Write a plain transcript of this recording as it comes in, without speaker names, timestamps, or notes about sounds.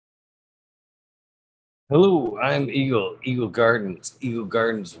Hello, I'm Eagle Gardens, Eagle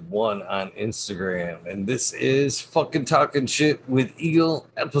Gardens 1 on Instagram, and this is fucking talking shit with Eagle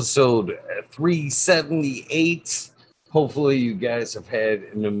episode 378. Hopefully, you guys have had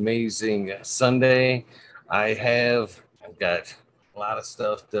an amazing Sunday. I've got a lot of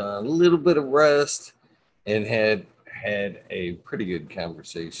stuff done, a little bit of rest, and had a pretty good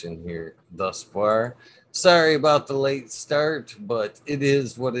conversation here thus far. Sorry about the late start, but it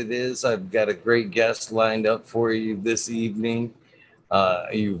is what it is. I've got a great guest lined up for you this evening.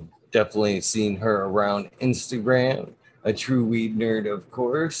 You've definitely seen her around Instagram, a true weed nerd, of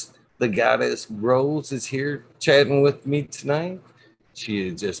course. The goddess Rose is here chatting with me tonight. She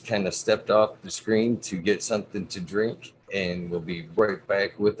had just kind of stepped off the screen to get something to drink and will be right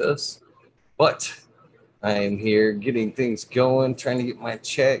back with us. But I am here getting things going, trying to get my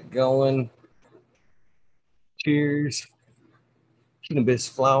chat going. Cheers. Cannabis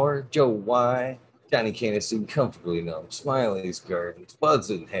Flower, Joe Y, Johnny Canison, Comfortably Numb, Smiley's Gardens, Buds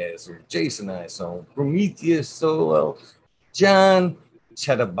and Hazard, Jason Isone, Prometheus Solo, John,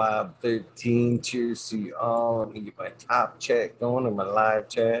 Cheddar Bob 13. Cheers to you all. Let me get my top chat going or my live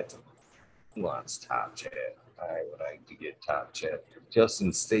chat. Who wants top chat? I would like to get top chat.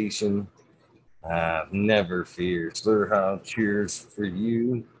 Justin Station, never fear. Slurhouse, cheers for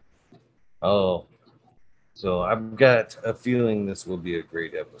you. Oh, so I've got a feeling this will be a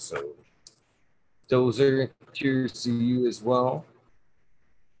great episode. Dozer, cheers to you as well.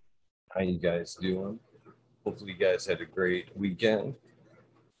 How you guys doing? Hopefully you guys had a great weekend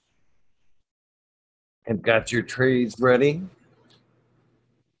and got your trays ready.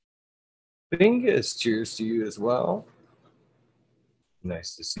 Bingus, cheers to you as well.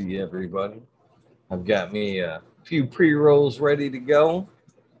 Nice to see everybody. I've got me a few pre-rolls ready to go.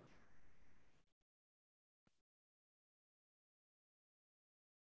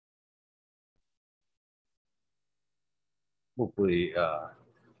 Hopefully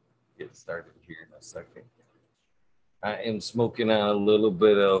get started here in a second. I am smoking on a little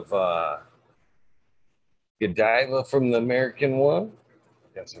bit of Godiva from the American one.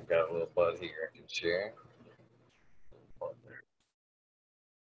 Guess I've got a little bud here I can share.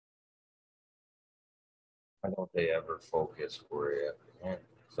 Why don't they ever focus for you? Yeah,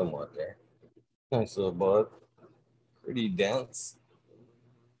 somewhat there. Nice little bud. Pretty dense.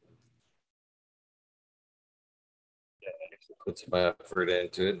 Yeah, actually put some effort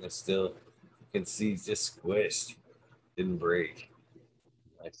into it and it's still, you can see, just squished. Didn't break.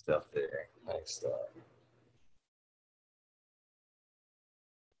 Nice stuff there. Nice stuff.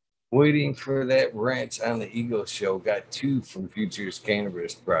 Waiting for that ranch on the Eagle show. Got two from Futures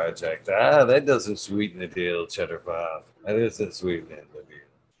Cannabis Project. That doesn't sweeten the deal, Cheddar Bob. That isn't sweetening the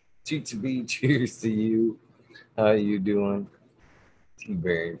deal. T2B, cheers to you. How you doing? T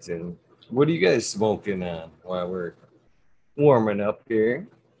Barrington. What are you guys smoking on while we're warming up here?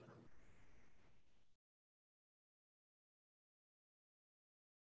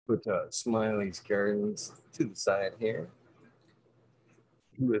 Put Smiley's Gardens to the side here.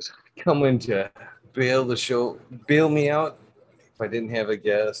 He was coming to bail me out if I didn't have a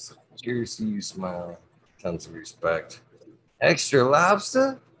guest. Cheers to you, Smiley. Tons of respect. Extra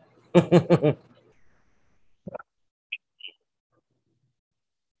lobster? There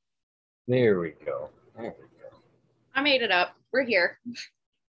we go. There we I made it up. We're here.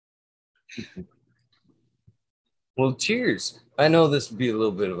 go. Well, cheers. I know this would be a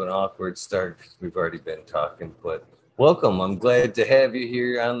little bit of an awkward start because we've already been talking, but welcome. I'm glad to have you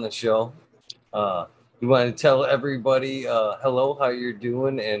here on the show. Uh, you want to tell everybody hello, how you're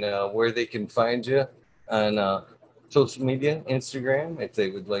doing, and where they can find you on social media, Instagram, if they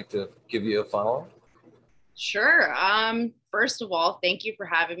would like to give you a follow. Sure. First of all, thank you for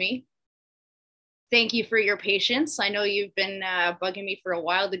having me. Thank you for your patience. I know you've been bugging me for a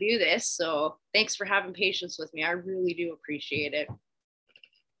while to do this, so thanks for having patience with me. I really do appreciate it.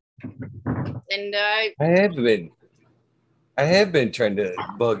 And I have been. I have been trying to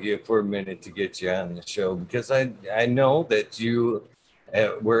bug you for a minute to get you on the show because I know that you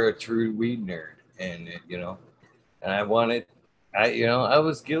were a true weed nerd, and and I wanted, I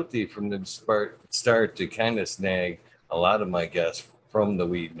was guilty from the start to kind of snag a lot of my guests from the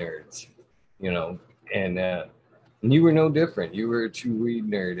weed nerds, you know, and you were no different. You were a true weed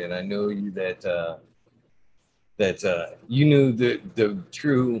nerd, and I know you that you knew the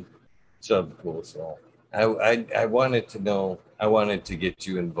true subcool. So I wanted to know. I wanted to get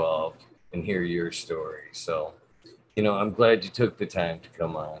you involved and hear your story. So I'm glad you took the time to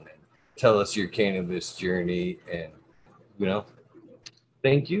come on and tell us your cannabis journey and you know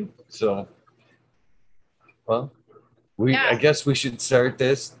thank you. So, well, I Yeah. guess we should start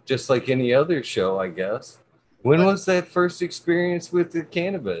this just like any other show, I guess. When Let's, was that first experience with the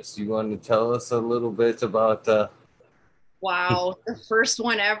cannabis? You want to tell us a little bit about wow. The first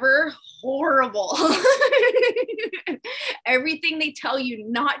one ever. Horrible. Everything they tell you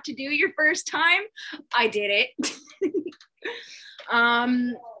not to do your first time, I did it.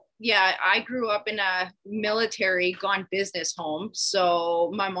 um, yeah, I grew up in a military gone business home.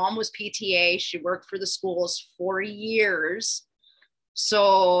 So my mom was PTA. She worked for the schools for years.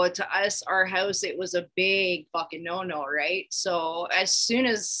 So to us, our house, it was a big fucking no-no, right? So as soon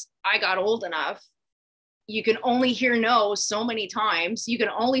as I got old enough, you can only hear no so many times. You can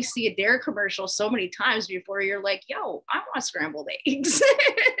only see a Dare commercial so many times before you're like, yo, I want scrambled eggs.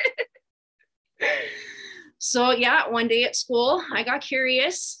 So yeah, one day at school, I got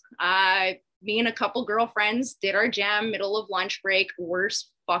curious. Me and a couple girlfriends did our jam middle of lunch break.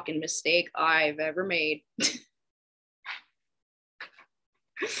 Worst fucking mistake I've ever made.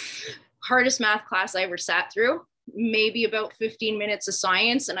 Hardest math class I ever sat through. Maybe about 15 minutes of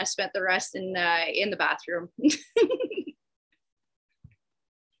science, and I spent the rest in the bathroom.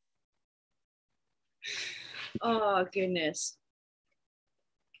 Oh goodness.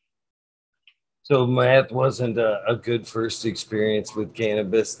 so math wasn't a good first experience with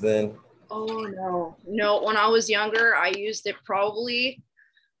cannabis then? Oh no. No, when I was younger, I used it probably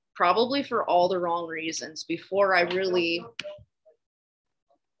for all the wrong reasons before I really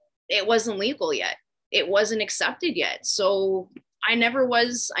it wasn't legal yet. It wasn't accepted yet. So I never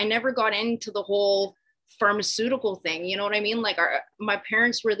got into the whole pharmaceutical thing. You know what I mean? Like my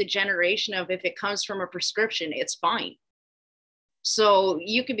parents were the generation of if it comes from a prescription, it's fine. So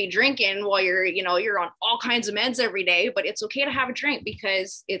you could be drinking while you're on all kinds of meds every day, but it's okay to have a drink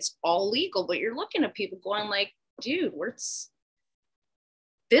because it's all legal. But you're looking at people going like, dude,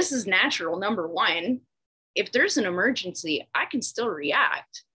 this is natural, number one. If there's an emergency, I can still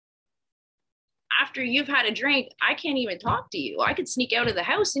react. After you've had a drink, I can't even talk to you. I could sneak out of the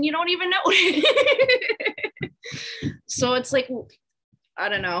house and you don't even know. So it's like, I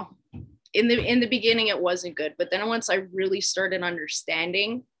don't know. In the beginning, it wasn't good, but then once I really started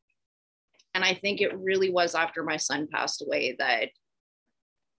understanding, and I think it really was after my son passed away, that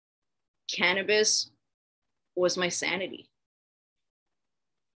cannabis was my sanity.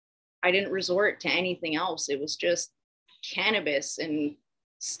 I didn't resort to anything else. It was just cannabis and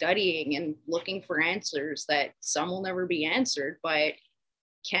studying and looking for answers that some will never be answered, but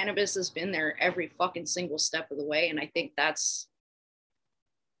cannabis has been there every fucking single step of the way. And I think that's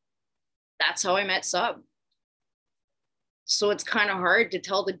how I met Sub. So it's kind of hard to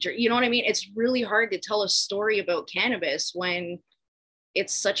tell you know what I mean? It's really hard to tell a story about cannabis when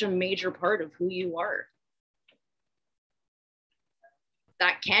it's such a major part of who you are.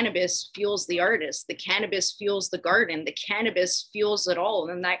 That cannabis fuels the artist, the cannabis fuels the garden, the cannabis fuels it all,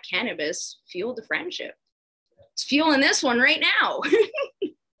 and that cannabis fueled the friendship. It's fueling this one right now.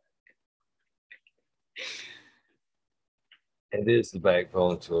 It is the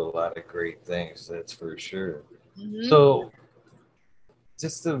backbone to a lot of great things, that's for sure. Mm-hmm. So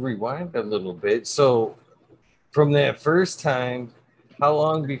just to rewind a little bit, so from that first time, how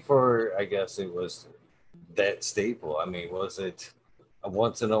long before I guess it was that staple? I mean, was it a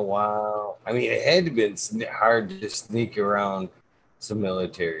once in a while? I mean, it had to be hard to sneak around some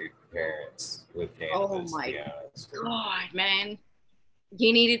military parents with Oh cannabis, to my be honest. God, man.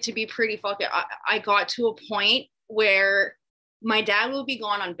 You needed to be pretty fucking. I got to a point where my dad would be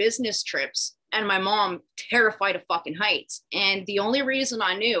gone on business trips and my mom terrified of fucking heights. And the only reason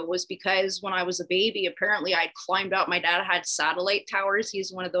I knew was because when I was a baby, apparently I'd climbed up. My dad had satellite towers.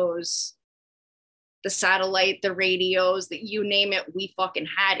 He's one of those, the satellite, the radios, that you name it, we fucking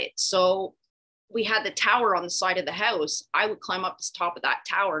had it. So we had the tower on the side of the house. I would climb up to the top of that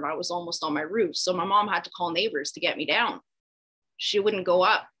tower and I was almost on my roof. So my mom had to call neighbors to get me down. She wouldn't go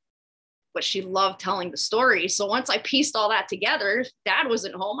up, but she loved telling the story. So once I pieced all that together, dad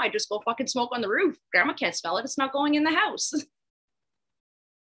wasn't home. I just go fucking smoke on the roof. Grandma can't smell it. It's not going in the house.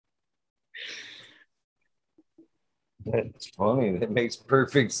 That's funny. That makes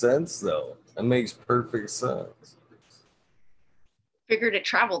perfect sense, though. That makes perfect sense. Figured it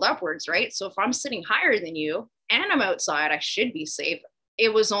traveled upwards, right? So if I'm sitting higher than you and I'm outside, I should be safe.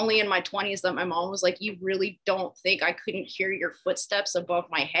 It was only in my 20s that my mom was like, you really don't think I couldn't hear your footsteps above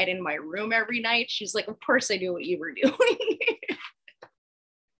my head in my room every night? She's like, of course I knew what you were doing.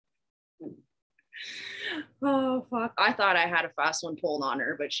 Oh fuck, I thought I had a fast one pulled on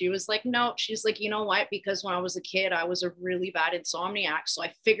her, but she was like, no. She's like, you know what, because when I was a kid I was a really bad insomniac, so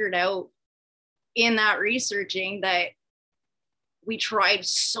I figured out in that researching that we tried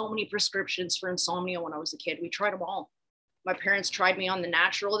so many prescriptions for insomnia when I was a kid. We tried them all. My parents tried me on the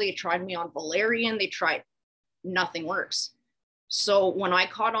natural, they tried me on valerian, they tried, nothing works. So when I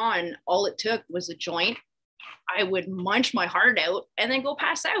caught on, all it took was a joint. I would munch my heart out and then go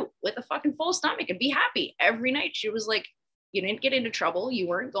pass out with a fucking full stomach and be happy every night. She was like, you didn't get into trouble. You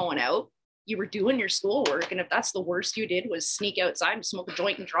weren't going out. You were doing your schoolwork. And if that's the worst you did was sneak outside and smoke a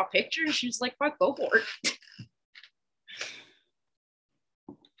joint and draw pictures, she was like, fuck, go for it.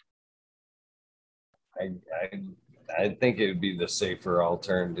 I think it would be the safer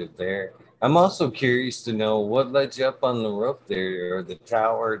alternative there. I'm also curious to know what led you up on the roof there or the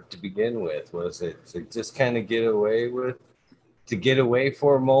tower to begin with. Was it to just kind of get away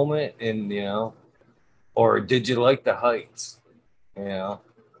for a moment and, or did you like the heights? You know?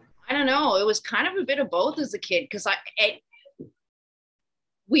 I don't know. It was kind of a bit of both as a kid because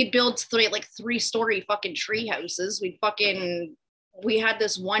we'd build three-story fucking tree houses. We had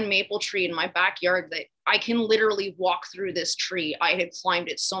this one maple tree in my backyard that I can literally walk through this tree. I had climbed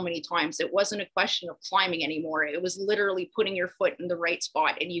it so many times. It wasn't a question of climbing anymore. It was literally putting your foot in the right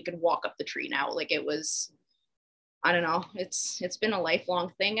spot and you can walk up the tree now. Like it was, I don't know. It's been a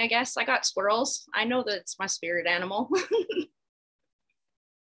lifelong thing, I guess. I got squirrels. I know that it's my spirit animal.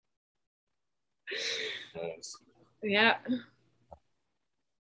 Nice. Yeah.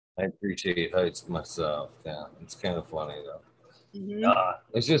 I appreciate heights myself. Yeah, it's kind of funny though. Mm-hmm.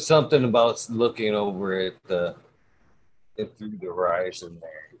 It's just something about looking over it through the horizon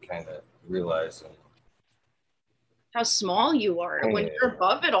there, and kind of realizing How small you are when yeah. you're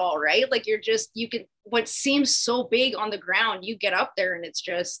above it all, right? Like you can, what seems so big on the ground, you get up there and it's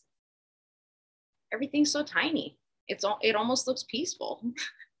just, everything's so tiny. It almost looks peaceful.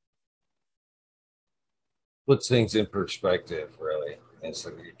 Puts things in perspective, really. And so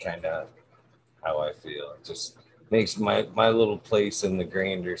you kind of how I feel. It just makes my little place in the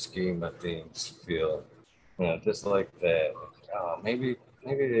grander scheme of things feel, just like that. Oh, maybe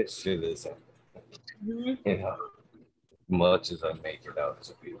this shit isn't, Mm-hmm. much as I make it out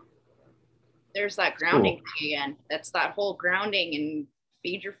to be. There's that grounding Cool. again. That's that whole grounding and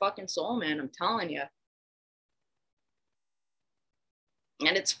feed your fucking soul, man. I'm telling you.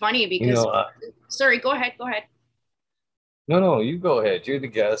 And it's funny You because, know, uh, sorry, go ahead, go ahead. no, you go ahead. You're the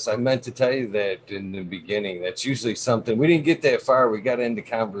guest. I meant to tell you that in the beginning. That's usually something we didn't get that far. We got into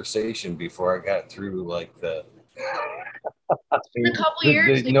conversation before I got through like In a couple the years,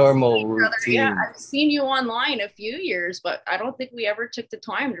 we've seen normal each other. Yeah, routine. I've seen you online a few years, but I don't think we ever took the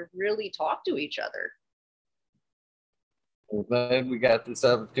time to really talk to each other. I'm glad we got this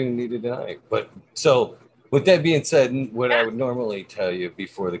opportunity tonight. But so, with that being said, what I Yeah, would normally tell you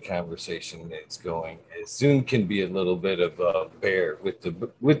before the conversation is going is Zoom can be a little bit of a bear with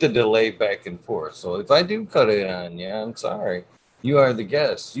the delay back and forth. So if I do cut it on you, I'm sorry. You are the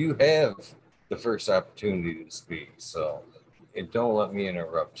guest. You have the first opportunity to speak. So, and don't let me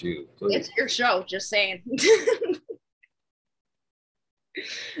interrupt you, please. it's your show. Just saying.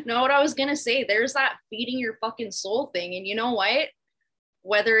 No, what I was gonna say, there's that feeding your fucking soul thing, and you know what?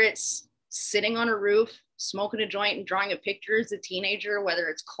 Whether it's sitting on a roof, smoking a joint and drawing a picture as a teenager, whether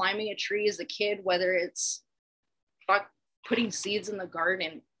it's climbing a tree as a kid, whether it's putting seeds in the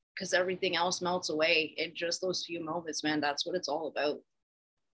garden because everything else melts away in just those few moments, man, that's what it's all about.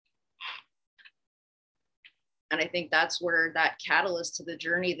 And I think that's where that catalyst to the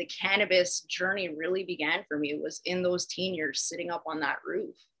journey, the cannabis journey really began for me, was in those teen years sitting up on that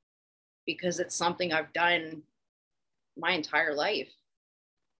roof, because it's something I've done my entire life.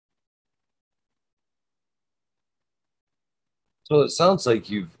 So it sounds like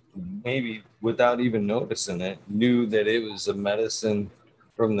you've maybe, without even noticing it, knew that it was a medicine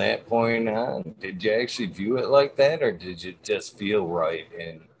from that point on. Did you actually view it like that, or did you just feel right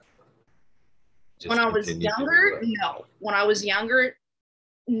and When just I was continue to do younger, it? no. When I was younger,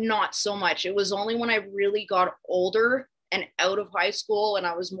 not so much. It was only when I really got older and out of high school and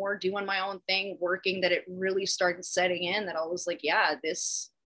I was more doing my own thing, working, that it really started setting in, that I was like, yeah, this,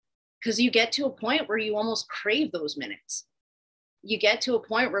 because you get to a point where you almost crave those minutes. You get to a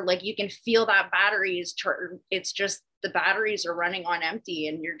point where like you can feel that battery is it's just the batteries are running on empty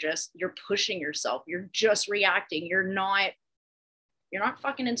and you're pushing yourself. You're just reacting. You're not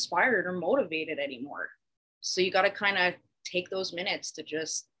fucking inspired or motivated anymore. So you got to kind of take those minutes to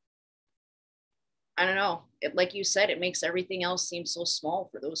just, I don't know, like you said, it makes everything else seem so small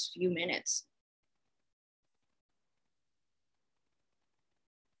for those few minutes.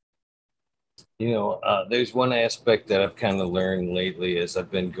 There's one aspect that I've kind of learned lately as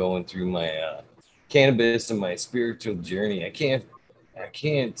I've been going through my cannabis and my spiritual journey. I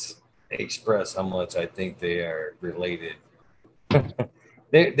can't express how much I think they are related.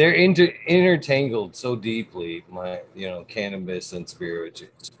 they're intertangled so deeply. My, cannabis and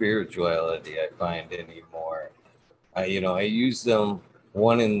spirituality, I find anymore. I use them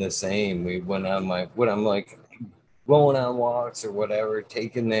one and the same. We went on when I'm like going on walks or whatever,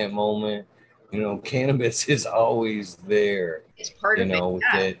 taking that moment. Cannabis is always there. It's part of it. With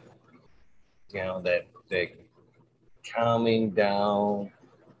Yeah. that, that calming down,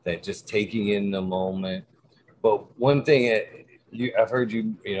 that just taking in the moment. But one thing I've heard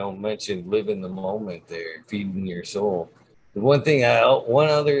mention live in the moment there, feeding your soul. The one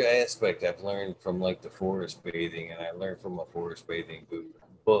other aspect I've learned from like the forest bathing, and I learned from a forest bathing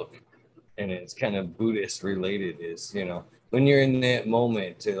book, and it's kind of Buddhist related, is, when you're in that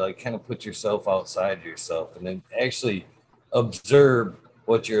moment to like kind of put yourself outside yourself and then actually observe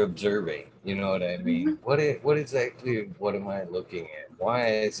what you're observing. You know what I mean? Mm-hmm. What exactly, what am I looking at? Why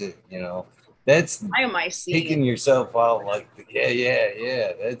is it, that's Why am I seeing it? taking yourself out, like,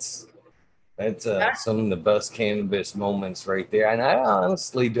 yeah. That's Yeah, some of the best cannabis moments right there. And I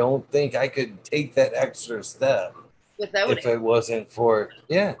honestly don't think I could take that extra step without if it. it wasn't for,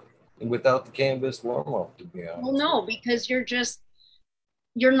 without the cannabis warm up, to be Well, honest with no, because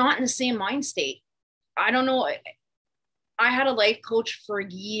you're not in the same mind state. I don't know. I had a life coach for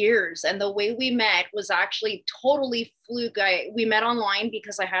years, and the way we met was actually totally fluke. We met online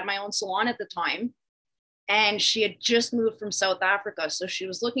because I had my own salon at the time, and she had just moved from South Africa, so she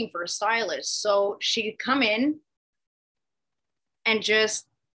was looking for a stylist. So she'd come in and just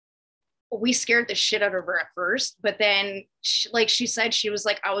we scared the shit out of her at first, but then like she said, she was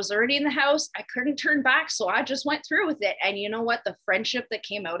like, I was already in the house, I couldn't turn back, so I just went through with it. And you know what, the friendship that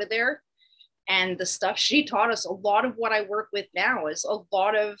came out of there and the stuff she taught us, a lot of what I work with now is a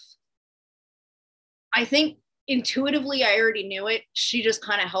lot of, I think intuitively I already knew it. She just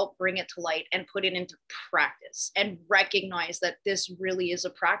kind of helped bring it to light and put it into practice and recognize that this really is a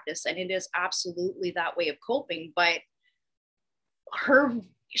practice and it is absolutely that way of coping. But her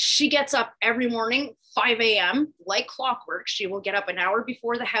she gets up every morning 5 a.m. like clockwork. She will get up an hour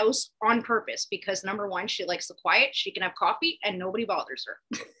before the house on purpose because number one, she likes the quiet, she can have coffee and nobody bothers her.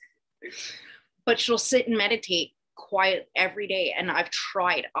 But she'll sit and meditate quiet every day. And I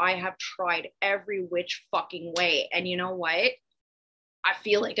have tried every which fucking way. And you know what? I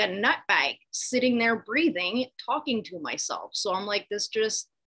feel like a nutbag sitting there breathing, talking to myself. So I'm like,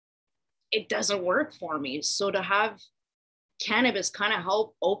 it doesn't work for me. So to have cannabis kind of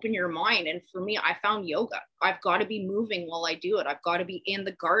help open your mind. And for me, I found yoga. I've got to be moving while I do it. I've got to be in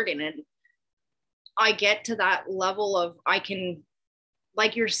the garden. And I get to that level of I can,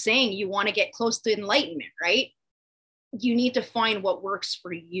 like you're saying, you want to get close to enlightenment, right? You need to find what works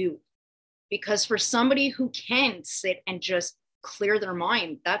for you. Because for somebody who can sit and just clear their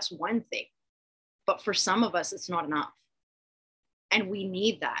mind, that's one thing. But for some of us, it's not enough. And we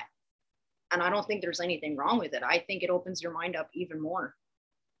need that. And I don't think there's anything wrong with it. I think it opens your mind up even more.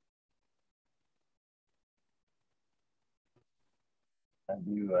 I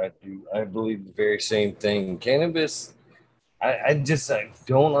believe the very same thing. Cannabis, I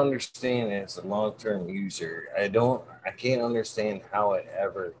don't understand it as a long-term user. I can't understand how it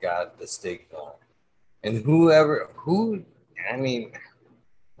ever got the stigma. And I mean,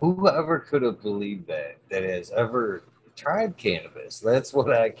 whoever could have believed that has ever tried cannabis? That's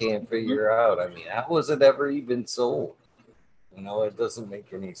what I can't figure out. I mean, how was it ever even sold? It doesn't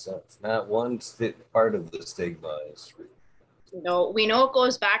make any sense. Not one part of the stigma is true. We know it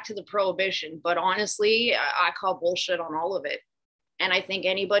goes back to the prohibition, but honestly, I call bullshit on all of it. And I think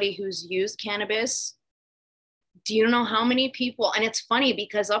anybody who's used cannabis, do you know how many people? And it's funny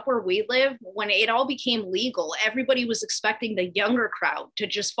because up where we live, when it all became legal, everybody was expecting the younger crowd to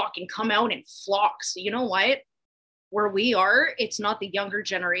just fucking come out in flocks. You know what? Where we are, it's not the younger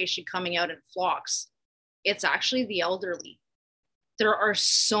generation coming out in flocks. It's actually the elderly. There are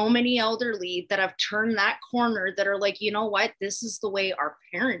so many elderly that have turned that corner that are like, you know what? This is the way our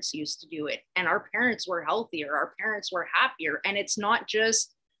parents used to do it. And our parents were healthier. Our parents were happier. And it's not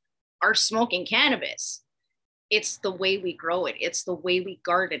just our smoking cannabis. It's the way we grow it. It's the way we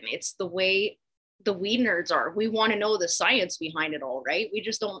garden. It's the way the weed nerds are. We want to know the science behind it all, right? We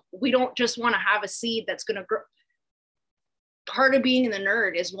don't just want to have a seed that's going to grow. Part of being the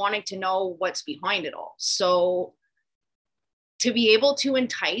nerd is wanting to know what's behind it all. So to be able to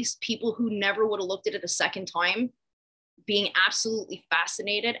entice people who never would have looked at it a second time, being absolutely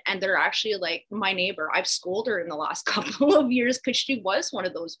fascinated. And they're actually like my neighbor. I've scolded her in the last couple of years because she was one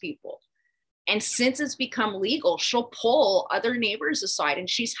of those people. And since it's become legal, she'll pull other neighbors aside and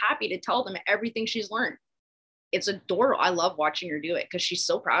she's happy to tell them everything she's learned. It's adorable. I love watching her do it because she's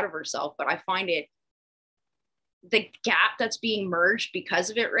so proud of herself. But I find it the gap that's being merged because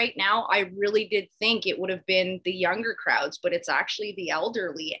of it right now, I really did think it would have been the younger crowds, but it's actually the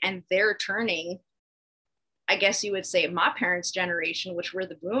elderly, and they're turning, I guess you would say, my parents' generation, which were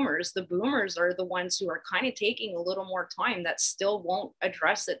the boomers. The boomers are the ones who are kind of taking a little more time, that still won't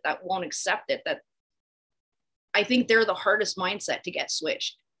address it, that won't accept it. That I think they're the hardest mindset to get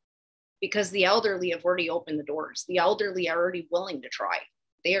switched, because the elderly have already opened the doors. The elderly are already willing to try.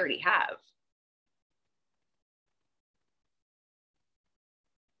 They already have.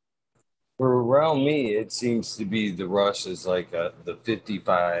 For around me, it seems to be the rush is like the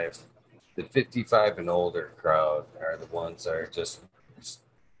 55 and older crowd are the ones that are just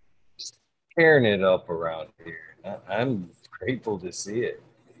tearing it up around here. I'm grateful to see it.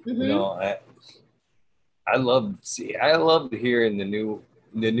 You Mm-hmm. know, I love hearing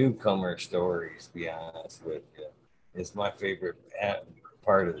the newcomer stories. To be honest with you, it's my favorite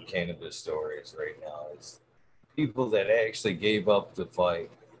part of the cannabis stories right now. It's people that actually gave up the fight.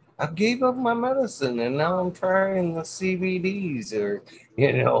 I gave up my medicine and now I'm trying the CBDs or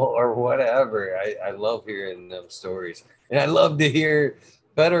or whatever. I love hearing them stories. And I love to hear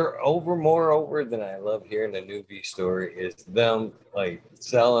more over than I love hearing a newbie story is them like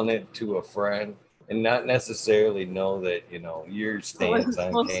selling it to a friend and not necessarily know that, your I stance wasn't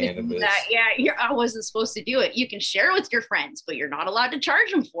on supposed to do that. cannabis. Yeah, I wasn't supposed to do it. You can share with your friends, but you're not allowed to charge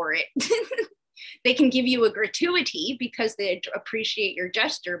them for it. They can give you a gratuity because they appreciate your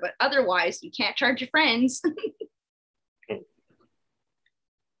gesture, but otherwise, you can't charge your friends.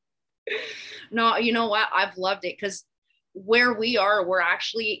 No, you know what? I've loved it because where we are, we're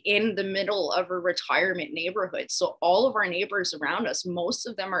actually in the middle of a retirement neighborhood. So all of our neighbors around us, most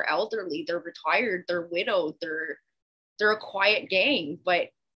of them are elderly. They're retired. They're widowed. They're a quiet gang, but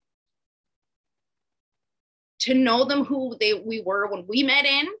to know them who we were when we met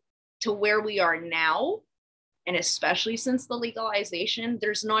in to where we are now, and especially since the legalization,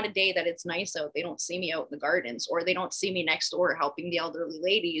 there's not a day that it's nice out. They don't see me out in the gardens, or they don't see me next door helping the elderly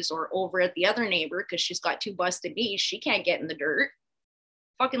ladies, or over at the other neighbor because she's got two busted knees. She can't get in the dirt.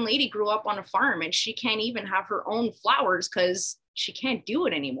 Fucking lady grew up on a farm and she can't even have her own flowers because she can't do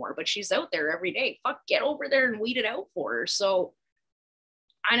it anymore, but she's out there every day. Fuck, get over there and weed it out for her. So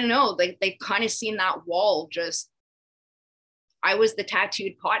I don't know. They've kind of seen that wall just, I was the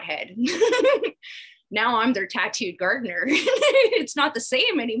tattooed pothead. Now I'm their tattooed gardener. It's not the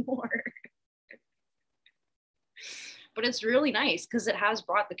same anymore. But it's really nice because it has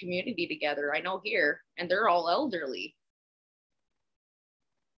brought the community together. I know here, and they're all elderly.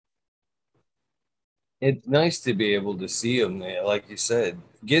 It's nice to be able to see them, like you said,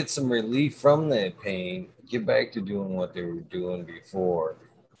 get some relief from that pain, get back to doing what they were doing before,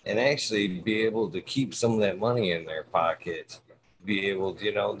 and actually be able to keep some of that money in their pocket. Be able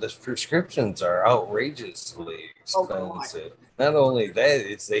to, the prescriptions are outrageously Oh God. expensive. Not only that,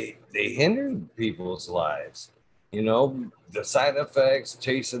 it's they hinder people's lives. The side effects,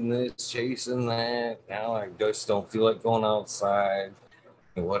 chasing this, chasing that. Now I just don't feel like going outside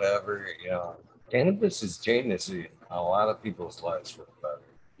whatever, cannabis is changing a lot of people's lives for the better.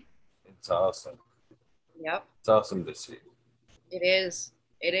 It's awesome. Yep. It's awesome to see. It is.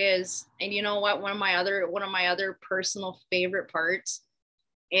 It is. And you know what? One of my other personal favorite parts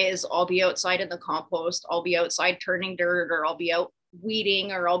is I'll be outside in the compost, I'll be outside turning dirt, or I'll be out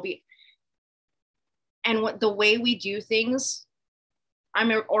weeding, or I'll be, and what the way we do things,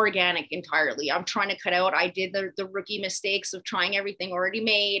 I'm organic entirely. I'm trying to cut out. I did the rookie mistakes of trying everything already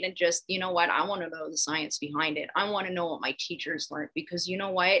made, and just, you know what? I want to know the science behind it. I want to know what my teachers learned, because you know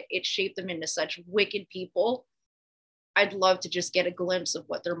what? It shaped them into such wicked people. I'd love to just get a glimpse of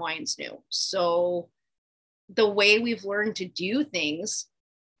what their minds knew. So the way we've learned to do things,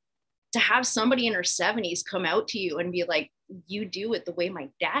 to have somebody in her 70s come out to you and be like, you do it the way my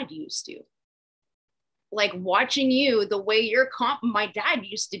dad used to. Like watching you, the way you're my dad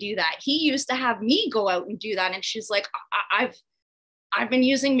used to do that. He used to have me go out and do that. And she's like, I've been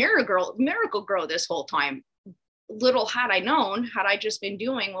using Miracle-Gro this whole time. Little had I known, had I just been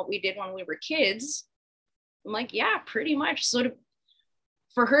doing what we did when we were kids. I'm like, yeah, pretty much. So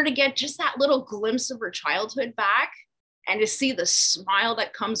for her to get just that little glimpse of her childhood back, and to see the smile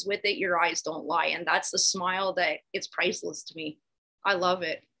that comes with it, your eyes don't lie. And that's the smile that it's priceless to me. I love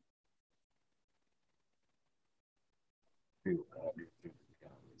it.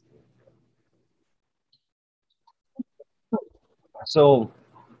 So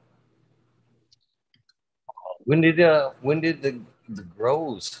when did the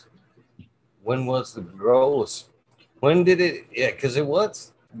grows? When was the grows? When did it? Yeah, because it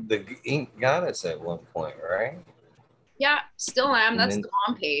was the ink goddess at one point, right? Yeah, still am. And That's then the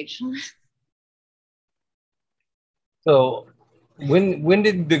mom page. So when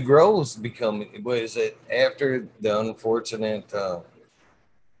did the grows become? Was it after the unfortunate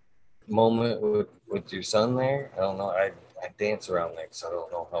moment with your son there? I don't know. I dance around that, so I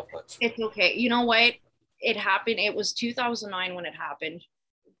don't know how much. It's okay. You know what? It happened. It was 2009 when it happened.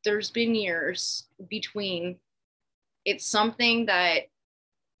 There's been years between. It's something that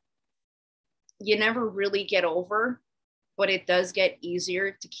you never really get over, but it does get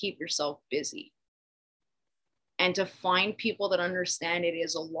easier to keep yourself busy. And to find people that understand it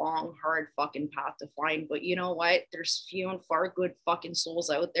is a long, hard fucking path to find. But you know what? There's few and far good fucking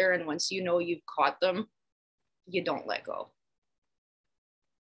souls out there. And once you know you've caught them, you don't let go.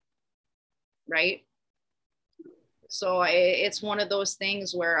 Right? So it's one of those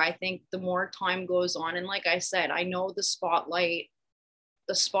things where I think the more time goes on, and like I said, I know the spotlight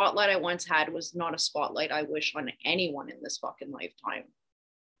I once had was not a spotlight I wish on anyone in this fucking lifetime.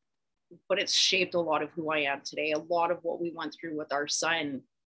 But it's shaped a lot of who I am today. A lot of what we went through with our son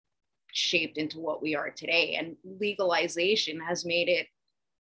shaped into what we are today. And legalization has made it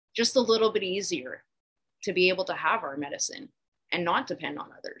just a little bit easier to be able to have our medicine and not depend on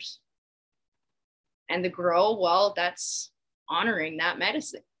others. And the grow, well, that's honoring that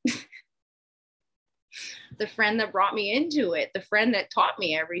medicine. The friend that brought me into it, the friend that taught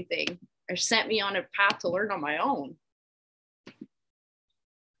me everything, or sent me on a path to learn on my own.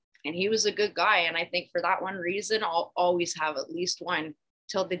 And he was a good guy. And I think for that one reason, I'll always have at least one.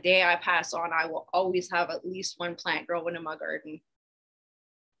 Till the day I pass on, I will always have at least one plant growing in my garden.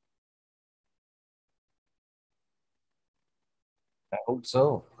 I hope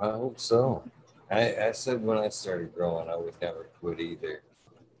so. I hope so. I said when I started growing, I would never quit either.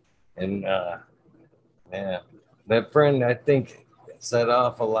 And yeah, that friend I think set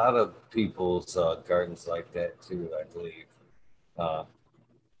off a lot of people's gardens like that too. I believe uh,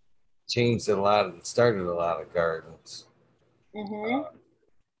 changed a lot, started a lot of gardens. Mm-hmm. Uh,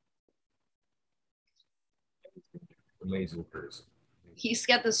 Amazing person. He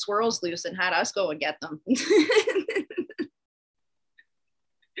got the squirrels loose and had us go and get them.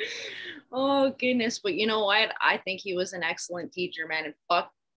 Oh goodness. But you know what? I think he was an excellent teacher, man. And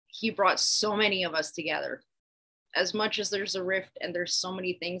fuck, he brought so many of us together. As much as there's a rift and there's so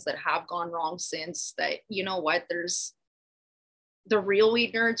many things that have gone wrong since, that you know what, there's the real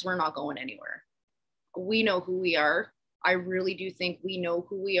weed nerds, we're not going anywhere. We know who we are. I really do think we know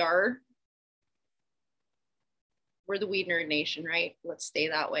who we are. We're the weed nerd nation, right? Let's stay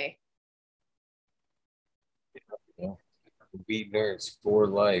that way. Yeah. Be nerds for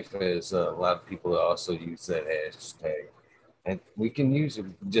life, as a lot of people also use that hashtag, and we can use it.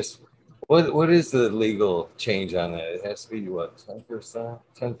 Just what is the legal change on that? It has to be what, 10%,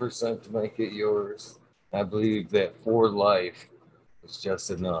 10% to make it yours. I believe that for life is just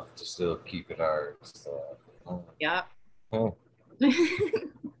enough to still keep it ours. So, Yeah. huh.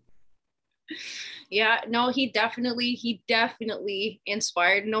 Yeah, no, he definitely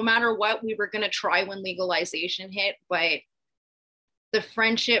inspired. No matter what we were going to try when legalization hit, but the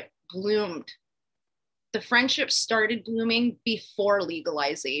friendship bloomed. The friendship started blooming before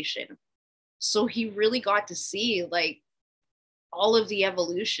legalization. So he really got to see like all of the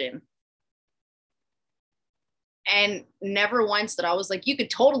evolution. And never once that I was like, you could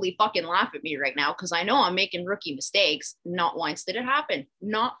totally fucking laugh at me right now because I know I'm making rookie mistakes. Not once did it happen.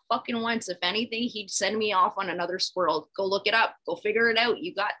 Not fucking once. If anything, he'd send me off on another squirrel. Go look it up. Go figure it out.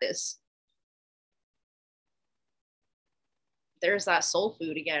 You got this. There's that soul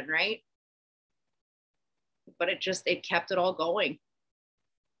food again, right? But it kept it all going.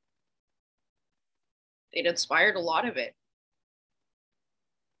 It inspired a lot of it.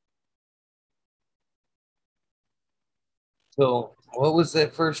 So, what was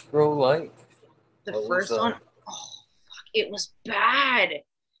that first grow like? The What was first one, oh, fuck, it was bad.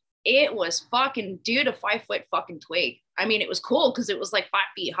 It was fucking, dude, a 5 foot fucking twig. I mean, it was cool because it was like 5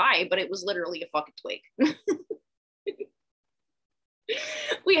 feet high, but it was literally a fucking twig.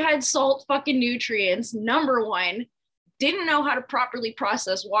 We had salt fucking nutrients. Number one, didn't know how to properly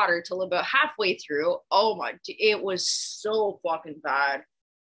process water till about halfway through. Oh my, it was so fucking bad.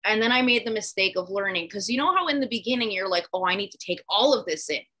 And then I made the mistake of learning because you know how in the beginning you're like, oh, I need to take all of this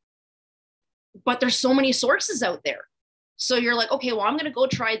in, but there's so many sources out there. So you're like, okay, well, I'm going to go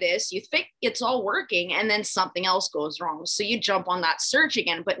try this. You think it's all working, and then something else goes wrong. So you jump on that search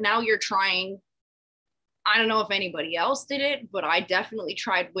again, but now you're trying. I don't know if anybody else did it, but I definitely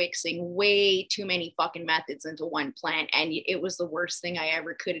tried mixing way too many fucking methods into one plant. And it was the worst thing I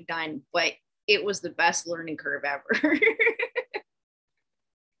ever could have done, but it was the best learning curve ever.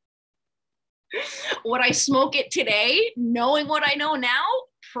 Would I smoke it today, knowing what I know now?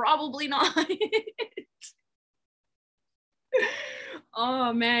 Probably not.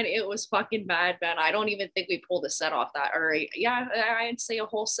 Oh man, it was fucking bad, man. I don't even think we pulled a set off that. Or yeah, I'd say a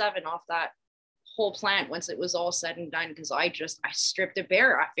whole 7 off that whole plant once it was all said and done, because I stripped it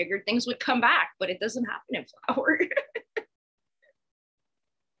bare. I figured things would come back, but it doesn't happen in flower.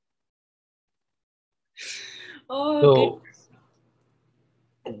 Oh,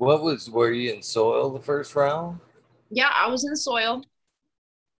 So, were you in soil the first round? yeah, I was in the soil.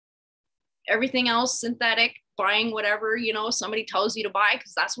 Everything else synthetic, buying whatever, somebody tells you to buy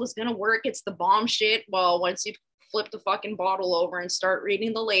because that's what's going to work. It's the bomb shit. Well, once you flip the fucking bottle over and start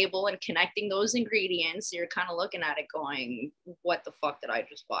reading the label and connecting those ingredients, you're kind of looking at it going, what the fuck did I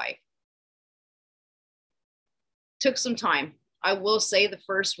just buy? Took some time. I will say the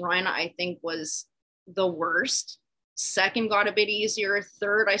first run I think was the worst. Second got a bit easier.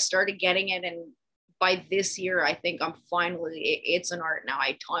 Third, I started getting it, and by this year, I think I'm finally, it's an art now.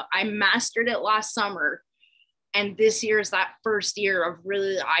 I mastered it last summer, and this year is that first year of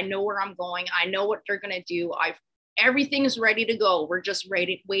really, I know where I'm going. I know what they're gonna do. Everything's ready to go. We're just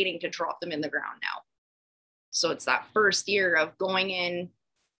waiting to drop them in the ground now. So it's that first year of going in,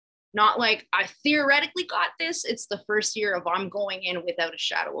 not like I theoretically got this. It's the first year of I'm going in without a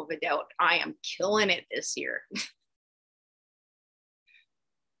shadow of a doubt. I am killing it this year.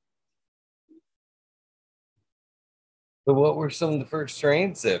 So what were some of the first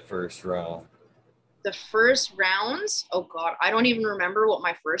strains that first round? The first rounds, oh God, I don't even remember what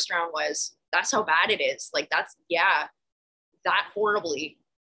my first round was. That's how bad it is. Like yeah, that horribly.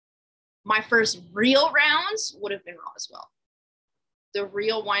 My first real rounds would have been Roswell. The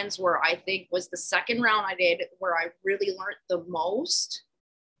real ones where I think was the second round I did where I really learned the most.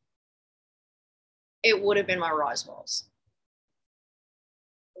 It would have been my Roswells,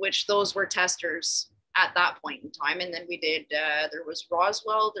 which those were testers at that point in time. And then we did, there was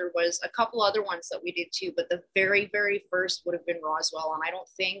Roswell, there was a couple other ones that we did too, but the very, very first would have been Roswell. And I don't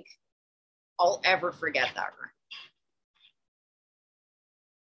think I'll ever forget that run.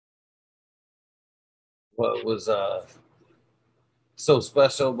 What was so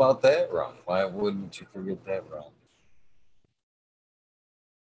special about that run? Why wouldn't you forget that run?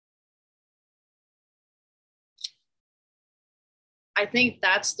 I think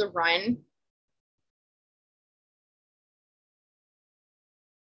that's the run.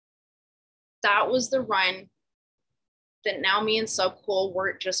 That was the run that now me and Subcool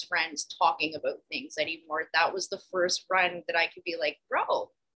weren't just friends talking about things anymore. That was the first run that I could be like,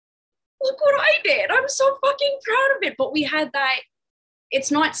 bro, look what I did. I'm so fucking proud of it. But we had that, it's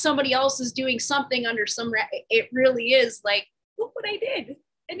not somebody else is doing something under some, it really is like, look what I did.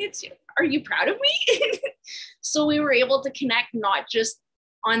 And it's, are you proud of me? So we were able to connect not just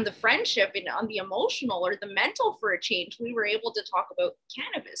on the friendship and on the emotional or the mental for a change. We were able to talk about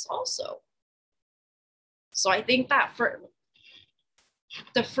cannabis also. So I think that for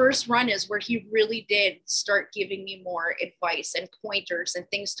the first run is where he really did start giving me more advice and pointers and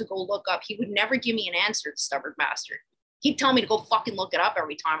things to go look up. He would never give me an answer, the stubborn bastard. He'd tell me to go fucking look it up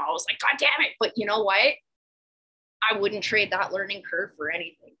every time. I was like, God damn it. But you know what? I wouldn't trade that learning curve for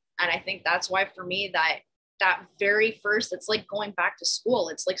anything. And I think that's why for me that very first, it's like going back to school.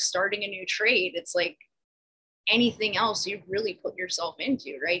 It's like starting a new trade. It's like anything else you really put yourself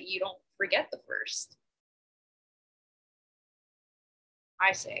into, right? You don't forget the first.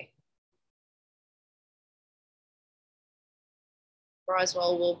 I say.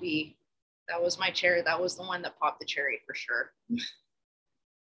 Roswell will be, that was my cherry. That was the one that popped the cherry for sure.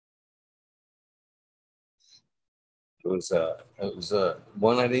 It was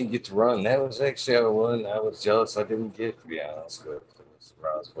one I didn't get to run. That was actually a one I was jealous I didn't get, to be honest with. It was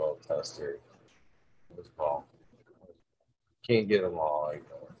Roswell Tester. It was Paul. Can't get them all.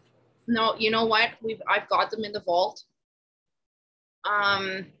 No, you know what? I've got them in the vault.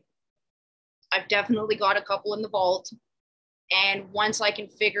 I've definitely got a couple in the vault. And once I can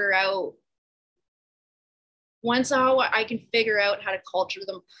figure out how to culture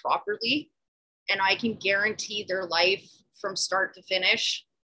them properly, and I can guarantee their life from start to finish,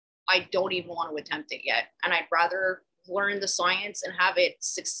 I don't even want to attempt it yet. And I'd rather learn the science and have it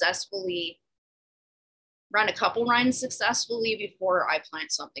successfully run a couple runs successfully before I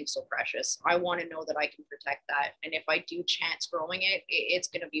plant something so precious. I want to know that I can protect that. And if I do chance growing it, it's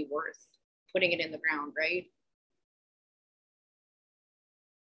going to be worth putting it in the ground, right?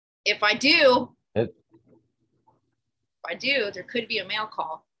 If I do, there could be a mail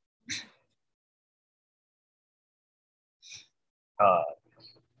call.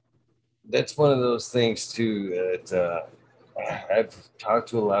 That's one of those things too that I've talked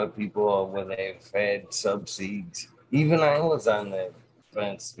to a lot of people when they've had subseeds. Even I was on that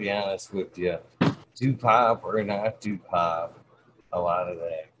fence, to be honest with you, do pop or not do pop. A lot of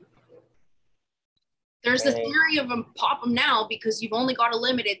that. There's the Right. theory of them pop them now because you've only got a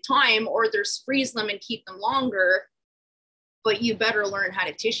limited time, or there's freeze them and keep them longer. But you better learn how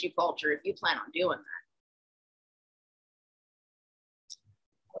to tissue culture if you plan on doing that.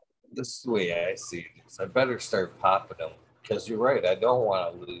 This is the way I see it. I better start popping them because you're right. I don't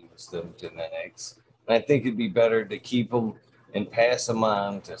want to lose them genetics. And I think it'd be better to keep them and pass them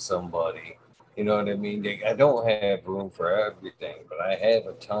on to somebody. You know what I mean? I don't have room for everything, but I have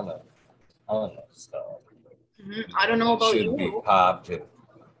a ton of stuff. I don't know It about should be you. popped. And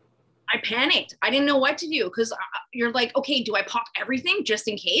I panicked. I didn't know what to do because you're like, okay, do I pop everything just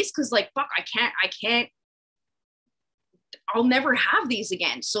in case? Because like, fuck, I can't. I'll never have these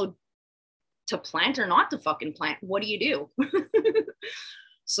again. So to plant or not to fucking plant, what do you do?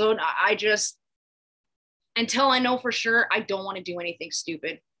 So I just, until I know for sure, I don't want to do anything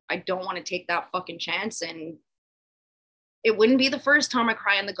stupid. I don't want to take that fucking chance. And it wouldn't be the first time I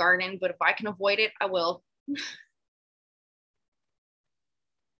cry in the garden, but if I can avoid it, I will.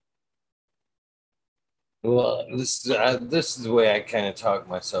 well, this is the way I kind of talked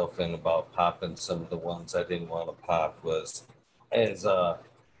myself in about popping some of the ones I didn't want to pop was as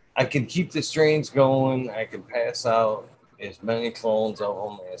I can keep the strains going. I can pass out as many clones of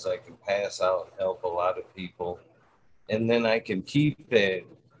them as I can pass out and help a lot of people. And then I can keep that.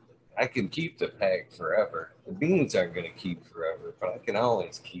 I can keep the pack forever. The beans aren't going to keep forever, but I can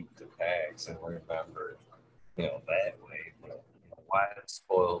always keep the packs and remember, that way. Why it's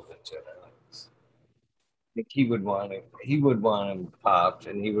spoiled the genetics. I think he would want it. He would want them popped,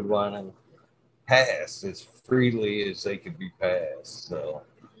 and he would want them passed as freely as they could be passed. So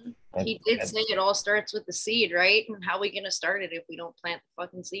He did I say it all starts with the seed, right? And how are we going to start it if we don't plant the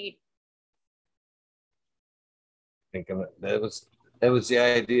fucking seed? think that was the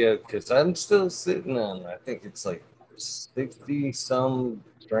idea because I'm still sitting on. I think it's like 60 some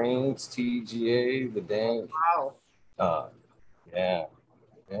strains TGA. The dang. Wow. Uh, yeah,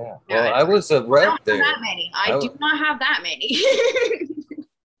 yeah. Yeah, Well, I was a I don't rep have that there. many. I I do not have that many.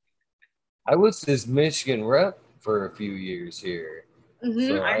 I was his Michigan rep for a few years here.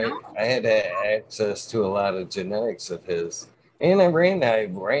 So I I had access to a lot of genetics of his, and I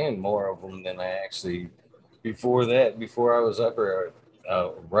ran more of them than I actually before that. Before I was ever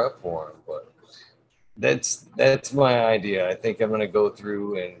a rep for him, but that's my idea. I think I'm gonna go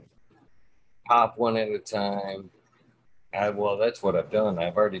through and pop one at a time. Well, that's what I've done.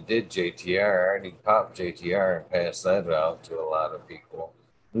 I've already did JTR. I already popped JTR and passed that out to a lot of people,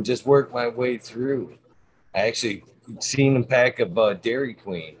 and just work my way through. I actually seen a pack of Dairy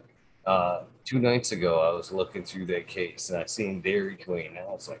Queen 2 nights ago. I was looking through that case and I seen Dairy Queen. And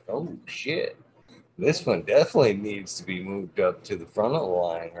I was like, oh shit, this one definitely needs to be moved up to the front of the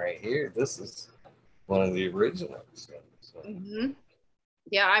line right here. This is one of the originals. So, know.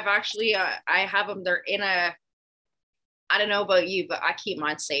 Yeah, I've actually, I have them. They're in a, I don't know about you, but I keep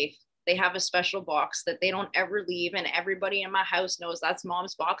mine safe. They have a special box that they don't ever leave, and everybody in my house knows that's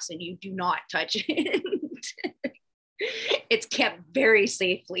mom's box, and you do not touch it. It's kept very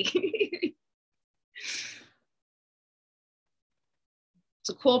safely. It's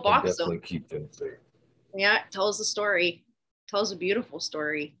a cool I box, though. definitely keep them safe. Yeah, it tells a story, it tells a beautiful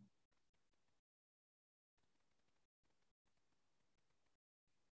story.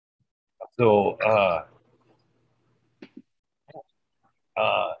 So,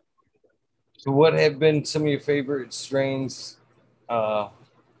 uh, so what have been some of your favorite strains uh,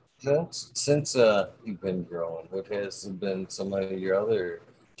 since you've been growing? What has been some of your other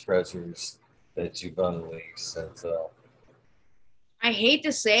treasures that you've unleashed since? I hate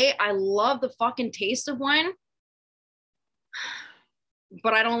to say, I love the fucking taste of one,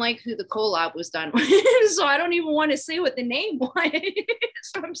 but I don't like who the collab was done with. So I don't even want to say what the name was.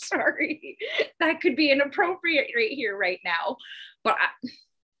 I'm sorry. That could be inappropriate right here, right now. But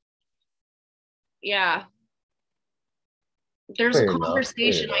yeah, there's a Fair enough. Fair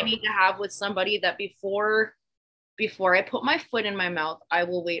conversation I enough. need to have with somebody that before I put my foot in my mouth, I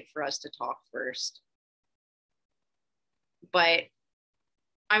will wait for us to talk first. But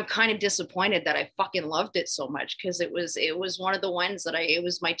I'm kind of disappointed that I fucking loved it so much because it was one of the ones that it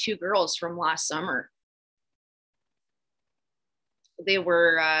was my two girls from last summer. They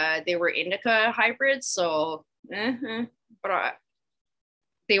were indica hybrids, so but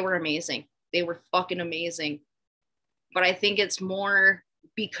they were amazing. They were fucking amazing. But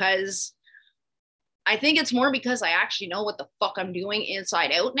because I think it's more because I actually know what the fuck I'm doing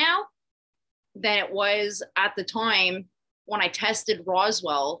inside out now than it was at the time when I tested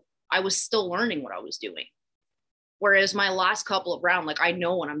Roswell. I was still learning what I was doing. Whereas my last couple of rounds, like I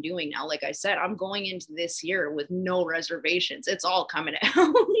know what I'm doing now. Like I said, I'm going into this year with no reservations. It's all coming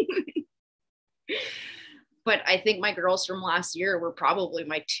out. But I think my girls from last year were probably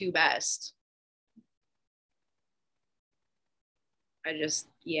my two best. I just,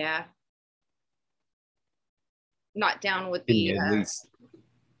 yeah, not down with Can the, you at least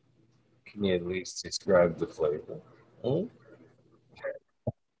can you at least describe the flavor? Hmm?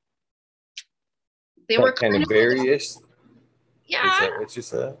 they were That kind kind of of, berry-ish? Is yeah, that what you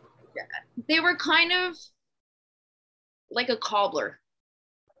said? they were kind of like a cobbler,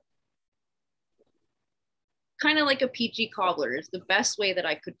 kind of like a peachy cobbler is the best way that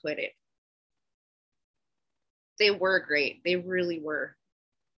I could put it. They were great. They really were.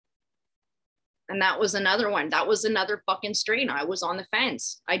 And that was another one. That was another fucking strain. I was on the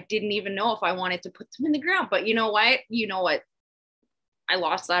fence. I didn't even know if I wanted to put them in the ground. But you know what? You know what? I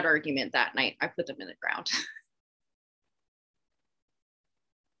lost that argument that night. I put them in the ground.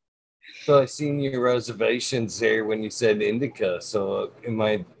 So I seen your reservations there when you said indica. So am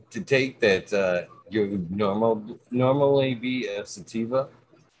I to take that you would normally be a sativa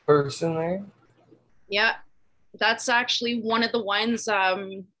person there? Yeah, that's actually one of the ones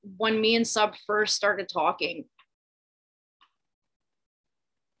when me and Sub first started talking.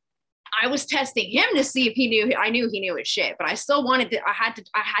 I was testing him to see if he knew. I knew he knew his shit, but I still wanted to. I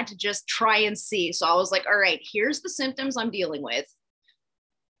had to just try and see. So I was like, all right, here's the symptoms I'm dealing with,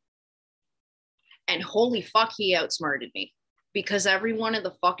 and holy fuck, he outsmarted me because every one of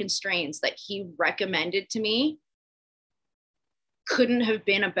the fucking strains that he recommended to me couldn't have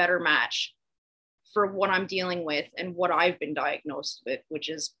been a better match for what I'm dealing with and what I've been diagnosed with, which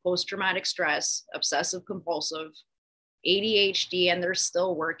is post-traumatic stress, obsessive compulsive, ADHD, and they're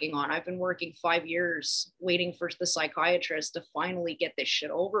still working on. I've been working 5 years waiting for the psychiatrist to finally get this shit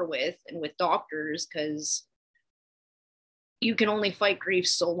over with and with doctors, because you can only fight grief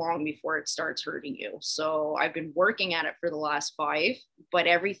so long before it starts hurting you. So I've been working at it for the last 5, but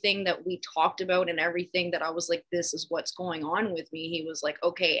everything that we talked about and everything that I was like, this is what's going on with me, he was like,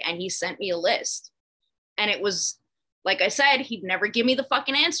 okay. And he sent me a list. And it was, like I said, he'd never give me the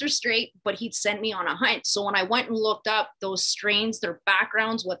fucking answer straight, but he'd send me on a hunt. So when I went and looked up those strains, their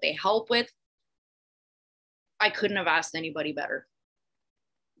backgrounds, what they help with, I couldn't have asked anybody better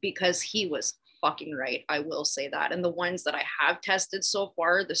because he was fucking right. I will say that. And the ones that I have tested so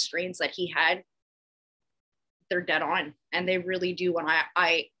far, the strains that he had, they're dead on, and they really do. And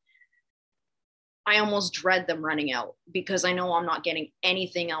I almost dread them running out because I know I'm not getting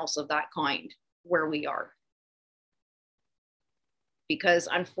anything else of that kind where we are. Because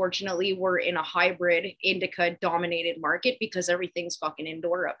unfortunately, we're in a hybrid indica dominated market because everything's fucking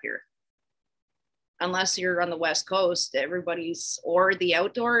indoor up here. Unless you're on the West Coast, everybody's or the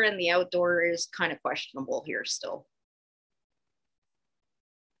outdoor, and the outdoor is kind of questionable here still.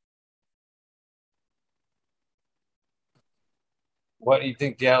 Why do you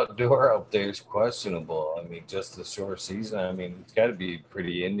think the outdoor out there is questionable? I mean, just the short season. I mean, it's got to be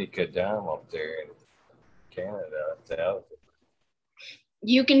pretty indica down up there in Canada.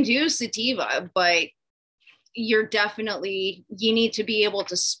 You can do sativa, but you need to be able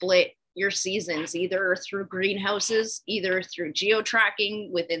to split your seasons either through greenhouses, either through geotracking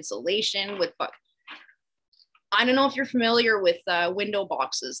with insulation, with I don't know if you're familiar with window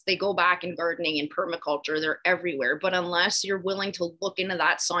boxes. They go back in gardening and permaculture. They're everywhere. But unless you're willing to look into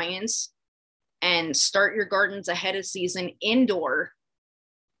that science and start your gardens ahead of season indoor,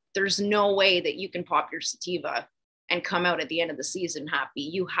 there's no way that you can pop your sativa and come out at the end of the season happy.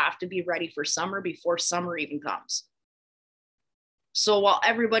 You have to be ready for summer before summer even comes. So while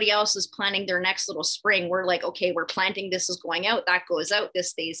everybody else is planning their next little spring, we're like, okay, we're planting, this is going out, that goes out, this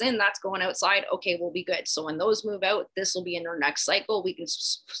stays in, that's going outside. Okay, we'll be good. So when those move out, this will be in our next cycle. We can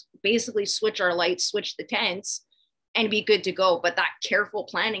basically switch our lights, switch the tents, and be good to go. But that careful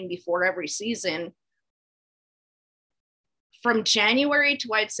planning before every season, from January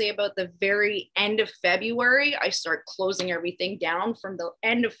to I'd say about the very end of February, I start closing everything down. From the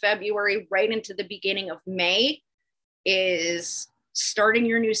end of February right into the beginning of May is starting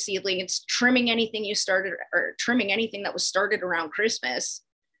your new seedlings, trimming anything you started or trimming anything that was started around Christmas.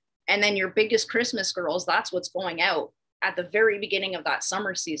 And then your biggest Christmas girls, that's what's going out at the very beginning of that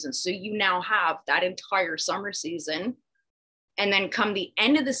summer season. So you now have that entire summer season. And then come the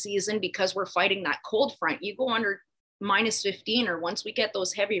end of the season, because we're fighting that cold front, you go under minus 15, or once we get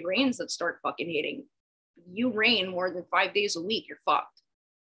those heavy rains that start fucking hitting, you rain more than 5 days a week, you're fucked.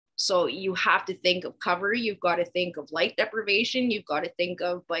 So you have to think of cover. You've got to think of light deprivation. You've got to think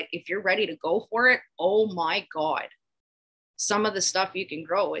of, but if you're ready to go for it, oh my God, some of the stuff you can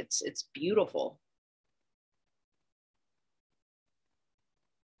grow, it's beautiful.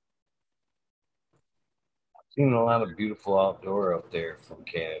 Seen a lot of beautiful outdoor up there from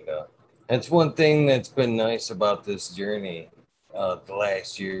Canada. That's one thing that's been nice about this journey, the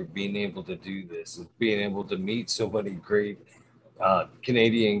last year, being able to do this, is being able to meet so many great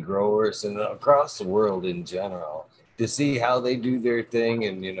Canadian growers and across the world in general to see how they do their thing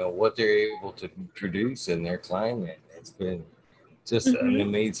and what they're able to produce in their climate. It's been just an Mm-hmm.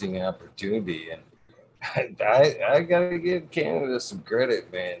 amazing opportunity, and I gotta give Canada some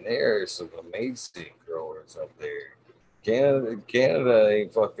credit, man. There are some amazing growers up there. Canada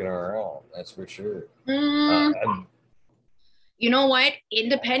ain't fucking around, that's for sure. Mm, Uh, you know what?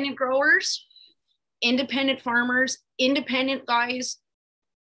 Independent growers, independent farmers, independent guys,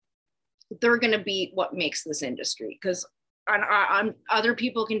 they're going to be what makes this industry. Because I'm other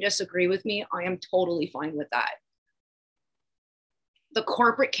people can disagree with me. I am totally fine with that. The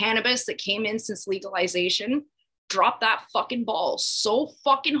corporate cannabis that came in since legalization dropped that fucking ball so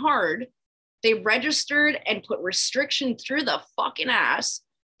fucking hard. They registered and put restriction through the fucking ass.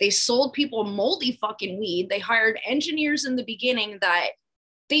 They sold people moldy fucking weed. They hired engineers in the beginning that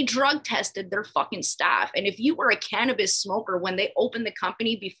they drug tested their fucking staff. And if you were a cannabis smoker when they opened the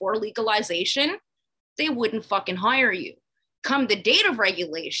company before legalization, they wouldn't fucking hire you. Come the date of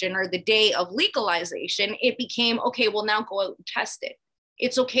regulation or the day of legalization, it became okay, well, now go out and test it.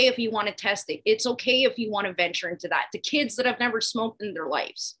 It's okay if you want to test it. It's okay if you want to venture into that to kids that have never smoked in their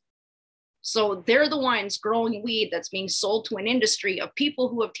lives. So they're the ones growing weed that's being sold to an industry of people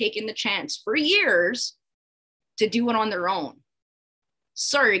who have taken the chance for years to do it on their own.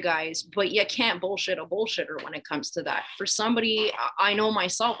 Sorry, guys, but you can't bullshit a bullshitter when it comes to that. For somebody, I know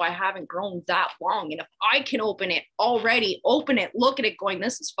myself, I haven't grown that long. And if I can open it already, open it, look at it going,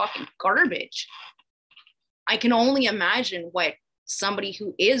 this is fucking garbage. I can only imagine what somebody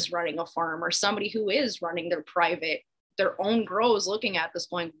who is running a farm or somebody who is running their own grows looking at this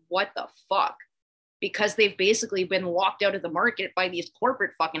going, what the fuck? Because they've basically been locked out of the market by these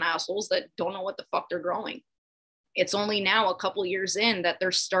corporate fucking assholes that don't know what the fuck they're growing. It's only now a couple years in that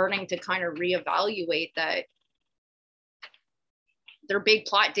they're starting to kind of reevaluate that their big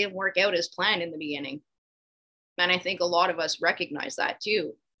plot didn't work out as planned in the beginning. And I think a lot of us recognize that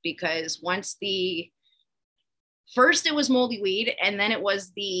too, because once first it was moldy weed and then it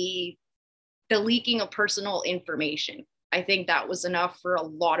was the leaking of personal information. I think that was enough for a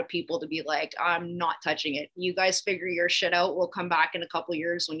lot of people to be like, I'm not touching it. You guys figure your shit out. We'll come back in a couple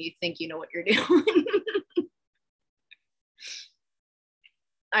years when you think you know what you're doing.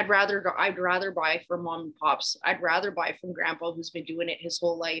 I'd rather buy from mom and pops. I'd rather buy from grandpa who's been doing it his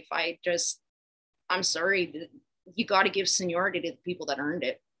whole life. I'm sorry. You got to give seniority to the people that earned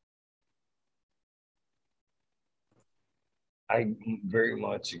it. I very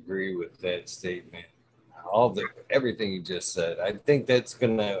much agree with that statement. Everything you just said. I think that's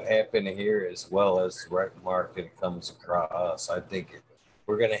going to happen here as well as the rec market comes across. I think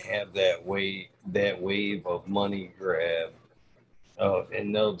we're going to have that wave of money grab,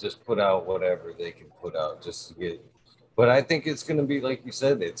 and they'll just put out whatever they can put out just to get. But I think it's going to be like you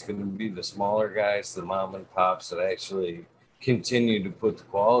said. It's going to be the smaller guys, the mom and pops that actually continue to put the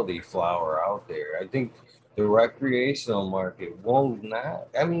quality flower out there. I think the recreational market won't not.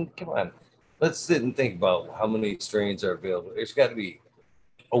 I mean, come on. Let's sit and think about how many strains are available. There's got to be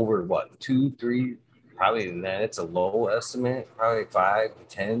over what, two, three, probably than that. It's a low estimate, probably 5 to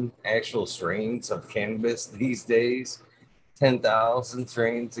 10 actual strains of cannabis these days. 10,000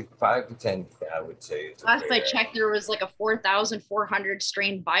 strains, like 5 to 10, I would say it's a Last I fair. checked, there was like a 4,400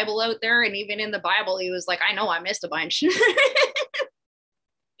 strain Bible out there. And even in the Bible, he was like, I know I missed a bunch. There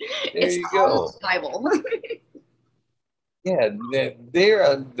It's you the go. whole Bible. Yeah,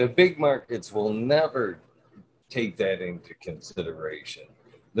 the big markets will never take that into consideration.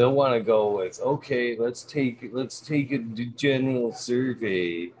 They'll want to go with, okay, let's take a general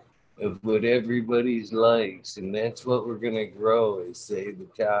survey of what everybody's likes, and that's what we're gonna grow is say the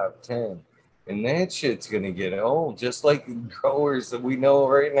top 10. And that shit's gonna get old, just like the growers that we know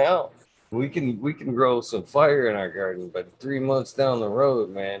right now. We can grow some fire in our garden, but 3 months down the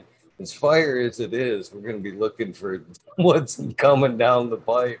road, man, as fire as it is, we're gonna be looking for what's coming down the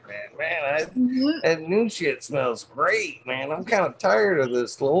pipe, man. Mhm. That new shit smells great, man. I'm kind of tired of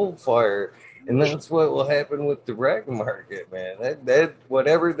this old fire. And that's what will happen with the rec market, man. That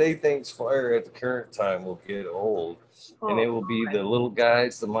whatever they think's fire at the current time will get old. And it Oh, will be the little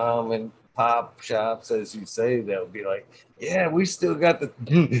guys, the mom and pop shops, as you say, that'll be like, yeah, we still got the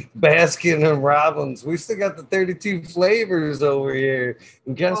Baskin and Robbins. We still got the 32 flavors over here.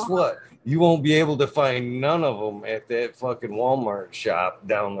 And guess oh, what? You won't be able to find none of them at that fucking Walmart shop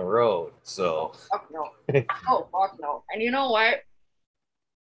down the road. oh, So fuck no. Oh, fuck no. And you know what?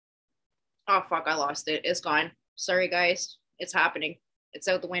 Oh, fuck, I lost it. It's gone. Sorry, guys. It's happening. It's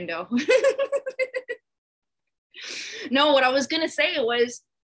out the window. No, what I was going to say was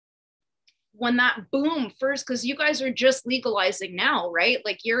when that boom first, because you guys are just legalizing now, right?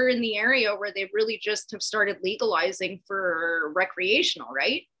 Like you're in the area where they really just have started legalizing for recreational,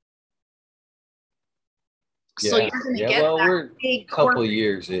 right? So Yeah, you're going to yeah. get Well, that we're a big couple corporate.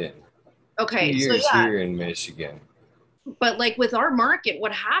 years in, two Okay, so years yeah, here in Michigan. but like with our market,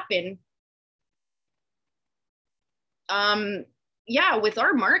 what happened? Yeah, with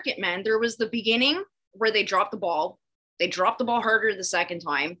our market, man, there was the beginning where they dropped the ball. They dropped the ball harder the second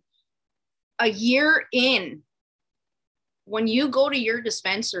time. A year in, when you go to your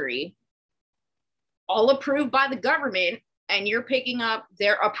dispensary, all approved by the government, and you're picking up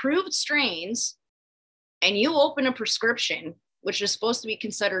their approved strains, and you open a prescription, which is supposed to be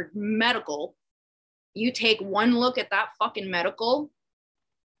considered medical, you take one look at that fucking medical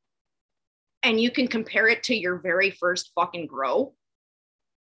and you can compare it to your very first fucking grow.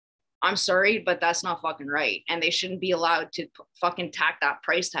 I'm sorry, but that's not fucking right. And they shouldn't be allowed to fucking tack that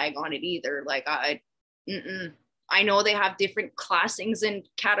price tag on it either. Like, I know they have different classings and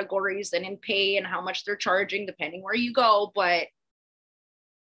categories and in pay and how much they're charging depending where you go, but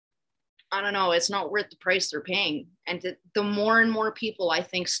I don't know, it's not worth the price they're paying. And the more and more people I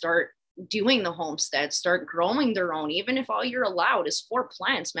think start doing the homestead, start growing their own, even if all you're allowed is 4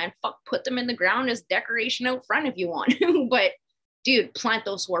 plants, man, fuck, put them in the ground as decoration out front if you want. But dude, plant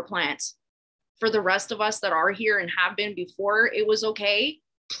those 4 plants. For the rest of us that are here and have been before it was okay,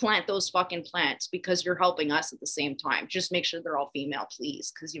 plant those fucking plants because you're helping us at the same time. Just make sure they're all female,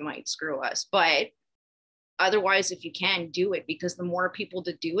 please, because you might screw us. But otherwise, if you can, do it, because the more people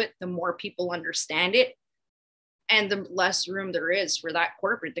to do it, the more people understand it, and the less room there is for that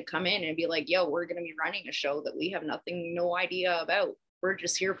corporate to come in and be like, yo, we're going to be running a show that we have no idea about. We're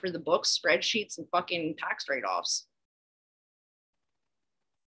just here for the books, spreadsheets, and fucking tax write-offs.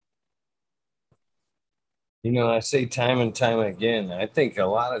 You know, I say time and time again, I think a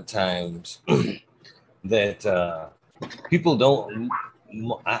lot of times that people don't,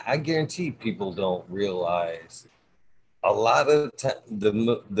 I guarantee people don't realize a lot of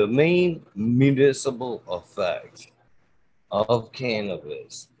the main municipal effect of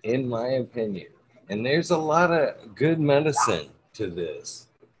cannabis, in my opinion. And there's a lot of good medicine to this,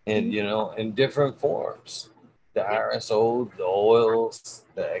 and you know, in different forms. The RSO, the oils,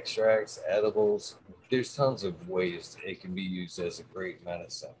 the extracts, edibles. There's tons of ways it can be used as a great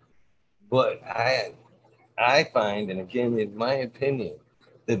medicine. But I find, and again, in my opinion,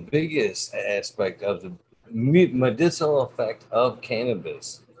 the biggest aspect of the medicinal effect of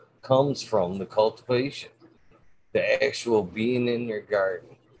cannabis comes from the cultivation, the actual being in your garden,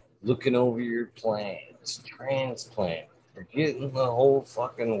 looking over your plants, transplant, forgetting the whole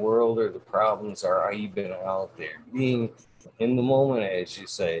fucking world or the problems are even out there. Being in the moment, as you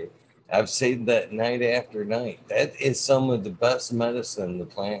say. I've said that night after night. That is some of the best medicine the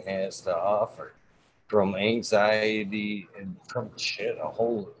plant has to offer, from anxiety and from shit, a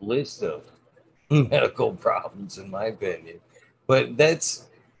whole list of medical problems, in my opinion. But that's,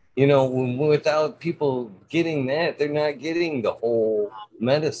 you know, without people getting that, they're not getting the whole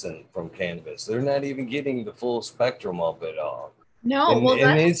medicine from cannabis. They're not even getting the full spectrum of it all. No, And well,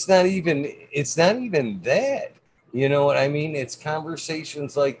 and that's it's not even that. You know what I mean? It's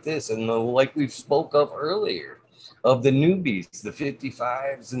conversations like this, and like we spoke of earlier, of the newbies, the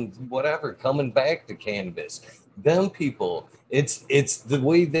 55s and whatever, coming back to cannabis. Them people, it's the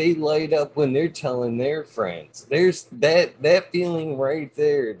way they light up when they're telling their friends. There's that feeling right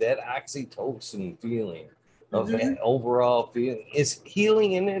there, that oxytocin feeling of that overall feeling is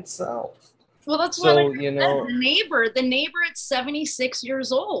healing in itself. well, that's why, like So, I you said, know, the neighbor at 76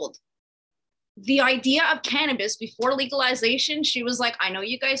 years old. The idea of cannabis before legalization, she was like, I know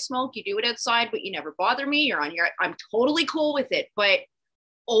you guys smoke, you do it outside, but you never bother me. You're on your, I'm totally cool with it. But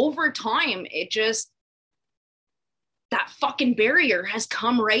over time, it just, that fucking barrier has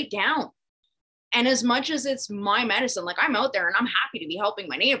come right down. And as much as it's my medicine, like I'm out there and I'm happy to be helping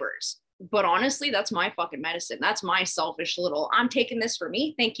my neighbors. But honestly, that's my fucking medicine. That's my selfish little, I'm taking this for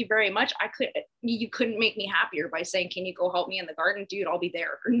me. Thank you very much. You couldn't make me happier by saying, can you go help me in the garden? Dude, I'll be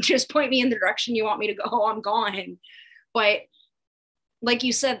there. Just point me in the direction you want me to go. I'm gone. But like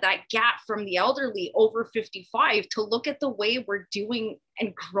you said, that gap from the elderly over 55 to look at the way we're doing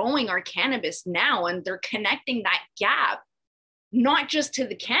and growing our cannabis now, and they're connecting that gap, not just to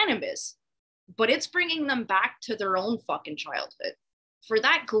the cannabis, but it's bringing them back to their own fucking childhood. For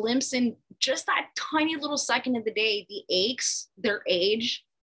that glimpse in just that tiny little second of the day, the aches, their age,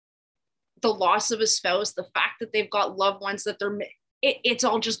 the loss of a spouse, the fact that they've got loved ones that it's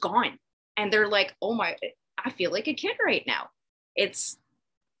all just gone. And they're like, oh my, I feel like a kid right now. It's,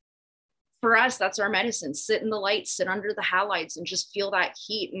 for us, that's our medicine. Sit in the light, sit under the halides and just feel that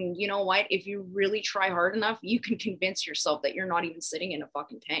heat. And you know what? If you really try hard enough, you can convince yourself that you're not even sitting in a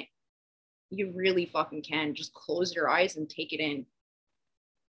fucking tank. You really fucking can. Just close your eyes and take it in.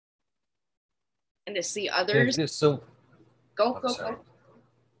 And to see others. Just so Go, I'm go, sorry.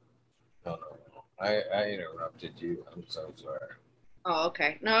 go. No. I interrupted you. I'm so sorry. Oh,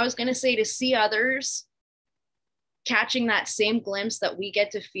 okay. No, I was going to say to see others catching that same glimpse that we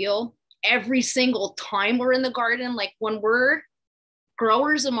get to feel every single time we're in the garden. Like when we're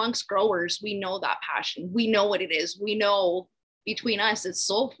growers amongst growers, we know that passion. We know what it is. We know between us, it's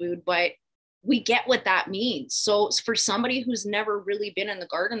soul food, but we get what that means. So for somebody who's never really been in the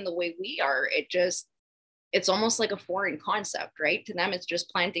garden the way we are, it's almost like a foreign concept, right? To them, it's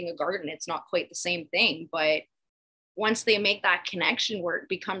just planting a garden. It's not quite the same thing, but once they make that connection where it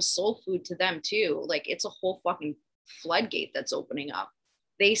becomes soul food to them too, like it's a whole fucking floodgate that's opening up.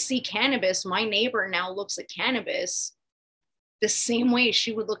 They see cannabis. My neighbor now looks at cannabis the same way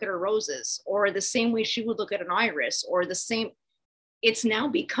she would look at her roses, or the same way she would look at an iris, or the same. It's now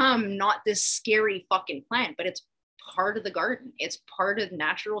become not this scary fucking plant, but it's part of the garden. It's part of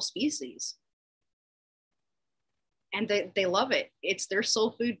natural species. And they love it. It's their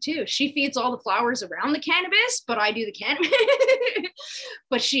soul food too. She feeds all the flowers around the cannabis, but I do the cannabis.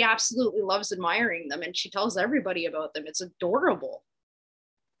 But she absolutely loves admiring them, and she tells everybody about them. It's adorable.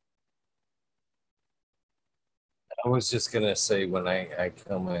 I was just gonna say when I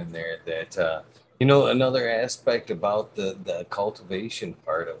come in there that you know, another aspect about the cultivation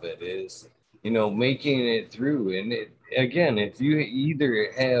part of it is, you know, making it through. And it again, if you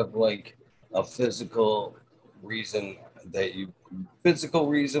either have like a reason that you physical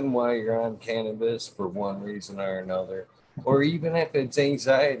reason why you're on cannabis for one reason or another, or even if it's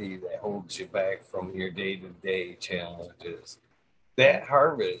anxiety that holds you back from your day-to-day challenges, that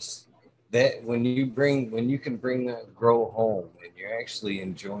harvest, that when you can bring that grow home and you're actually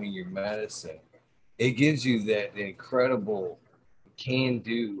enjoying your medicine, it gives you that incredible can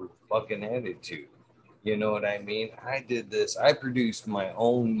do fucking attitude. You know what I mean? I did this, I produced my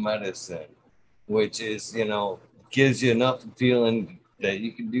own medicine, which is, you know, gives you enough feeling that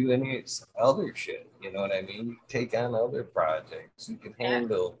you can do any other shit. You know what I mean? You take on other projects. Yeah.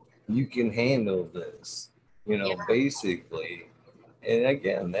 You can handle this, you Yeah. know, basically. And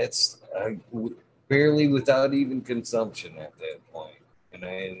again, that's barely without even consumption at that point. And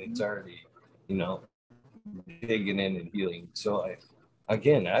it's already, you know, digging in and healing. So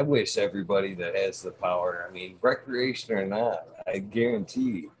again, I wish everybody that has the power, I mean, recreation or not, I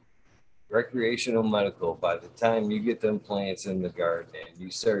guarantee recreational medical, by the time you get them plants in the garden and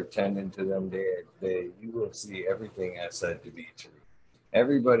you start tending to them day to day, you will see everything I said to be true.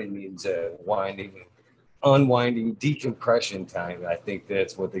 Everybody needs a unwinding decompression time. I think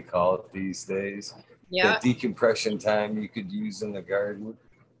that's what they call it these days. Yeah. That decompression time you could use in the garden.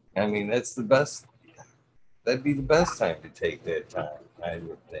 I mean, that's the best. That'd be the best time to take that time, I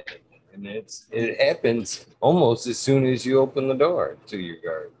would think. And it happens almost as soon as you open the door to your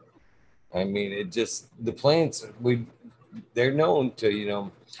garden. I mean, it just the plants they're known to, you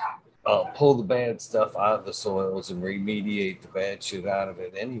know, pull the bad stuff out of the soils and remediate the bad shit out of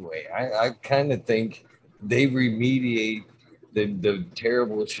it anyway. I kind of think they remediate the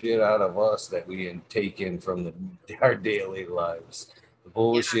terrible shit out of us that we take in from our daily lives. The Yeah.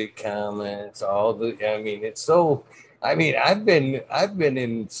 bullshit comments, all the, I mean, it's so, I mean, I've been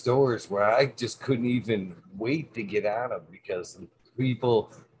in stores where I just couldn't even wait to get out of because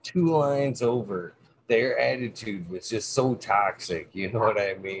people 2 lines over, their attitude was just so toxic. You know what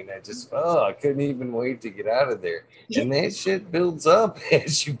I mean? I couldn't even wait to get out of there. And that shit builds up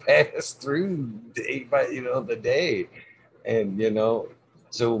as you pass through day by, you know, the day. And, you know,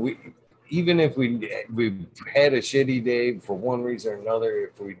 so even if we had a shitty day for one reason or another,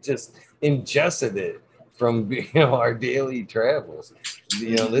 if we just ingested it from, you know, our daily travels,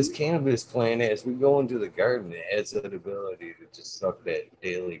 you know, this cannabis plant, as we go into the garden, it has that ability to just suck that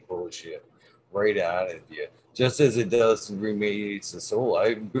daily bullshit right out of you, just as it does remediates the soul.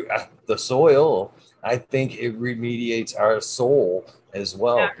 The soil, I think it remediates our soul as Yeah.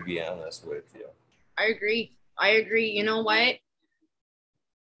 well, to be honest with you. I agree. I agree. You know what?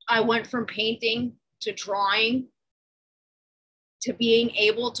 I went from painting to drawing to being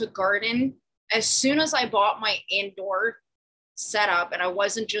able to garden as soon as I bought my indoor setup. And I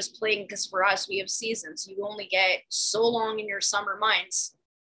wasn't just playing, because for us, we have seasons. You only get so long in your summer months,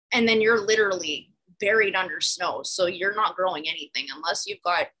 and then you're literally buried under snow. So you're not growing anything unless you've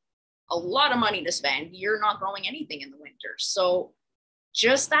got a lot of money to spend. You're not growing anything in the winter. So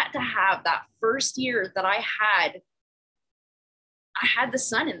Just that, to have that first year that I had the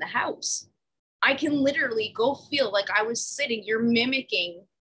sun in the house. I can literally go feel like I was sitting, you're mimicking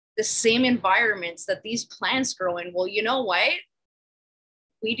the same environments that these plants grow in. Well, you know what?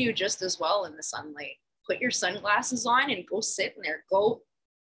 We do just as well in the sunlight. Put your sunglasses on and go sit in there. Go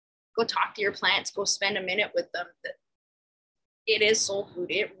talk to your plants. Go spend a minute with them. It is soul food.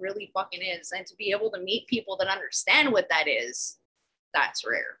 It really fucking is. And to be able to meet people that understand what that is, that's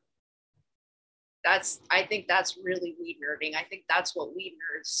rare. I think that's really weed nerding. I think that's what weed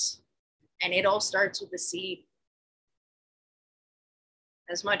nerds, and it all starts with the seed.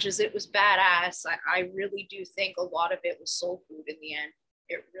 As much as it was badass, I really do think a lot of it was soul food in the end.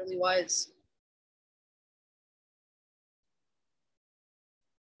 It really was.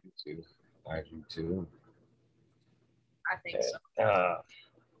 Me too. I do too. I think so.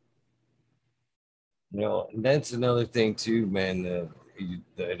 That's another thing too, man.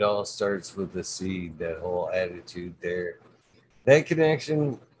 It all starts with the seed, that whole attitude there. That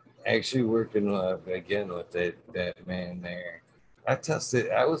connection, actually working again with that man there. I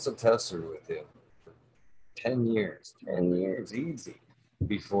was a tester with him for 10 years, 10 years easy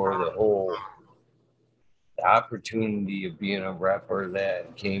before the opportunity of being a rapper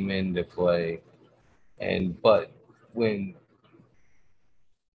that came into play. But when,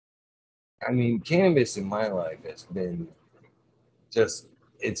 I mean, cannabis in my life has been just,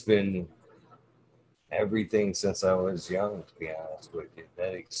 it's been everything since I was young, to be honest with you.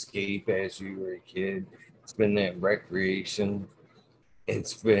 That escape as you were a kid, it's been that recreation.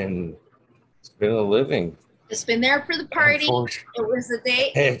 It's been it's been a living. It's been there for the party. It was the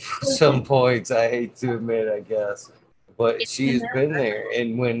day. At some points, I hate to admit, I guess, but It's she has been there.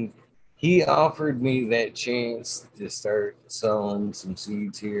 And when he offered me that chance to start selling some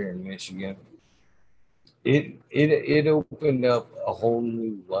seeds here in Michigan, it opened up a whole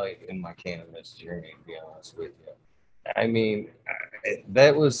new light in my cannabis journey, to be honest with you. I mean,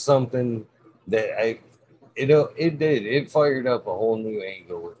 that was something that it fired up a whole new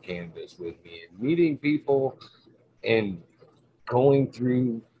angle with cannabis with me, and meeting people and going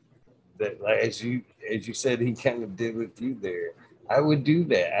through that, as you said, he kind of did with you there. I would do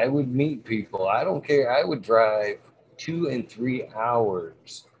that. I would meet people. I don't care. I would drive 2 and 3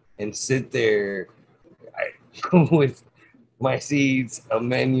 hours and sit there with my seeds, a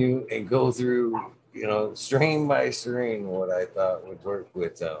menu, and go through, strain by strain what I thought would work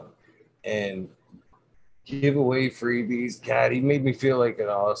with them, and give away freebies. God, he made me feel like an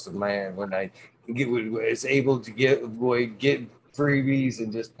awesome man when I was able to get freebies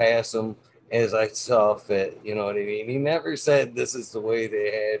and just pass them as I saw fit. You know what I mean? He never said this is the way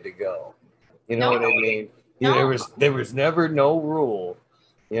they had to go. You know what I mean? No. There was never no rule.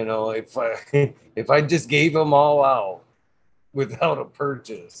 If I if I just gave them all out without a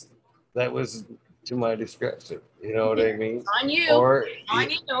purchase, that was to my discretion. You know what I mean? It's on you. Or on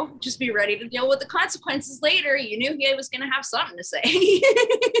you. Just be ready to deal with the consequences later. You knew he was going to have something to say.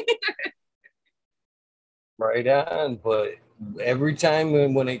 right on. But every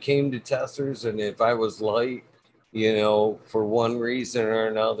time when it came to testers, and if I was light, for one reason or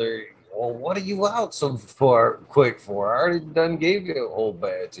another, well, what are you out so quick for? I already done gave you a whole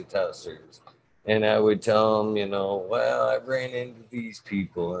batch of testers. And I would tell them, well, I ran into these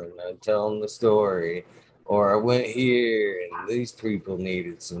people, and I'd tell them the story. Or I went here and these people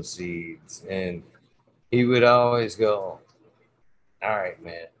needed some seeds. And he would always go, all right,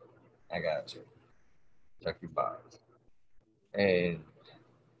 man, I got you. Check your box. And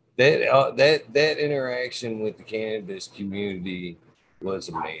that interaction with the cannabis community was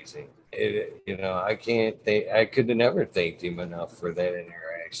amazing. I could have never thanked him enough for that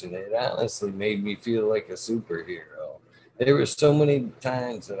interaction. It honestly made me feel like a superhero. There were so many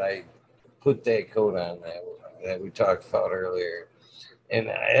times that I put that coat on that we talked about earlier, and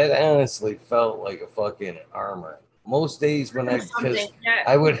it honestly felt like a fucking armor. Most days when I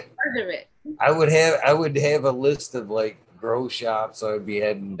would have a list of like grow shops. I would be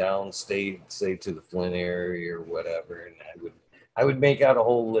heading downstate, say to the Flint area or whatever, and I would make out a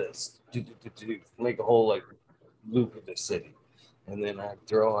whole list, make a whole like loop of the city, and then I'd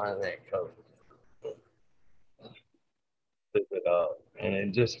throw on that coat, flip it up, and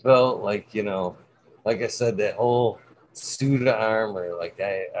it just felt like like I said, that whole suit of armor, like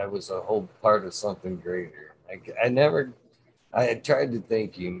I was a whole part of something greater. I had tried to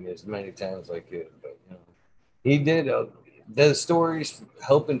thank him as many times as I could, but he did. The stories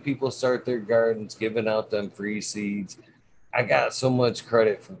helping people start their gardens, giving out them free seeds. I got so much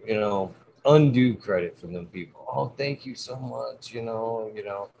credit from undue credit from them people. Oh, thank you so much.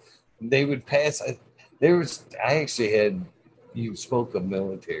 They would pass. I actually had you spoke of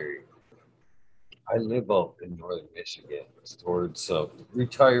military. I live up in northern Michigan, towards a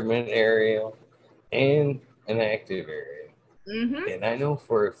retirement area and an active area. Mm-hmm. And I know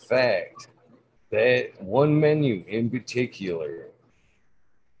for a fact that one menu in particular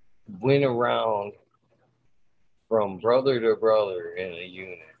went around from brother to brother in a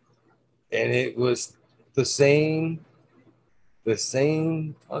unit. And it was the same the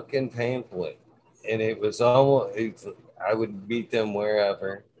same fucking pamphlet. And it was almost I would meet them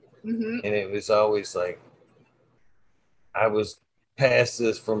wherever, Mm-hmm. and it was always like I was passed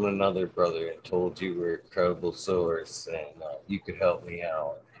this from another brother and told you were a credible source and you could help me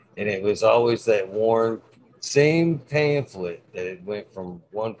out. And it was always that warm, same pamphlet that it went from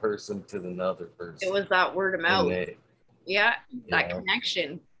one person to another It person. was that word of And mouth. Yeah, you that know,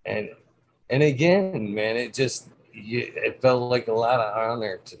 connection. and again, man, it felt like a lot of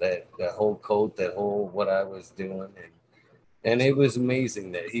honor to that whole code, that whole what I was doing, and it was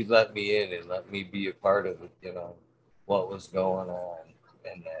amazing that he let me in and let me be a part of it, what was going on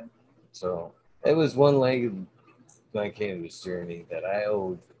and that. So it was one leg of my cannabis journey that I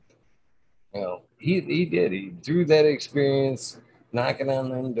owed. He did. He through that experience, knocking on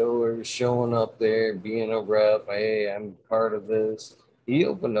them doors, showing up there, being a rep. Hey, I'm part of this. He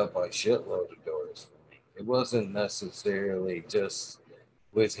opened up a shitload of doors for me. It wasn't necessarily just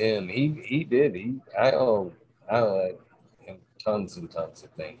with him. He did. I owe him tons and tons of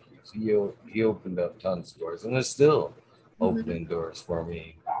thank yous. He opened up tons of doors, and is still Mm-hmm. opening doors for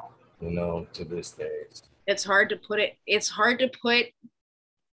me. To this day. It's hard to put it. It's hard to put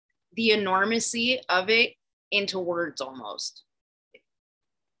the enormity of it into words almost.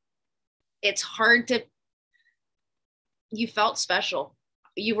 It's hard to, you felt special.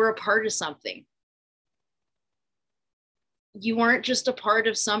 You were a part of something. You weren't just a part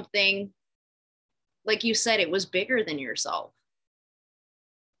of something, like you said, it was bigger than yourself.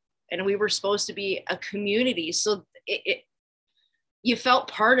 And we were supposed to be a community. So you felt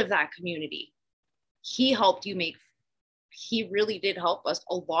part of that community. He helped you he really did help us,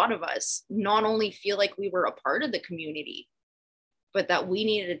 a lot of us, not only feel like we were a part of the community, but that we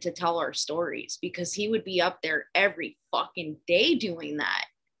needed to tell our stories, because he would be up there every fucking day doing that.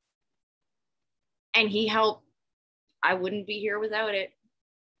 And he helped. I wouldn't be here without it.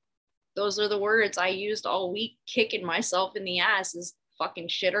 Those are the words I used all week, kicking myself in the ass, is fucking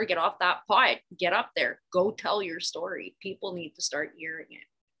shitter, get off that pot, get up there, go tell your story. People need to start hearing it,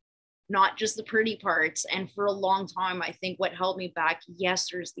 not just the pretty parts. And for a long time, I think what held me back, yes,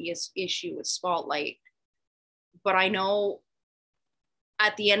 there's the issue with Spotlight, but I know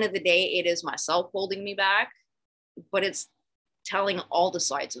at the end of the day, it is myself holding me back, but it's telling all the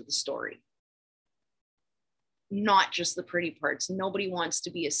sides of the story, not just the pretty parts. Nobody wants to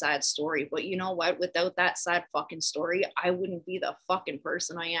be a sad story, but you know what? Without that sad fucking story, I wouldn't be the fucking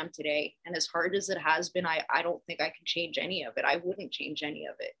person I am today. And as hard as it has been, I don't think I can change any of it. I wouldn't change any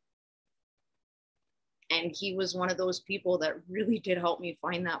of it. And he was one of those people that really did help me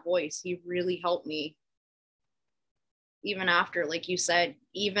find that voice. He really helped me. Even after, like you said,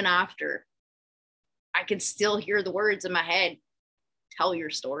 even after, I can still hear the words in my head. Tell your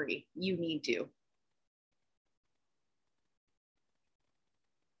story. You need to.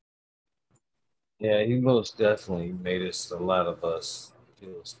 Yeah, he most definitely made a lot of us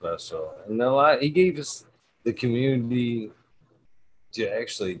feel special. And he gave us the community to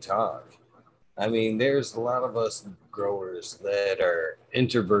actually talk. I mean, there's a lot of us growers that are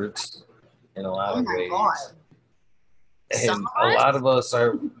introverts in a lot Oh of my God. ways. Some And a of us? lot of us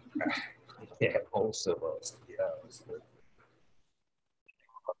are, yeah, most of us, yeah.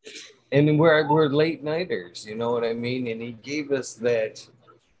 And we're late nighters, you know what I mean? And he gave us that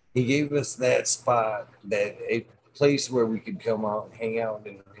spot, that a place where we could come out and hang out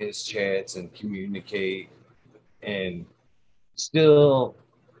in his chats and communicate and still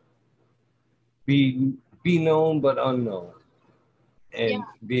be known but unknown, Yeah. and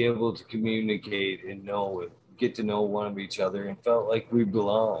be able to communicate and get to know one of each other, and felt like we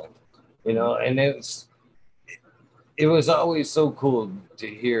belonged, and it was always so cool to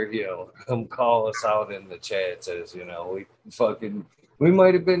hear, him call us out in the chats as, we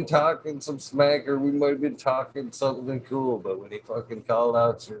might have been talking some smack, or we might have been talking something cool, but when he fucking called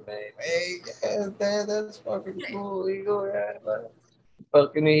out your name, hey, yeah, that's fucking cool. You go, yeah,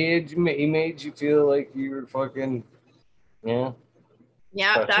 fucking, he made you feel like you were fucking, yeah,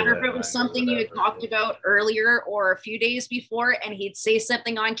 Yeah, that special or if that it was night or something you had whatever. talked about earlier or a few days before, and he'd say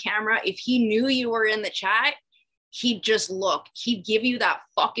something on camera. If he knew you were in the chat, he'd just look. He'd give you that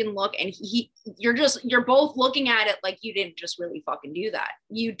fucking look, and you're both looking at it like you didn't just really fucking do that.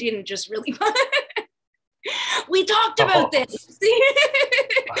 You didn't just really We talked about this.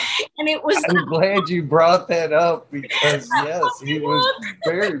 And it was I'm glad you brought that up because yes, he was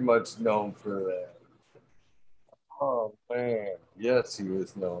very much known for that. Oh man, yes, he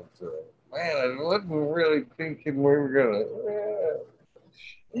was known for it. Man, I wasn't really thinking we were gonna.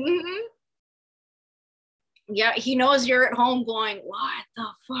 Mhm. Yeah, he knows you're at home going, what the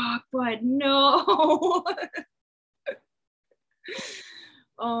fuck, but no.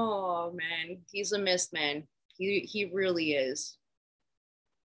 Oh man, he's a missed man. He really is.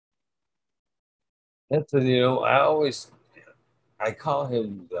 That's I call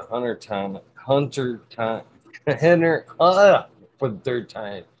him the Hunter for the third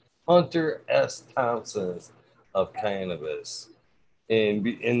time, Hunter S. Thompson of cannabis, and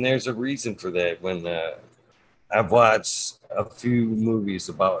there's a reason for that. When I've watched a few movies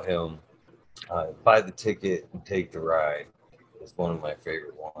about him, Buy the Ticket and Take the Ride is one of my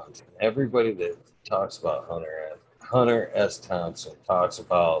favorite ones. Everybody that talks about Hunter S. Thompson talks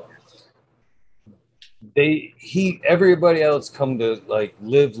about everybody else come to like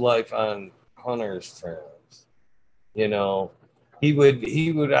live life on Hunter's terms. You know, he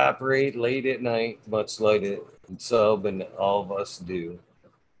would operate late at night, much like it sub and all of us do.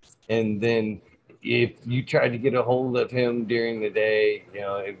 And then if you tried to get a hold of him during the day,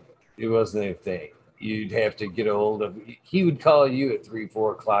 it wasn't a thing. You'd have to get a hold of. He would call you at 3,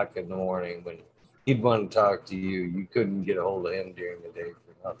 4 o'clock in the morning when he'd want to talk to you. You couldn't get a hold of him during the day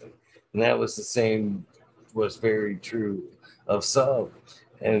for nothing. And that was the same. Was very true of Sub,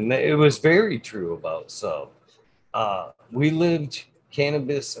 and it was very true about Sub. We lived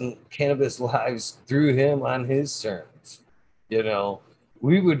cannabis lives through him on his terms. You know,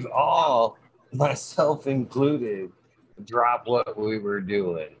 we would all, myself included, drop what we were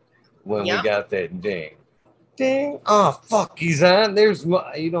doing when we Yep. got that ding. Ding! Oh fuck, he's on.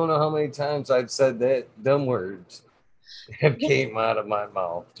 You don't know how many times I've said that dumb words have came out of my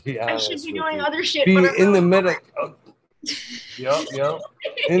mouth. To be I should honest be with doing you, other shit, but be I'm in the really middle. Yep.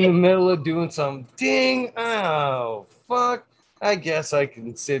 In the middle of doing something, ding! Oh fuck! I guess I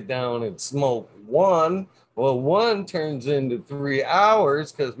can sit down and smoke one. Well, one turns into 3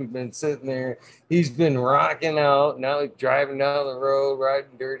 hours because we've been sitting there. He's been rocking out. Now he's driving down the road,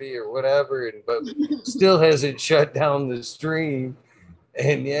 riding dirty or whatever, but still hasn't shut down the stream.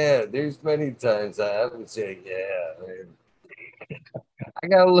 And yeah, there's many times I would say, yeah, man, I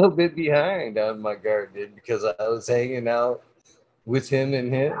got a little bit behind on my garden because I was hanging out with him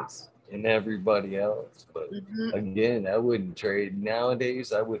and his and everybody else. But Mhm. again, I wouldn't trade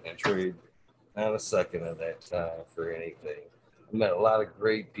nowadays. I wouldn't trade not a second of that time for anything. I met a lot of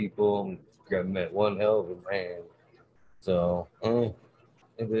great people. I met one hell of a man. So it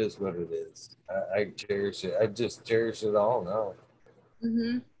is what it is. I cherish it. I just cherish it all now.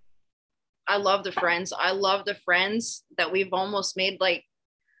 Mhm. I love the friends. I love the friends that we've almost made like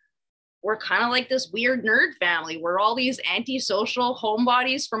we're kind of like this weird nerd family. We're all these antisocial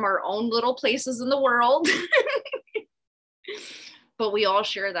homebodies from our own little places in the world. But we all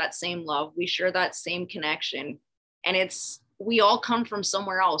share that same love. We share that same connection. And we all come from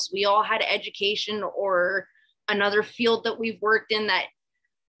somewhere else. We all had education or another field that we've worked in that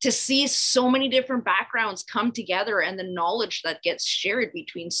to see so many different backgrounds come together and the knowledge that gets shared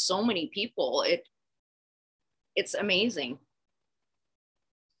between so many people, it's amazing.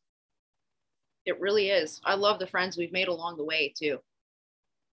 It really is. I love the friends we've made along the way too.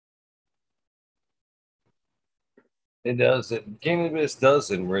 It does. Cannabis does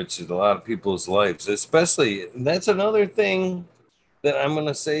enrich a lot of people's lives, especially. That's another thing that I'm going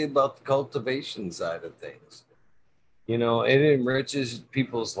to say about the cultivation side of things. It enriches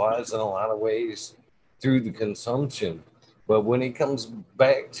people's lives in a lot of ways through the consumption. But when it comes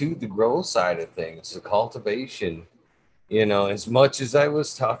back to the grow side of things, the cultivation, as much as I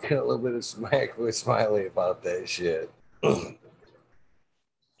was talking a little bit of smack with Smiley about that shit,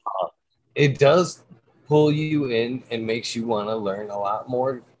 it does pull you in and makes you want to learn a lot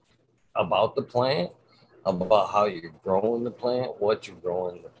more about the plant, about how you're growing the plant, what you're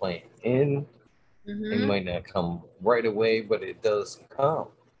growing the plant in. It Mm-hmm. might not come right away, but it does come,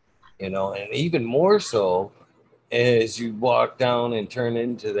 and even more so as you walk down and turn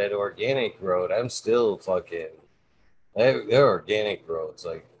into that organic road. I'm still fucking, their organic roads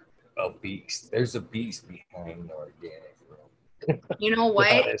like a beast. There's a beast behind the organic road. You know To be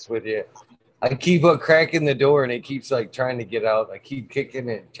what? honest with you. I keep cracking the door and it keeps like trying to get out. I keep kicking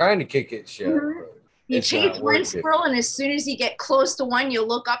it, trying to kick it shut, Mhm. but You it's chase not one working. squirrel, and as soon as you get close to one, you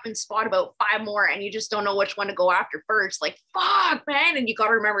look up and spot about five more, and you just don't know which one to go after first. Like, fuck, man. And you got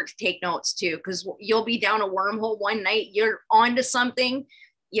to remember to take notes too, because you'll be down a wormhole one night, you're onto something,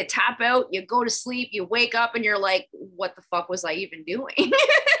 You tap out, you go to sleep, you wake up, and you're like, what the fuck was I even doing?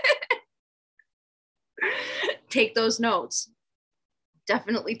 Take those notes.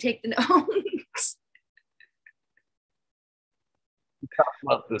 Definitely take the notes.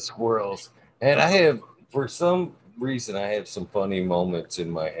 About the squirrels. And I have, for some reason, I have some funny moments in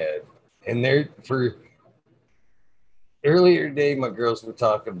my head. And they're for earlier today, my girls were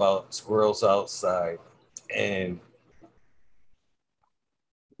talking about squirrels outside and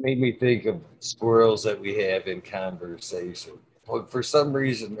made me think of squirrels that we have in conversation. But for some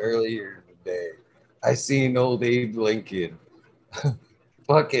reason, earlier today, I seen old Abe Lincoln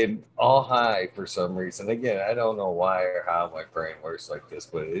fucking all high for some reason. Again, I don't know why or how my brain works like this,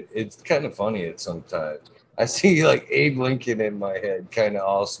 but it's kind of funny at sometimes. I see like Abe Lincoln in my head, kind of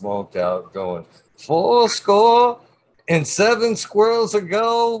all smoked out, going full score and 7 squirrels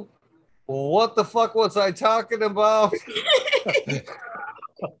ago. What the fuck was I talking about?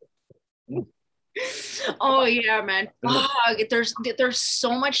 Oh yeah, man. There's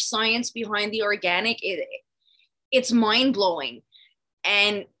so much science behind the organic. It's mind blowing.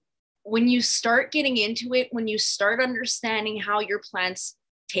 And when you start getting into it, when you start understanding how your plants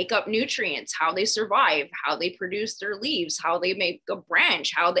take up nutrients, how they survive, how they produce their leaves, how they make a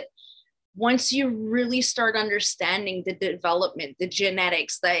branch, how they, once you really start understanding the development, the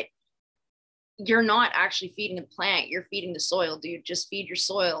genetics, that you're not actually feeding the plant, you're feeding the soil, dude. Just feed your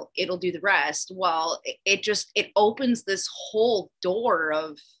soil, it'll do the rest. Well, it opens this whole door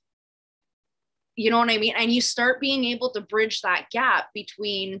of, you know what I mean? And you start being able to bridge that gap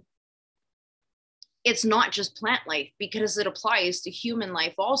between, it's not just plant life, because it applies to human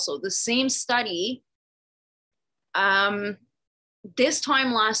life also. The same study, this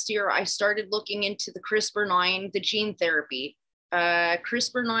time last year, I started looking into the CRISPR-9, the gene therapy,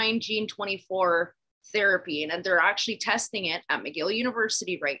 CRISPR-9 gene 24 therapy. And they're actually testing it at McGill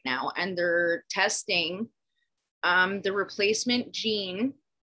University right now. And they're testing the replacement gene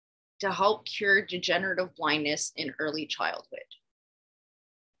to help cure degenerative blindness in early childhood.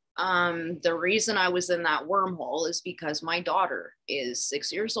 The reason I was in that wormhole is because my daughter is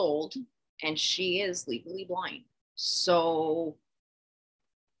 6 years old and she is legally blind. So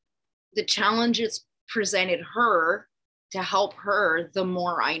the challenge it's presented her to help her, the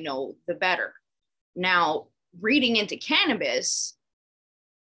more I know, the better. Now, reading into cannabis,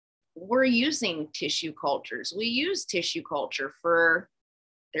 we're using tissue cultures. We use tissue culture for,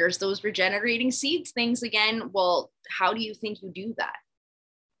 there's those regenerating seeds things again. Well, how do you think you do that?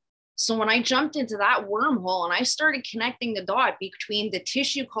 So when I jumped into that wormhole and I started connecting the dot between the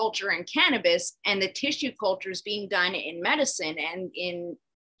tissue culture and cannabis and the tissue cultures being done in medicine and in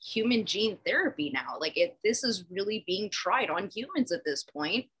human gene therapy now, like this is really being tried on humans at this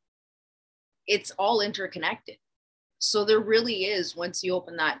point. It's all interconnected. So there really is, once you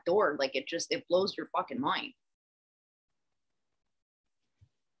open that door, like it blows your fucking mind.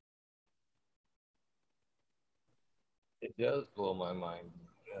 It does blow my mind.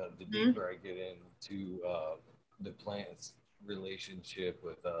 The deeper I get into the plant's relationship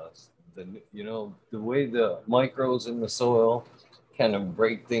with us, the way the microbes in the soil kind of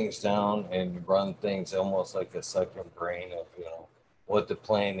break things down and run things almost like a second brain of what the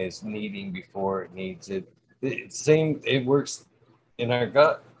plant is needing before it needs it. It works in our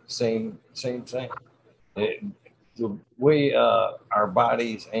gut. Same thing. The way our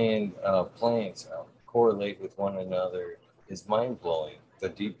bodies and plants correlate with one another is mind blowing. The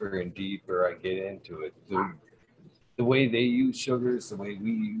deeper and deeper I get into it, the way they use sugars, the way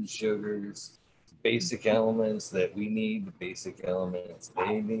we use sugars, basic elements that we need, the basic elements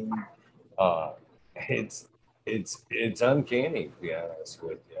they need. Uh, it's it's uncanny, to be honest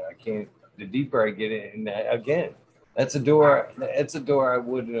with you. I can't. The deeper I get in, again, that's a door. It's a door I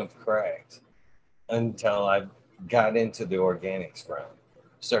wouldn't have cracked until I got into the organics realm.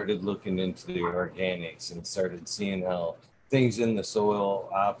 Started looking into the organics and started seeing how things in the soil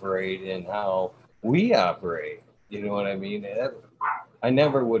operate and how we operate. You know what I mean? I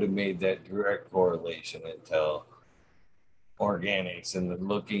never would have made that direct correlation until organics and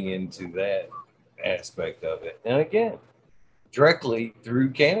looking into that aspect of it. And again, directly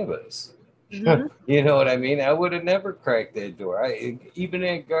through cannabis. Mm-hmm. You know what I mean? I would have never cracked that door. Even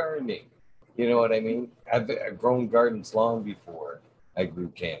in gardening, you know what I mean? I've grown gardens long before I grew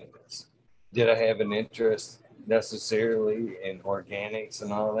cannabis. Did I have an interest necessarily in organics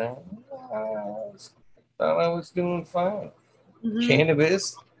and all that? Thought I was doing fine. Mm-hmm.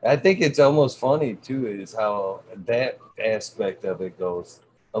 Cannabis, I think it's almost funny too, is how that aspect of it goes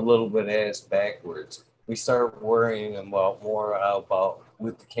a little bit ass backwards. We start worrying about more about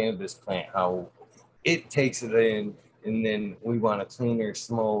with the cannabis plant, how it takes it in and then we want a cleaner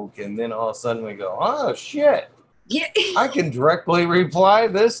smoke, and then all of a sudden we go, oh shit, Yeah. I can directly reply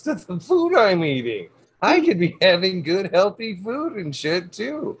this to the food I'm eating. I could be having good, healthy food and shit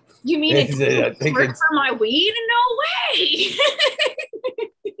too. You mean it I think work it's for my weed? No way.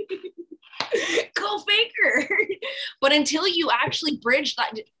 Go figure. But until you actually bridge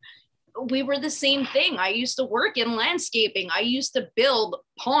that, we were the same thing. I used to work in landscaping. I used to build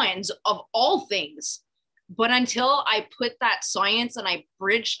ponds of all things. But until I put that science and I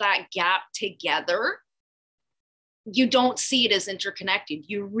bridge that gap together, you don't see it as interconnected.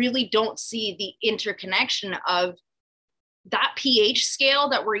 You really don't see the interconnection of that pH scale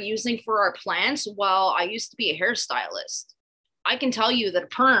that we're using for our plants. Well, I used to be a hairstylist. I can tell you that a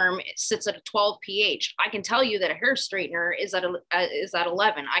perm sits at a 12 pH. I can tell you that a hair straightener is at 11.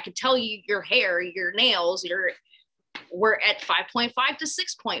 I can tell you your hair, your nails, we're at 5.5 to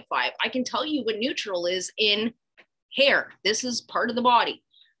 6.5. I can tell you what neutral is in hair. This is part of the body.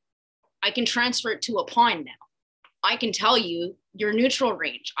 I can transfer it to a pond now. I can tell you your neutral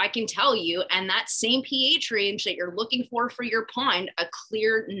range. I can tell you, and that same pH range that you're looking for your pond, a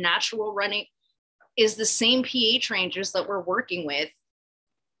clear, natural running, is the same pH ranges that we're working with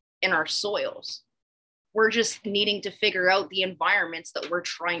in our soils. We're just needing to figure out the environments that we're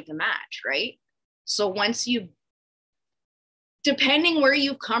trying to match, right? So once you, depending where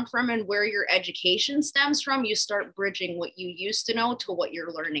you come from and where your education stems from, you start bridging what you used to know to what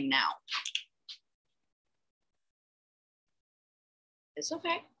you're learning now. It's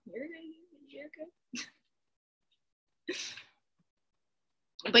okay. You're good. You're good.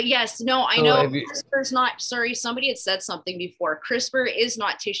 But yes, no, I know CRISPR's not, sorry, somebody had said something before. CRISPR is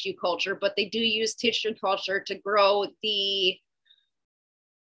not tissue culture, but they do use tissue culture to grow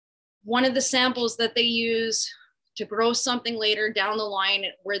one of the samples that they use to grow something later down the line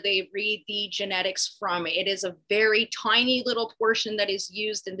where they read the genetics from. It is a very tiny little portion that is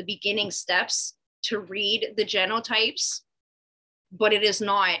used in the beginning steps to read the genotypes, but it is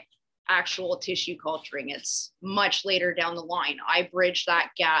not actual tissue culturing. It's much later down the line. I bridged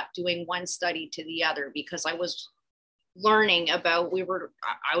that gap doing one study to the other because I was learning about,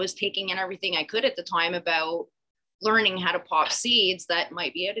 I was taking in everything I could at the time about learning how to pop seeds that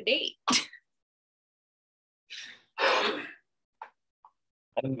might be out of date. I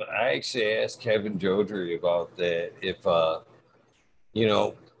actually asked Kevin Jodry about that. If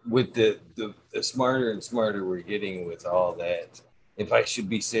with the smarter and smarter we're getting with all that, if I should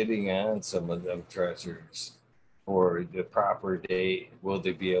be sitting on some of them treasures for the proper date, will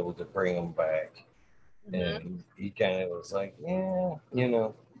they be able to bring them back? Mm-hmm. And he kind of was like, yeah,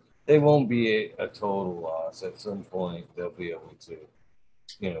 they won't be a total loss. At some point, they'll be able to,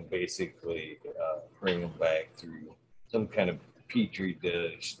 basically bring them back through some kind of petri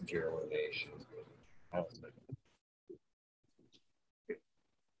dish germination.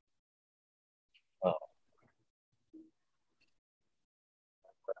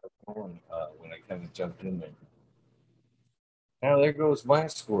 When I kind of jumped in there. Now there goes my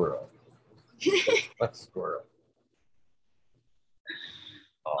squirrel. My squirrel.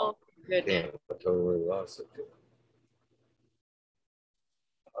 Oh goodness. Damn, I totally lost it.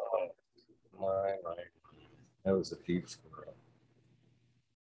 Oh, my. That was a deep squirrel.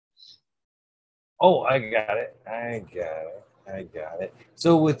 Oh, I got it.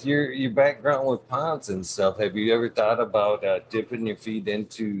 So with your background with ponds and stuff, have you ever thought about dipping your feet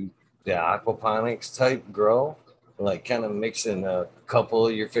into the aquaponics type grow? Like kind of mixing a couple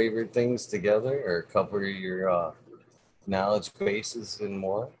of your favorite things together or a couple of your knowledge bases and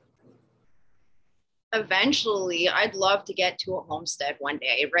more? Eventually, I'd love to get to a homestead one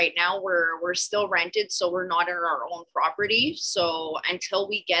day. Right now we're still rented, so we're not in our own property. So until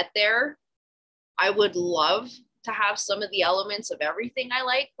we get there, I would love to have some of the elements of everything I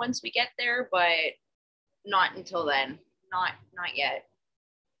like once we get there, but not until then. Not yet.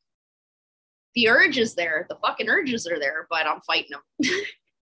 The urge is there. The fucking urges are there, but I'm fighting them.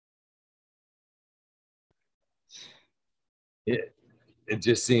 It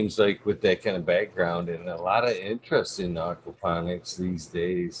just seems like with that kind of background and a lot of interest in aquaponics these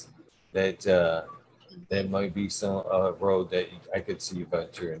days, that that might be some road that I could see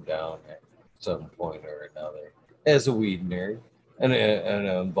venturing down at some point or another. As a weed nerd, an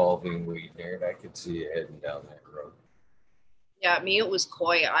involving weed nerd, I could see you heading down that road. Yeah, me, it was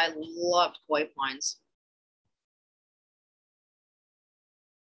koi. I loved koi pines.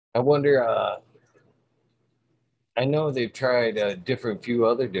 I wonder, I know they've tried few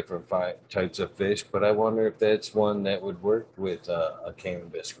other different types of fish, but I wonder if that's one that would work with a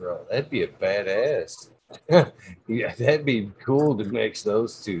cannabis grow. That'd be a badass. Yeah, that'd be cool to mix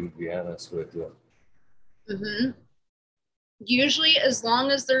those two, to be honest with you. Mm-hmm. Usually, as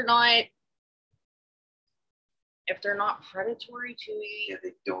long as they're not, if they're not predatory to eat. Yeah,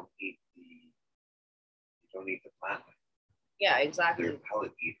 they don't eat the plant life. Yeah, exactly. They're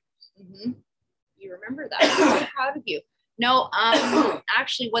pellet eaters. Mm-hmm. You remember that? I'm so proud of you. No,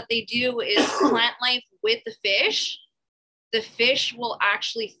 actually, what they do is plant life with the fish. The fish will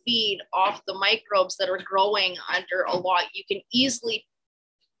actually feed off the microbes that are growing under a lot.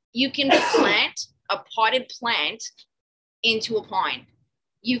 You can plant a potted plant into a pond.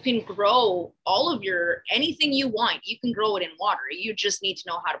 You can grow anything you want. You can grow it in water. You just need to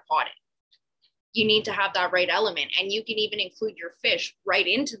know how to pot it. You need to have that right element, and you can even include your fish right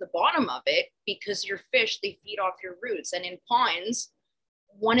into the bottom of it, because your fish, they feed off your roots. And in ponds,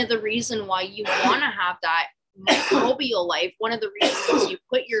 one of the reasons why you want to have that microbial life, one of the reasons you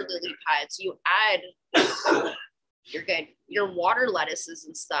put your lily pads, you add your water lettuces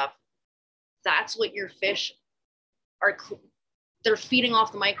and stuff, that's what your fish are, they're feeding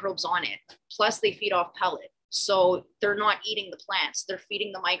off the microbes on it, plus they feed off pellet, so they're not eating the plants, they're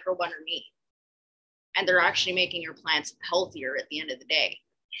feeding the microbe underneath, and they're actually making your plants healthier at the end of the day.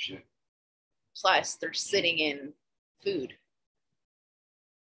 Shit. Plus, they're sitting in food.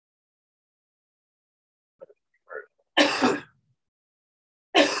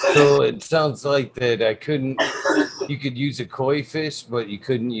 So it sounds like that you could use a koi fish, but you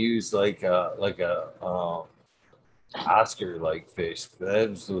couldn't use like a Oscar like fish.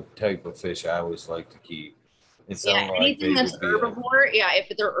 That's the type of fish I always like to keep. It sounds like anything they that's would be herbivore,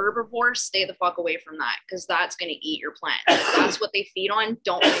 if they're herbivores, stay the fuck away from that, because that's going to eat your plant. If that's what they feed on,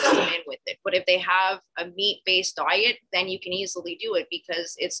 don't mix them in with it. But if they have a meat-based diet, then you can easily do it,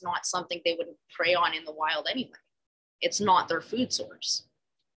 because it's not something they would prey on in the wild anyway. It's not their food source.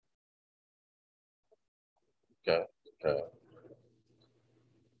 Okay.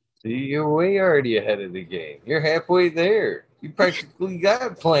 See, you're way already ahead of the game. You're halfway there. You practically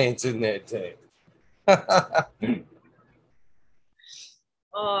got plants in that tank.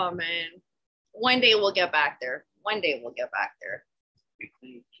 Oh man, one day we'll get back there. We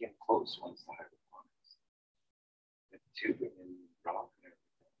came close once the hydroponics. The tubing and rock and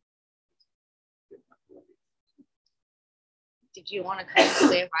everything. Did you want to come and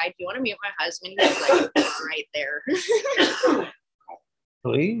say hi? Do you want to meet my husband? He's like right there.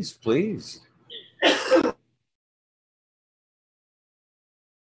 Please.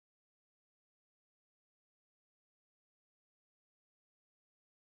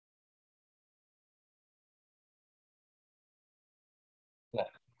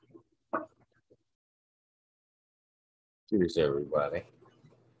 Cheers, everybody.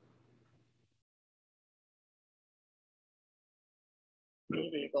 There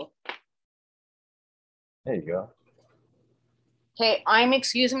you go. There you go. Okay, I'm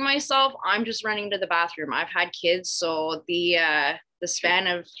excusing myself. I'm just running to the bathroom. I've had kids, so the span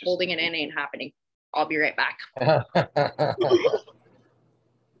of holding it in ain't happening. I'll be right back. What's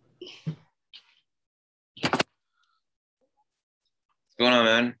going on,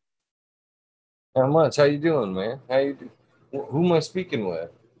 man? How much? How you doing, man? Who am I speaking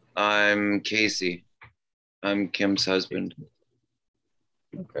with? I'm Casey. I'm Kim's husband.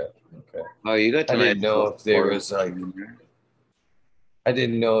 Okay. Oh, you got I tonight. didn't know if there was like. I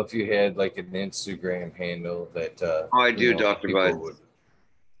didn't know if you had like an Instagram handle that. I do, Dr. Bud.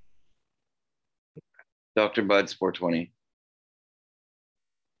 Dr. Bud's 420.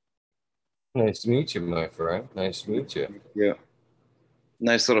 Nice to meet you, my friend. Nice to meet you. Yeah.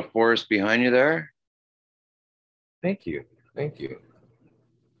 Nice little forest behind you there. Thank you.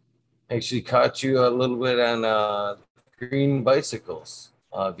 Actually caught you a little bit on green bicycles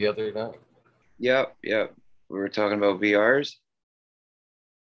the other night. Yep. We were talking about VRs.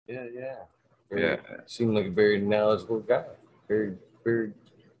 Yeah. Seemed like a very knowledgeable guy. Very,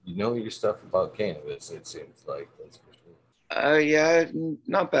 you know your stuff about cannabis, it seems like. That's for sure. Yeah,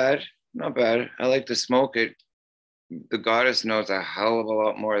 not bad. I like to smoke it. The goddess knows a hell of a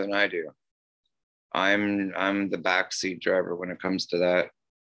lot more than I do. I'm the backseat driver when it comes to that.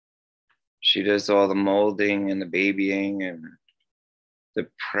 She does all the molding and the babying and the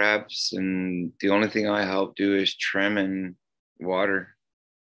preps, and the only thing I help do is trim and water.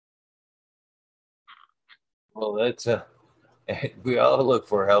 Well, that's we all look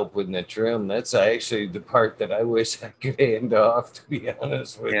for help with the trim. That's actually the part that I wish I could hand off, to be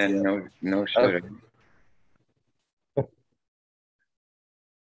honest with you. No shit.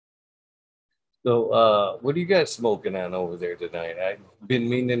 So, what are you guys smoking on over there tonight? I've been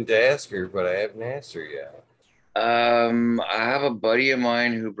meaning to ask her, but I haven't asked her yet. I have a buddy of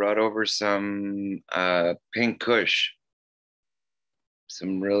mine who brought over some pink kush.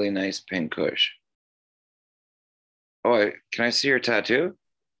 Some really nice pink kush. Oh, can I see your tattoo?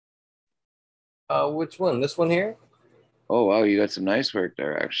 Which one? This one here? Oh, wow, you got some nice work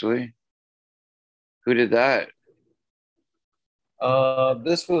there, actually. Who did that?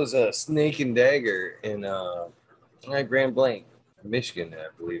 This was a Snake and Dagger in Grand Blanc, Michigan, I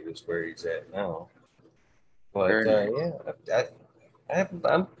believe is where he's at now. But Very nice. yeah, I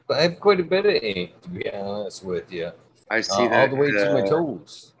have quite a bit of ink, to be honest with you, I see all that. the way to my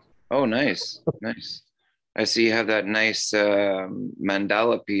toes. Oh, nice, nice. I see you have that nice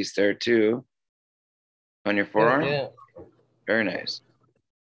mandala piece there too on your Yeah, forearm. yeah. Very nice.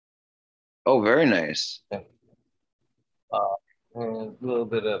 Oh, very nice. And a little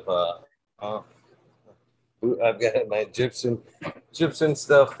bit of uh, I've got my gypsum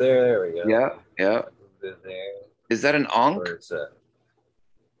stuff there. There we go. Yeah, yeah. A little bit there. Is that an ankh? Where it's at?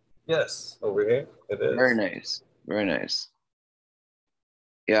 Yes, over here it Very is. nice. Very nice.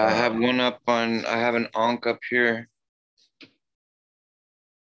 Yeah, I have Uh, one up on, I have an ankh up here.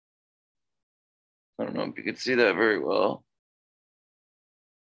 I don't know if you can see that very well.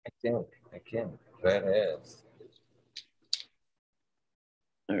 I can. Badass.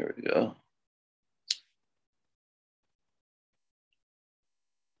 There we go.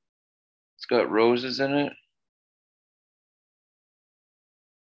 It's got roses in it.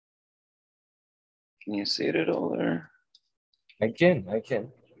 Can you see it at all there? I can. I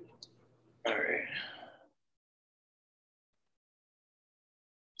can. All right.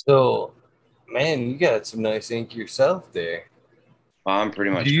 So, man, you got some nice ink yourself there. I'm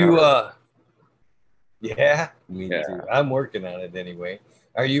pretty much Do you? covered. Yeah, me Yeah. too. I'm working on it anyway.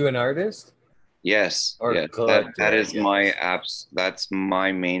 Are you an artist Yes, or yes. collector? That I is my guess? apps. That's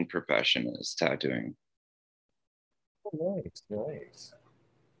my main profession is tattooing. Oh, nice, nice.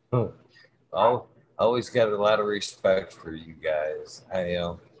 Huh. I'll always got a lot of respect for you guys.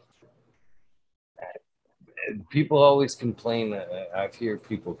 People always complain. I've heard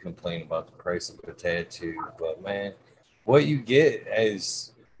people complain about the price of a tattoo, but man, what you get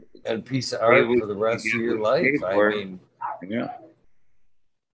is a piece of Hey, art for the you rest of get your what you life. paid I for. mean, Yeah.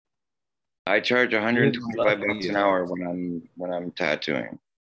 I charge you're 125 bucks lucky. an hour when I'm tattooing.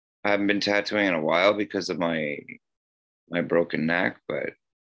 I haven't been tattooing in a while because of my broken neck, but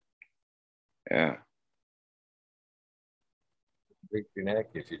yeah. Break your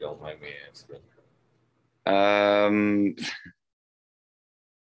neck if you don't mind me asking. Um,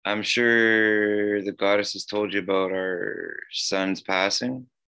 I'm sure the goddess has told you about our son's passing.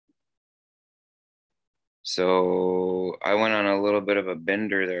 So I went on a little bit of a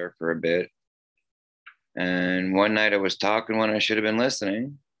bender there for a bit. And one night I was talking when I should have been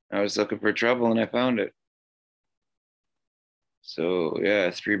listening. I was looking for trouble and I found it. So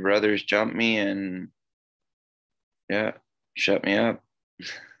yeah, three brothers jumped me and yeah, shut me up.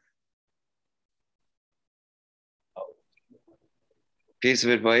 Piece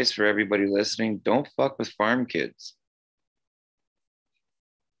of advice for everybody listening: don't fuck with farm kids.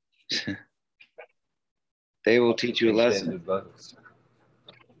 They will teach you a lesson.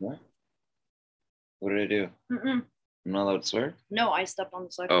 What? What did I do? Mm-mm. I'm not allowed to swear? No, I stepped on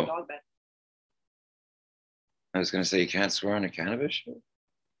the side of Oh. the dog bed. I was gonna say you can't swear on a cannabis show.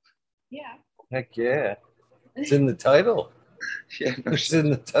 Yeah. Heck yeah. It's in the title. Yeah, no It's shit.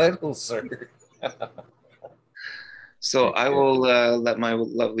 in the title, sir. So I will let my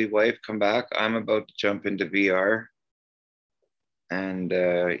lovely wife come back. I'm about to jump into VR. And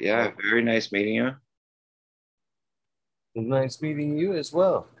yeah, very nice meeting you. Nice meeting you as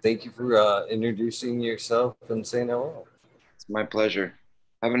well. Thank you for introducing yourself and saying hello. It's my pleasure.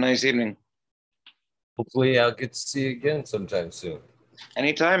 Have a nice evening. Hopefully, I'll get to see you again sometime soon.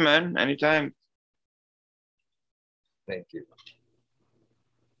 Anytime, man. Anytime. Thank you.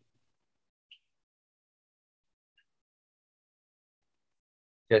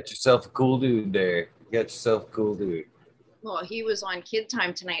 Got yourself a cool dude there. You got yourself a cool dude. Well, he was on kid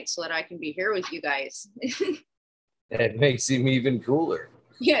time tonight so that I can be here with you guys. That makes him even cooler.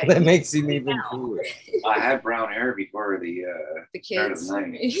 Yeah. That makes him even cooler. I had brown hair before the start of kids. the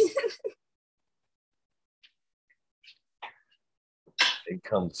night. It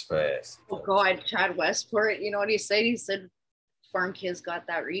comes fast. Oh God, Chad Westport. You know what he said? He said farm kids got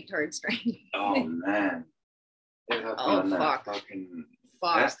that retard strain. Oh man. Oh, fuck. Fucking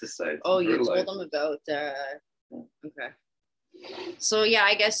Fuck. pesticides. Oh, you told him about okay. So yeah,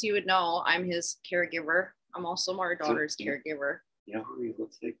 I guess you would know I'm his caregiver. I'm also my daughter's caregiver. You know who he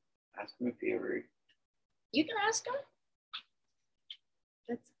looks like? Ask him if he ever. You can ask him.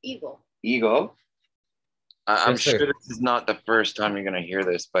 That's Eagle. Eagle? I'm Yes, sir. sure this is not the first time you're going to hear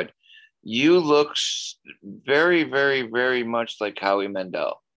this, but you look very, very, very much like Howie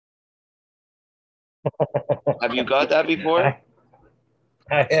Mandel. Have you got that before?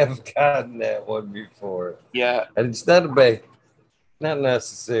 I have gotten that one before. Yeah. And it's not a bad, not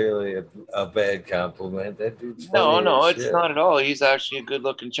necessarily a bad compliment. That dude's funny No, as it's shit. not at all. He's actually a good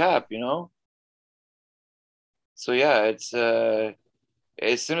looking chap, you know? So yeah, it's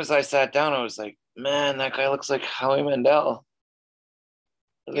as soon as I sat down, I was like, man, that guy looks like Howie Mandel.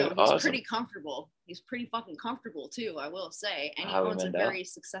 Yo, he's Awesome. pretty comfortable. He's pretty fucking comfortable too, I will say. And he Howie owns Mandel. a very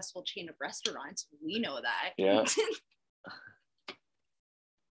successful chain of restaurants. We know that. Yeah.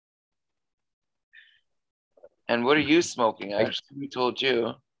 And what are you smoking? I actually we told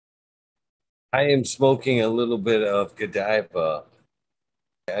you. I am smoking a little bit of Godiva.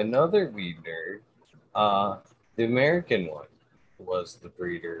 Another weed nerd. The American one was the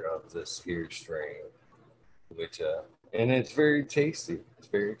breeder of this here strain, which and it's very tasty. It's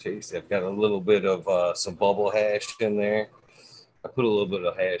very tasty. I've got a little bit of some bubble hash in there. I put a little bit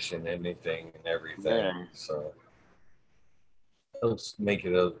of hash in anything and everything, Yeah. so helps make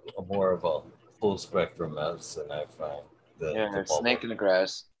it a more of a full spectrum medicine. I find the bubble. Snake in the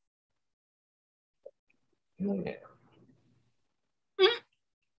grass. Yeah.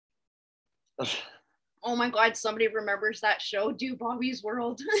 Oh my god, somebody remembers that show, Do Bobby's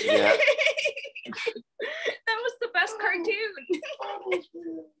World. Yeah. That was the best cartoon.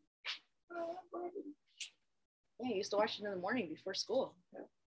 Yeah, I used to watch it in the morning before school.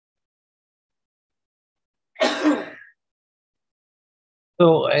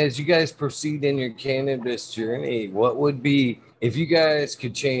 So, as you guys proceed in your cannabis journey, what would be, if you guys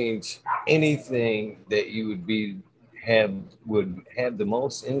could change anything that you would have the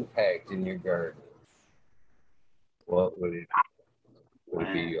most impact in your garden? What would it be? Would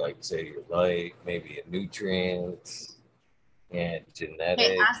it be like, say, your light, maybe a nutrients and genetics?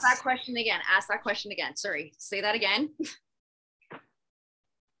 Hey, ask that question again. Ask that question again. Sorry, say that again.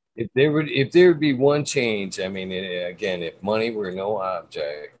 If there would be one change, I mean, again, if money were no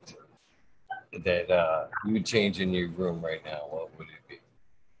object that you would change in your room right now, what would it be?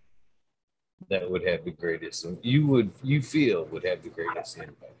 That would have the greatest, you feel would have the greatest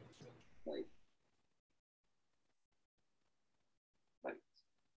impact.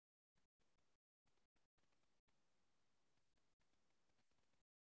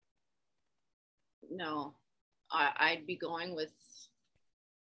 No, I'd be going with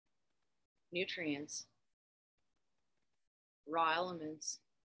nutrients, raw elements.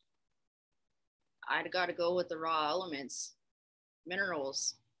 I'd got to go with the raw elements,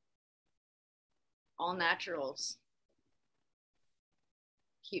 minerals, all naturals.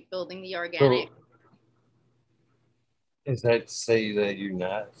 Keep building the organic. So, is that to say that you're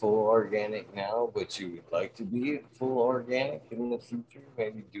not full organic now, but you would like to be full organic in the future?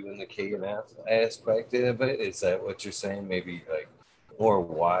 Maybe doing the K and F aspect of it. Is that what you're saying? Maybe like more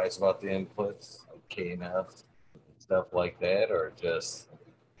wise about the inputs, like K and F, stuff like that, or just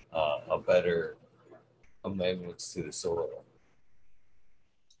a better amendments to the soil?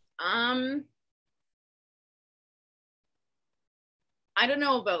 I don't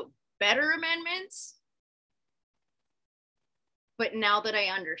know about better amendments, but now that I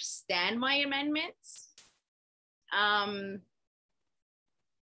understand my amendments, how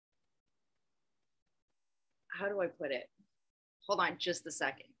do I put it? Hold on just a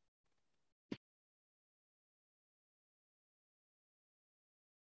second.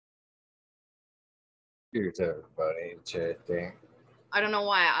 Here's everybody in chat there. I don't know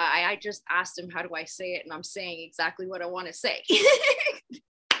why. I just asked him, how do I say it? And I'm saying exactly what I want to say.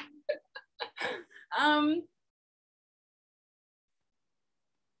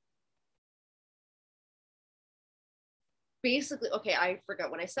 Basically, okay, I forgot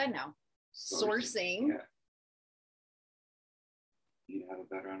what I said now. Sourcing. Yeah. You have a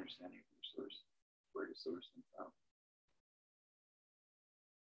better understanding of your source, where to source them from.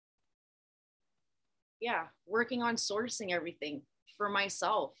 Yeah, working on sourcing everything for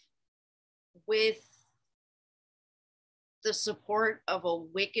myself with the support of a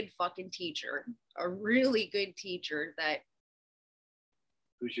wicked fucking teacher, a really good teacher that.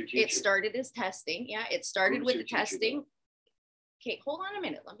 Who's your teacher? It started as testing. Yeah, it started with the testing. Okay, hold on a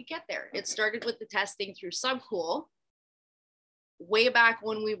minute. Let me get there. Okay. It started with the testing through Subcool. Way back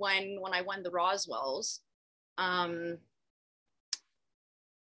when I won the Roswells.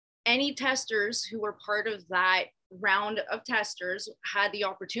 Any testers who were part of that round of testers had the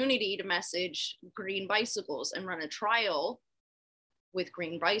opportunity to message Green Bicycles and run a trial with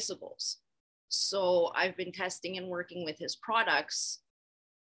Green Bicycles. So I've been testing and working with his products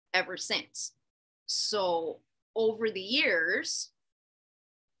ever since. So over the years,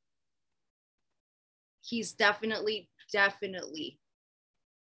 he's definitely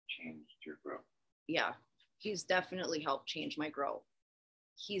changed your growth. yeah, he's definitely helped change my growth.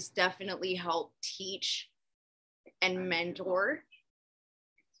 He's definitely helped teach and mentor.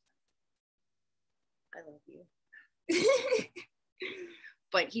 I love you.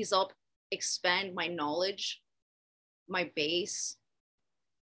 But he's helped expand my knowledge, my base.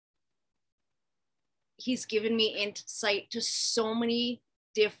 He's given me insight to so many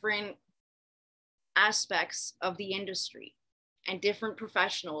different aspects of the industry and different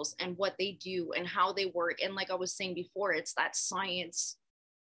professionals and what they do and how they work. And like I was saying before, it's that science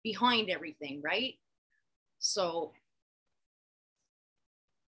behind everything, right? So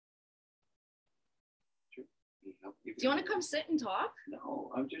do you want to come sit and talk?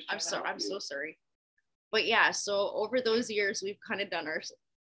 No, I'm just. I'm so sorry. But yeah, so over those years, we've kind of done our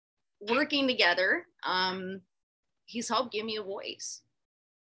working together. He's helped give me a voice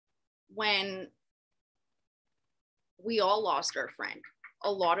when we all lost our friend.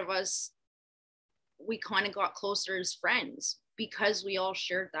 A lot of us, we kind of got closer as friends because we all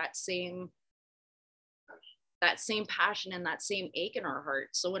shared that same passion and that same ache in our heart.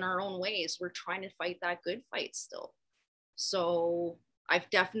 So in our own ways, we're trying to fight that good fight still. So I've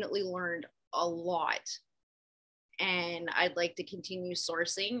definitely learned a lot, and I'd like to continue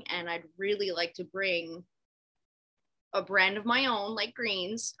sourcing, and I'd really like to bring a brand of my own, like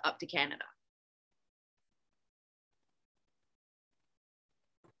Greens, up to Canada.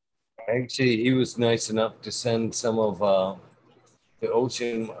 Actually, he was nice enough to send some of the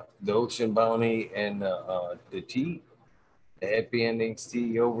ocean bounty and the tea, the happy endings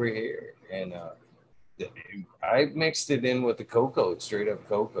tea over here, and I mixed it in with the cocoa, straight up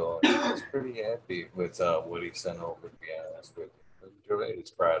cocoa. I was pretty happy with what he sent over, to be honest with you.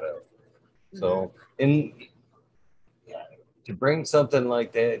 It's product. So, and yeah, to bring something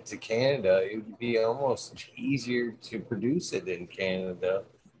like that to Canada, it would be almost easier to produce it in Canada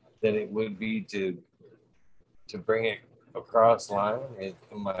than it would be to bring it across line.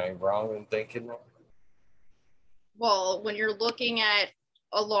 Am I wrong in thinking that? Well, when you're looking at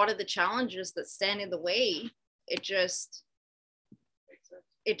a lot of the challenges that stand in the way, it just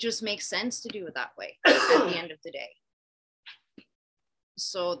makes sense to do it that way at the end of the day.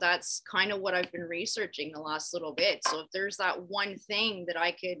 So that's kind of what I've been researching the last little bit. So if there's that one thing that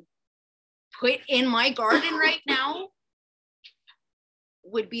I could put in my garden right now,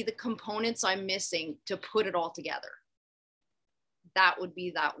 would be the components I'm missing to put it all together. That would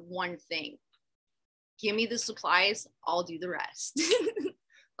be that one thing. Give me the supplies, I'll do the rest.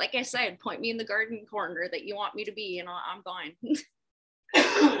 Like I said, point me in the garden corner that you want me to be, and I'm gone.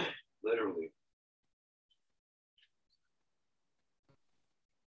 Literally.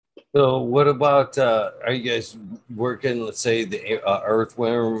 So, what about? Are you guys working? Let's say the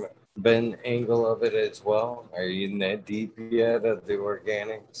earthworm bin angle of it as well. Are you in that deep yet of the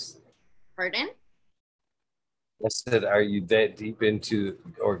organics? Pardon? I said, are you that deep into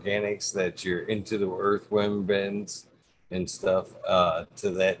organics that you're into the earthworm bins and stuff to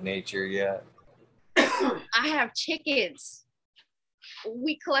that nature yet? I have chickens.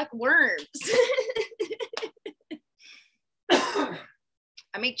 We collect worms.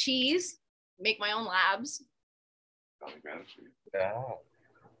 I make cheese, make my own labs. Yeah.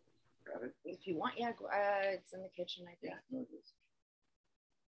 If you want, yeah, it's in the kitchen, I think.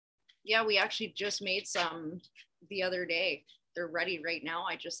 Yeah, we actually just made some the other day. They're ready right now.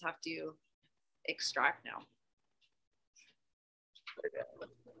 I just have to extract now.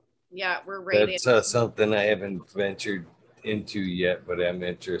 Yeah, we're ready. That's something I haven't ventured into yet, but I'm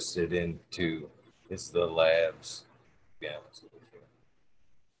interested into. It's the labs. Yeah.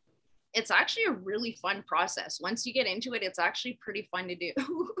 It's actually a really fun process. Once you get into it, it's actually pretty fun to do.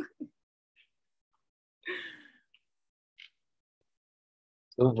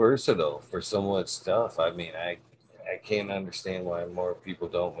 So versatile for so much stuff. I mean, I can't understand why more people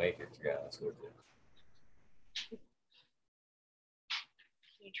don't make it, to be honest with you. Can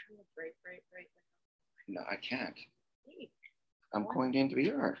you turn the bright? No, I can't. I'm going into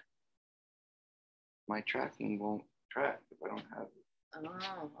VR. My tracking won't track if I don't have it.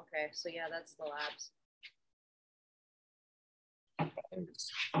 Oh, okay. So yeah, that's the labs.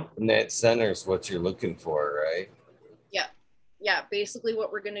 And that center's what you're looking for, right? Yeah, basically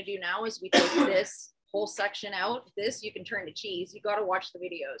what we're going to do now is we take this whole section out. This you can turn to cheese. You got to watch the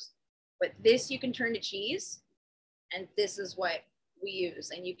videos. But this you can turn to cheese, and this is what we use.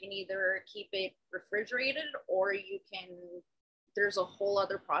 And you can either keep it refrigerated, or you can, there's a whole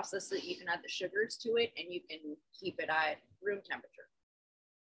other process that you can add the sugars to it, and you can keep it at room temperature.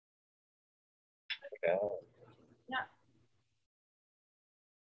 Yeah. Yeah.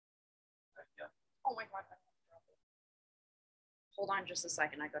 Oh my God. Hold on just a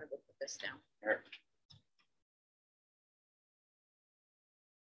second. I gotta go put this down.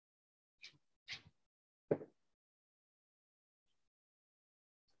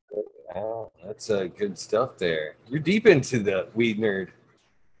 Wow, that's good stuff there. You're deep into the weed nerd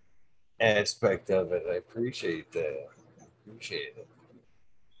aspect of it. I appreciate that. Appreciate it.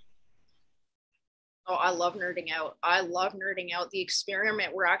 Oh, I love nerding out. I love nerding out. The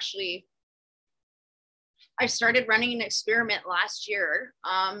experiment, I started running an experiment last year.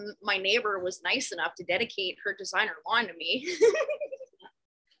 My neighbor was nice enough to dedicate her designer lawn to me.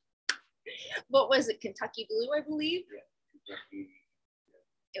 What was it? Kentucky Blue, I believe. Yeah.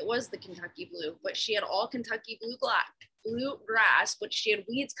 It was the Kentucky Blue, but she had all Kentucky blue grass, but she had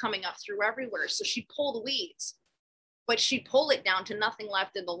weeds coming up through everywhere. So she'd pull the weeds, but she'd pull it down to nothing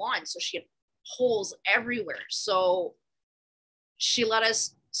left in the lawn. So she had holes everywhere. So she let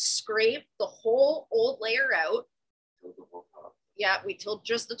us scrape the whole old layer out. Yeah, we tilled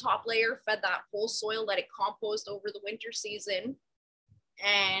just the top layer, fed that whole soil, let it compost over the winter season.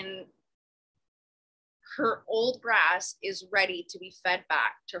 And her old grass is ready to be fed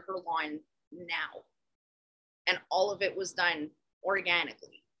back to her lawn now. And all of it was done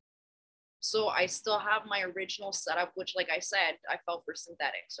organically. So I still have my original setup, which, like I said, I fell for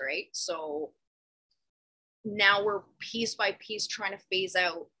synthetics, right? So now we're piece by piece trying to phase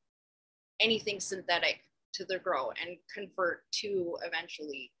out anything synthetic to the grow and convert to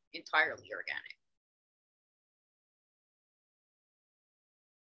eventually entirely organic.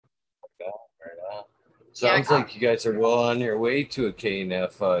 Right on. Sounds like you guys are well on your way to a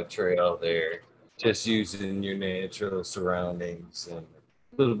KNF trail there, just using your natural surroundings and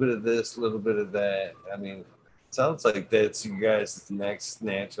a little bit of this, a little bit of that. I mean, sounds like that's you guys' next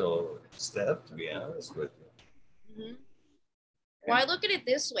natural step, to be honest with you. Mm-hmm. Well, I look at it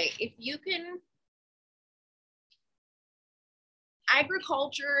this way. If you can,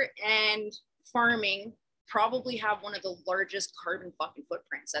 agriculture and farming probably have one of the largest carbon fucking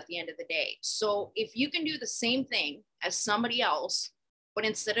footprints at the end of the day. So if you can do the same thing as somebody else, but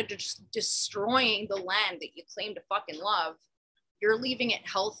instead of just destroying the land that you claim to fucking love, you're leaving it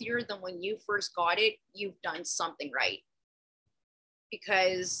healthier than when you first got it, you've done something right.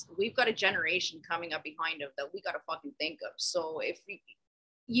 Because we've got a generation coming up behind them that we got to fucking think of. So if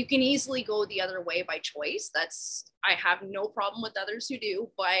you can easily go the other way by choice, I have no problem with others who do,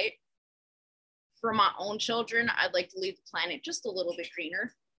 but for my own children, I'd like to leave the planet just a little bit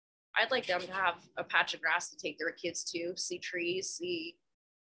greener. I'd like them to have a patch of grass to take their kids to, see trees, see,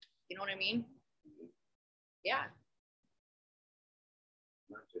 you know what I mean? Yeah.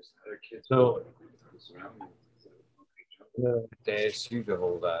 Not just other kids. So, to ask you to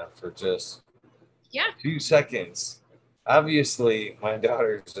hold on for just a few seconds. Obviously, my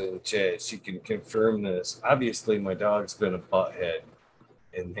daughter's in the chat. She can confirm this. Obviously, my dog's been a butthead,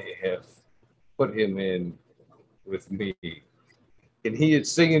 and they have put him in with me. And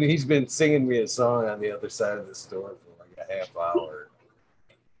he's been singing me a song on the other side of the store for like a half hour.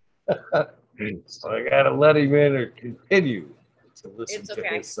 So I gotta let him in or continue to listen to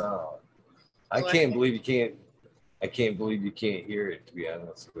his song. I can't believe you can't hear it, to be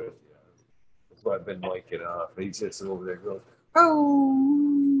honest with you. That's why I've been miking off. He's just over there going,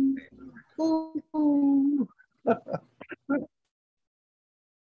 oh, oh.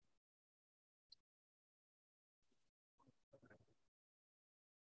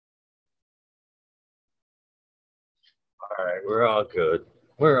 All right, we're all good.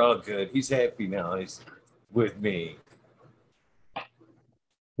 We're all good. He's happy now. He's with me.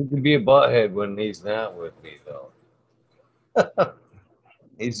 He can be a butthead when he's not with me, though.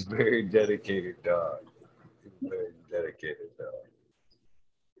 He's a very dedicated dog. Very dedicated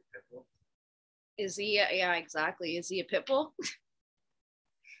dog. Is he? Yeah, exactly. Is he a pit bull?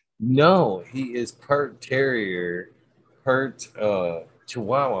 No, he is part terrier, part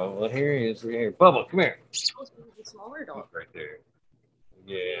Chihuahua. Well, here he is. Right here. Bubba, come here. Oh, the smaller dog. Right there.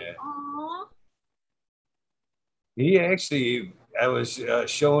 Yeah. Aww. He actually, I was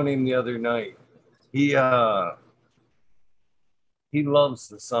showing him the other night. He loves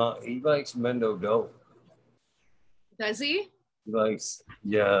the song. He likes Mendo Dope. Does he? He likes,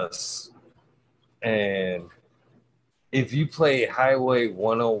 yes. And if you play Highway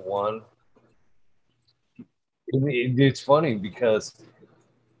 101, it's funny because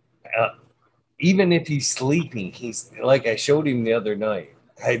even if he's sleeping, he's like I showed him the other night.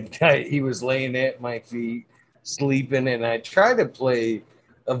 He was laying at my feet, sleeping, and I tried to play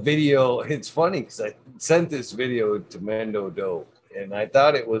a video. It's funny because I sent this video to Mendo Dope, and I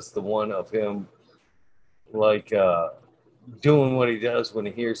thought it was the one of him like doing what he does when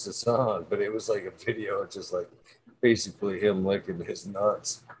he hears the song, but it was like a video just like basically him licking his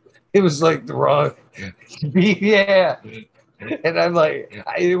nuts. It was like the wrong, yeah. And I'm like,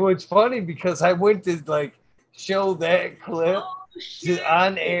 it was funny because I went to like show that clip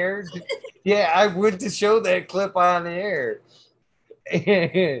on air. Yeah, I went to show that clip on air.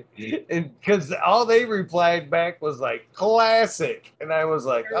 Because all they replied back was like classic. And I was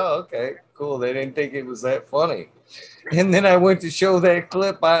like, oh, okay, cool. They didn't think it was that funny. And then I went to show that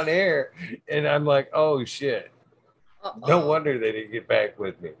clip on air and I'm like, oh shit. No wonder they didn't get back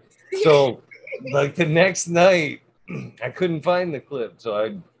with me. So like the next night, I couldn't find the clip. So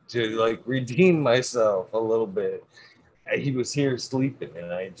I to like redeem myself a little bit. He was here sleeping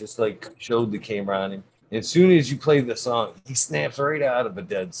and I just like showed the camera on him. As soon as you play the song, he snaps right out of a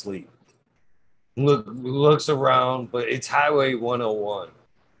dead sleep. Looks around, but it's Highway 101.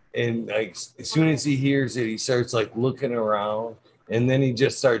 And like as soon as he hears it, he starts like looking around and then he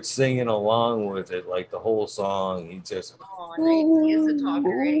just starts singing along with it, like the whole song. He just he is a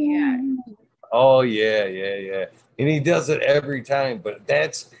talker, yeah. Oh yeah. And he does it every time. But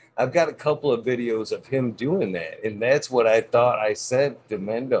I've got a couple of videos of him doing that. And that's what I thought I sent to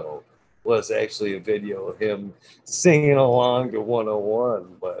Mendo was actually a video of him singing along to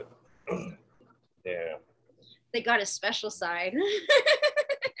 101. But yeah. They got a special side.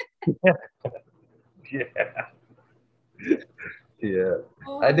 Yeah.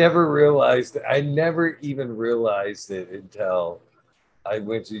 I never even realized it until I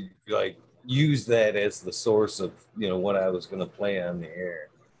went to like use that as the source of what I was going to play on the air,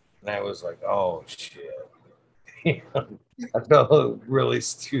 and I was like, oh shit. I felt really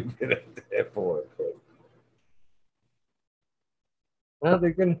stupid at that point. But, well,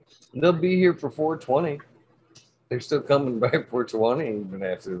 they'll be here for 420. They're still coming by 420 even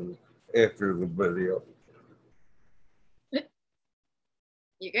after the video.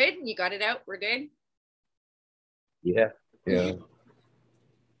 You good? You got it out? We're good? Yeah.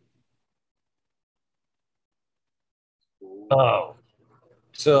 Oh,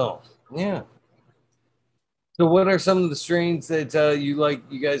 so yeah. So, what are some of the strains that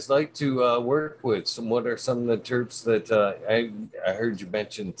you guys like to work with? What are some of the terps that I heard you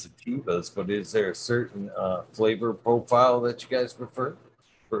mention sativas, but is there a certain flavor profile that you guys prefer?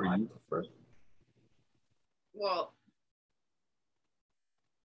 Well,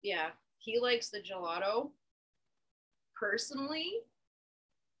 yeah, he likes the gelato. Personally,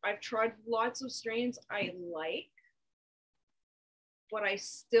 I've tried lots of strains I like, but I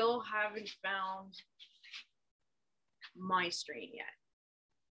still haven't found my strain yet.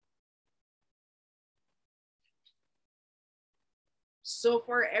 So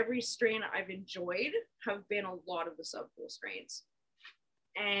far, every strain I've enjoyed have been a lot of the Subcool strains.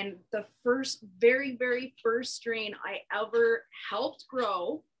 And the very, very first strain I ever helped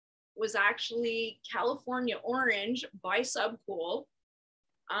grow was actually California Orange by Subcool.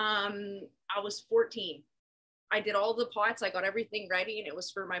 I was 14. I did all the pots, I got everything ready, and it was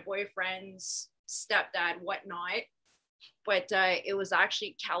for my boyfriend's stepdad, whatnot. But it was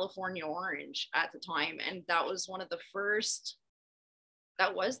actually California Orange at the time, and that was the first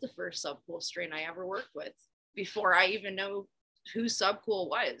Subcool strain I ever worked with before I even know who Subcool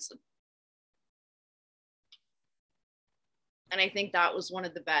was. And I think that was one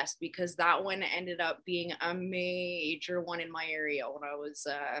of the best because that one ended up being a major one in my area when I was,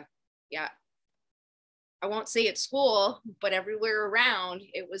 I won't say at school, but everywhere around,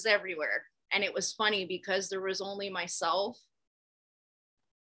 it was everywhere. And it was funny because there was only myself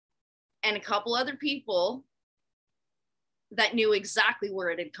and a couple other people that knew exactly where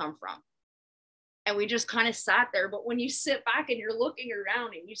it had come from. And we just kind of sat there. But when you sit back and you're looking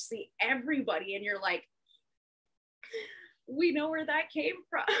around and you see everybody and you're like, we know where that came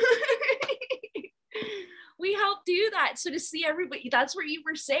from. We helped do that. So to see everybody, that's where you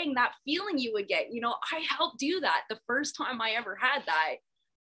were saying that feeling you would get, I helped do that. The first time I ever had that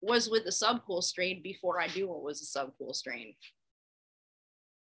was with the Subcool strain before I knew it was a Subcool strain.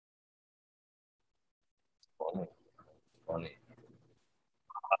 Funny.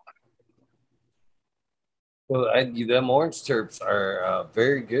 Well, them orange terps are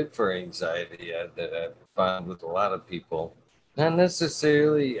very good for anxiety that I find with a lot of people. Not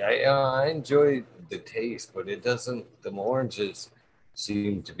necessarily. I enjoy the taste, but it doesn't. The oranges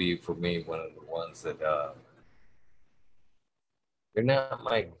seem to be for me one of the ones that they're not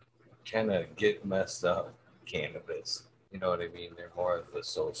my kind of get messed up cannabis. You know what I mean? They're more of the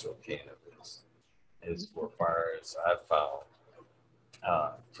social cannabis, as far as I've found.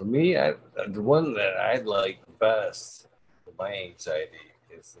 For me, the one that I like best for my anxiety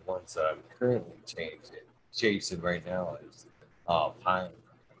is the ones that I'm currently chasing right now is pine,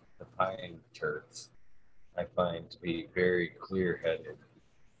 the pine turds. I find to be very clear-headed.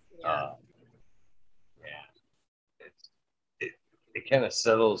 Yeah. Yeah, it, it kind of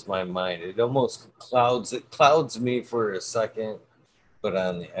settles my mind. It almost clouds me for a second, but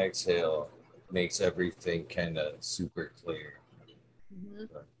on the exhale, makes everything kind of super clear. Mhm.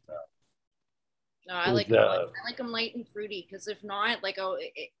 But, No, I with like I like them light and fruity because if not, like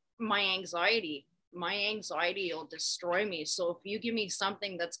my anxiety will destroy me. So if you give me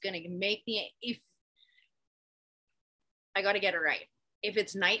something that's gonna make me, if I got to get it right, if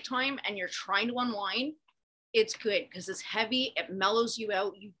it's nighttime and you're trying to unwind, it's good because it's heavy. It mellows you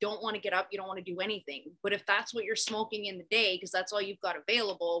out. You don't want to get up. You don't want to do anything. But if that's what you're smoking in the day, because that's all you've got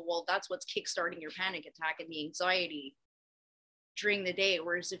available, well, that's what's kickstarting your panic attack and the anxiety during the day.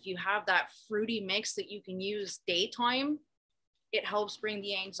 Whereas if you have that fruity mix that you can use daytime, it helps bring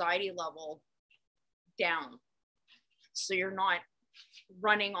the anxiety level down. So you're not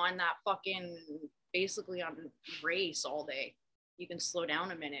running on that fucking basically on race all day. You can slow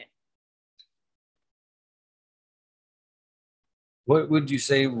down a minute. what would you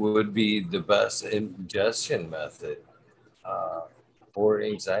say would be the best ingestion method uh, for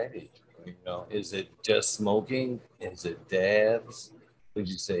anxiety? You know, is it just smoking? Is it dabs? Would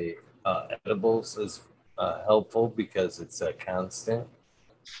you say edibles is helpful because it's a constant,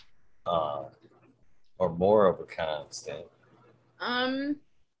 uh, or more of a constant? Um,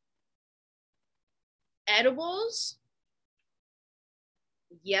 Edibles,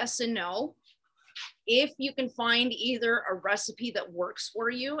 yes and no. If you can find either a recipe that works for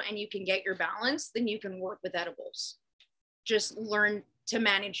you and you can get your balance, then you can work with edibles. Just learn to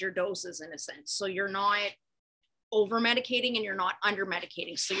manage your doses in a sense. So you're not over medicating and you're not under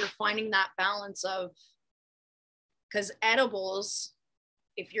medicating. So you're finding that balance of, because edibles,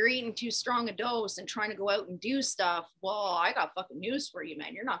 if you're eating too strong a dose and trying to go out and do stuff, well, I got fucking news for you,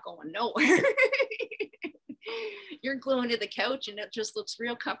 man. You're not going nowhere. You're gluing to the couch and it just looks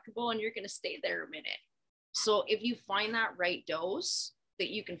real comfortable and you're going to stay there a minute. So if you find that right dose that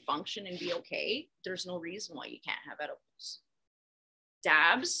you can function and be okay, there's no reason why you can't have edibles.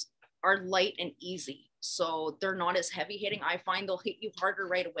 Dabs are light and easy. So they're not as heavy hitting. I find they'll hit you harder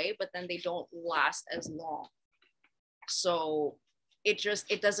right away, but then they don't last as long. So it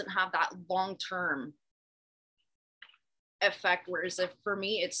doesn't have that long-term effect. Whereas if for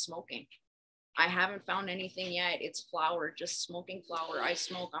me, it's smoking. I haven't found anything yet. It's flower, just smoking flower.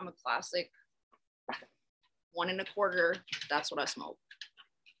 I'm a classic 1 1/4. That's what I smoke.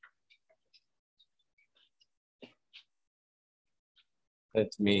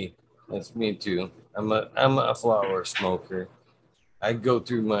 That's me. That's me too. I'm a flower smoker. I go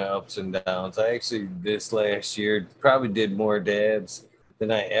through my ups and downs. I actually this last year probably did more dabs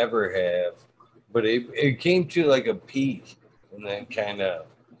than I ever have, but it came to like a peak and then kind of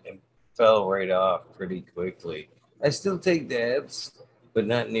fell right off pretty quickly. I still take dabs, but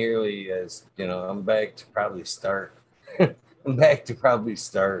not nearly as I'm back to probably start. I'm back to probably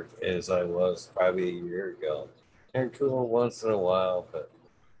start as I was probably a year ago. They're cool once in a while, but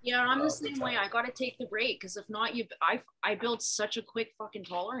Yeah, I'm the all the same way. time. I got to take the break because if not, I built such a quick fucking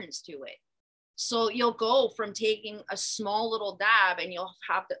tolerance to it. So you'll go from taking a small little dab and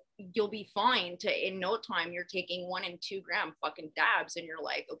you'll be fine to in no time you're taking 1 and 2 gram fucking dabs and you're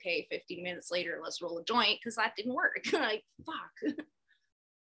like, okay, 15 minutes later, let's roll a joint because that didn't work. Like, fuck.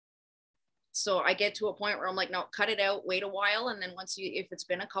 So I get to a point where I'm like, no, cut it out, wait a while. And then if it's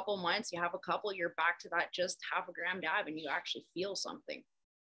been a couple months, you have a couple, you're back to that just 0.5 gram dab and you actually feel something.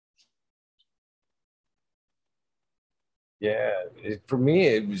 Yeah, for me,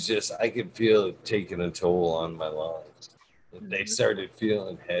 it was just I could feel it taking a toll on my lungs. They Mm-hmm. started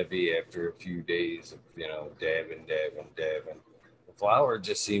feeling heavy after a few days of dabbing. The flower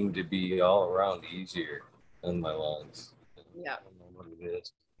just seemed to be all around easier on my lungs. I Yeah. don't know what it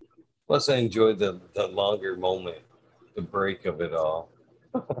is. Plus, I enjoyed the longer moment, the break of it all.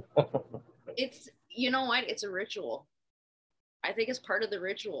 It's, you know what? It's a ritual. I think it's part of the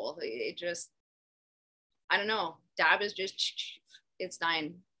ritual. It just, I don't know. Dab is just, it's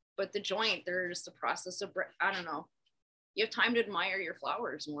dying. But the joint, there's the process of, I don't know. You have time to admire your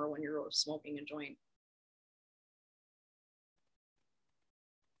flowers more when you're smoking a joint.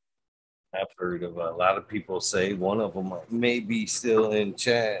 I've heard of a lot of people say one of them may be still in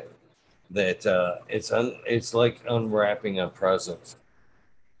chat that it's like unwrapping a present,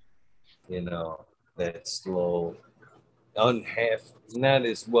 you know, that slow, unhalf, not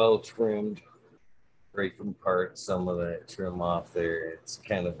as well trimmed, breaking apart some of that trim off there. It's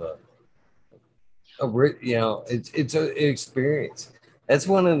kind of it's an experience. That's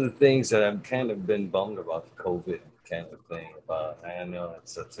one of the things that I've kind of been bummed about the COVID kind of thing about. I know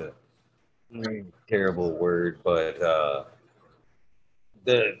it's such a Terrible word, but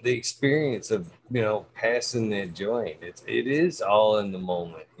the experience of passing that joint, it is all in the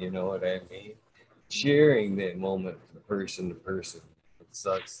moment. You know what I mean? Sharing that moment from person to person. It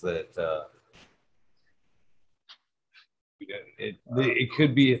sucks that it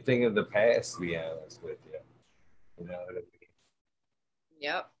could be a thing of the past. To be honest with you, you know what I mean?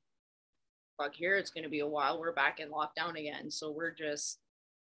 Yep. Fuck, here it's going to be a while. We're back in lockdown again. So we're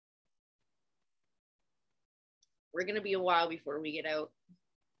going to be a while before we get out.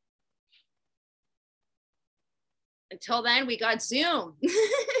 Until then, we got Zoom.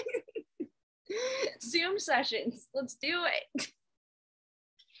 Zoom sessions. Let's do it.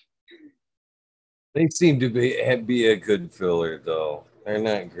 They seem to be a good filler though. They're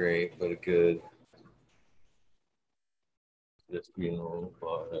not great, but a good. Just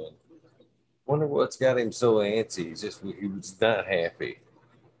wonder what's got him so antsy. He was not happy,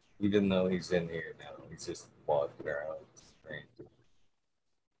 even though he's in here now. He's just walking around.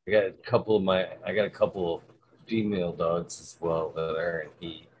 I got a couple of female dogs as well that are in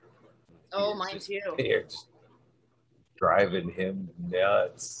heat. Oh, mine too. They're just driving him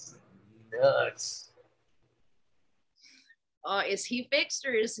nuts. Nuts. Is he fixed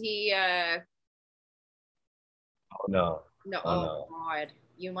or is he Oh no. no, oh, oh no. God.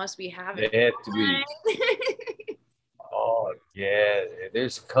 You must be having They have to be. Oh yeah.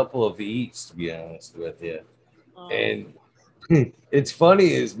 There's a couple of eats, to be honest with you. And it's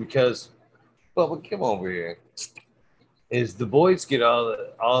funny is because Bubba, come over here. Is the boys get all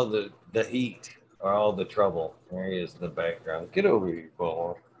the heat or all the trouble. There he is in the background. Get over here,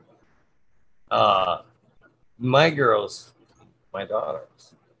 Bubba. Uh my girls, my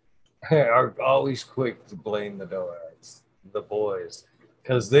daughters, are always quick to blame the dogs, the boys,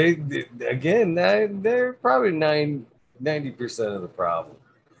 because again, they're probably 90% of the problem.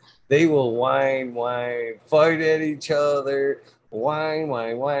 They will whine, fight at each other, whine.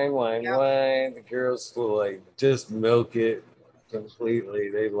 Yep. The girls will like just milk it completely.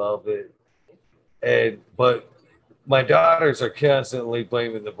 They love it, but my daughters are constantly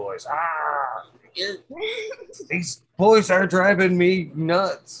blaming the boys. These boys are driving me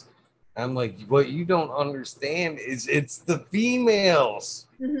nuts. I'm like, what you don't understand is it's the females.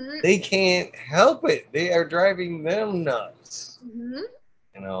 Mm-hmm. They can't help it. They are driving them nuts. Mm-hmm.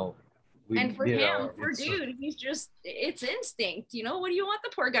 You know, and for him, for dude, he's just, it's instinct. You know, what do you want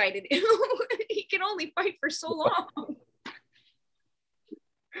the poor guy to do? He can only fight for so long.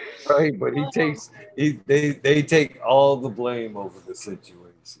 Right, but they take all the blame over the situation.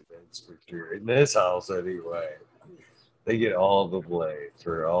 That's for sure. In this house, anyway, they get all the blame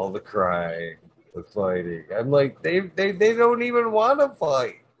for all the crying, the fighting. I'm like, they don't even want to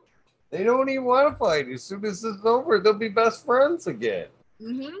fight. They don't even want to fight. As soon as it's over, they'll be best friends again.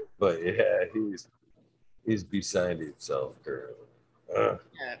 Mm-hmm. But yeah, he's beside himself currently.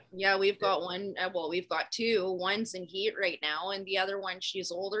 Yeah, we've got one. Well, we've got two. One's in heat right now, and the other one,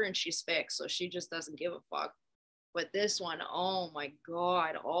 she's older and she's fixed, so she just doesn't give a fuck. But this one, oh my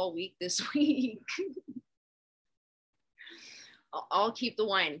God, all week this week. I'll keep the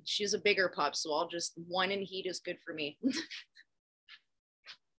one. She's a bigger pup, so I'll just, one in heat is good for me.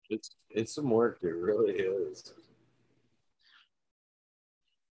 It's some work. It really is.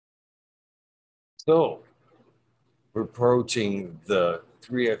 So we're approaching the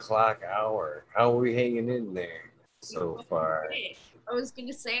 3 o'clock hour. How are we hanging in there so far? I was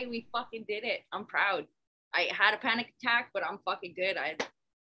gonna say we fucking did it. I'm proud. I had a panic attack, but I'm fucking good. I had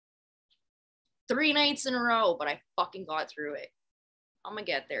 3 nights in a row, but I fucking got through it. I'm gonna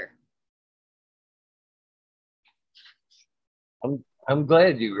get there. I'm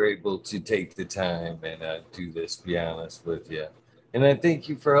glad you were able to take the time and do this. To be honest with you, and I thank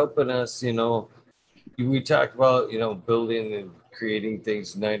you for helping us. We talked about building and creating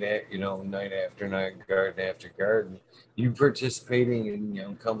things night after night, garden after garden. You participating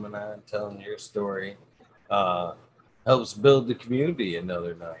and coming on, telling your story, uh, helps build the community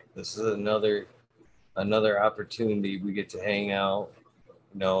another night. This is another opportunity we get to hang out.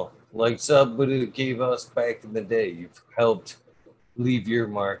 Like somebody gave us back in the day. You've helped leave your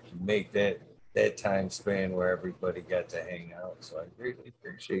mark and make that time span where everybody got to hang out. So I greatly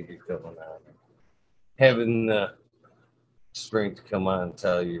appreciate you coming on, having the strength to come on and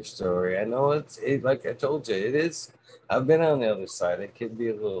tell your story. I know it like I told you, it is. I've been on the other side. It can be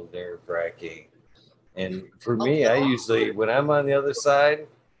a little nerve wracking. And for me, I usually, when I'm on the other side,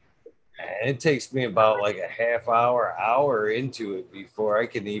 it takes me about like a half hour into it before I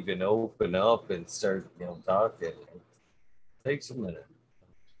can even open up and start, talking. It takes a minute.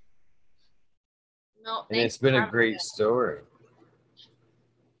 No, and it's been a great story.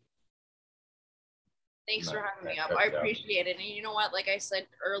 Thanks for having me not up. cut I you off. appreciate it. And you know what? Like I said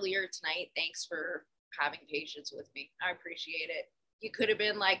earlier tonight, thanks for having patience with me. I appreciate it. You could have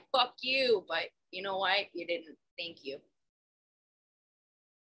been like, fuck you, but you know what? You didn't. Thank you.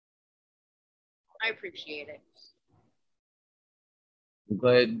 I appreciate it.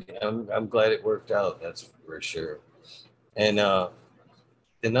 I'm glad it worked out. That's for sure. And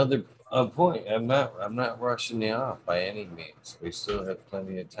another point, I'm not rushing you off by any means. We still have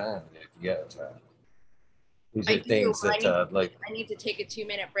plenty of time if you got time. These I are do. things that like. I need to take a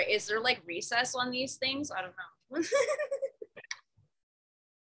 2-minute break. Is there like recess on these things? I don't know.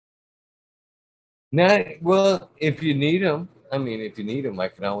 Nah, well, if you need them, I mean, if you need them, I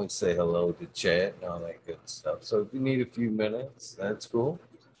can always say hello to chat and all that good stuff. So if you need a few minutes, that's cool.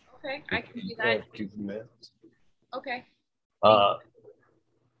 Okay, I can do that. A few minutes. Okay. Uh,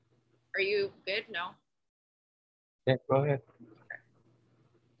 Are you good? No. yeah, go ahead.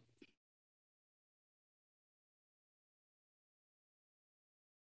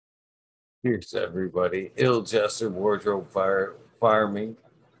 Here's everybody. Ill Jester Wardrobe Farming.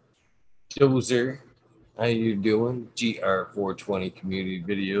 Dozer, how you doing? GR420 community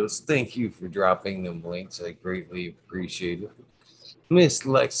videos. Thank you for dropping them links. I greatly appreciate it. Miss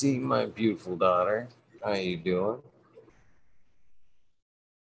Lexi, my beautiful daughter. How you doing?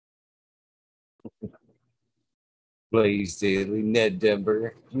 Blaze Daily, Ned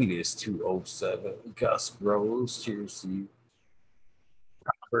Denver, Wheatus 207, Gus Rose, cheers to you.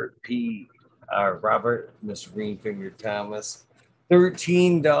 Robert P. Robert, Mr. Greenfinger Thomas,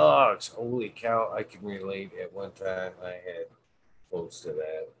 13 dogs. Holy cow, I can relate. At one time, I had close to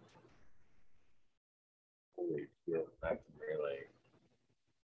that. Holy shit, I can relate.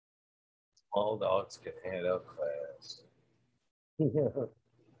 Small dogs can head up fast.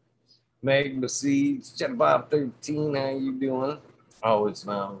 Magma Seeds, Chat Bob 13, how you doing? Always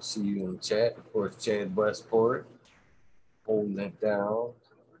now see you in the chat. Of course, Chad Westport, holding it down.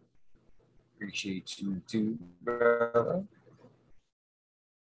 Appreciate you too, brother.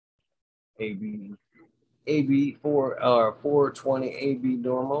 AB 420 AB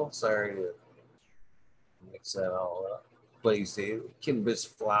normal. Sorry to mix that all up. Blaze Daily. Cannabis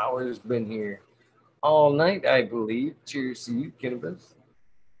Flowers been here all night, I believe. Cheers to you, Cannabis.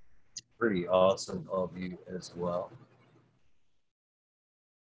 Pretty awesome of you as well.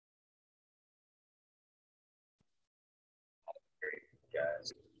 Great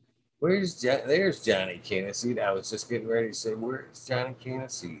guys. There's Johnny Cannaseed. I was just getting ready to say, where's Johnny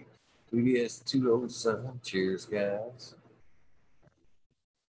Cannaseed? BDS 207. Cheers, guys.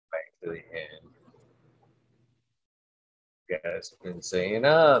 Back to the end. You guys have been saying,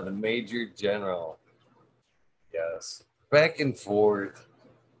 the Major General. Yes. Back and forth.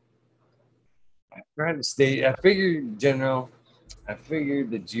 I tried to stay. I figured, General, I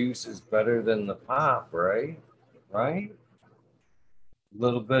figured the juice is better than the pop, right? Right? A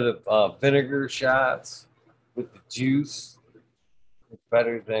little bit of vinegar shots with the juice. It's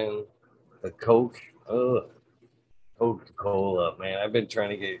better than the Coke. Ugh. Coca-Cola, man. I've been trying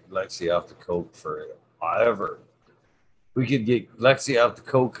to get Lexi off the Coke forever. We could get Lexi off the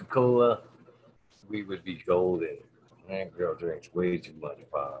Coca-Cola, we would be golden. That girl drinks way too much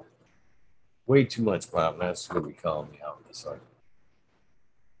pop. Way too much pop. That's what we call me out. It's like,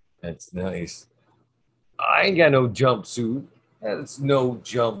 that's nice. I ain't got no jumpsuit. That's no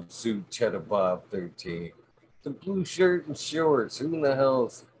jumpsuit, Cheddar Bob 13. The blue shirt and shorts. Who in the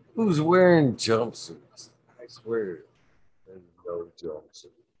who's wearing jumpsuits? I swear, there's no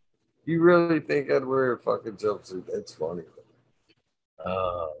jumpsuit. You really think I'd wear a fucking jumpsuit? That's funny.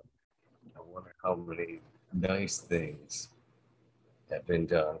 I wonder how many nice things have been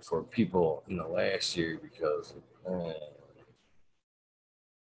done for people in the last year because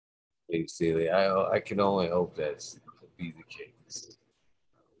basically, I can only hope that's to be the case.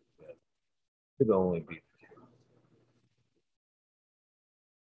 That could only be the case.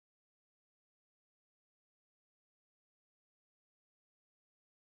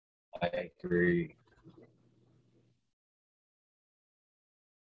 I agree.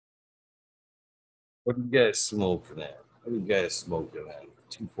 What do you guys smoking at? What are you guys smoking at?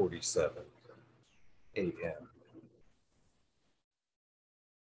 2:47 a.m.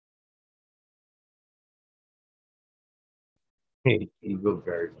 Hey, Eagle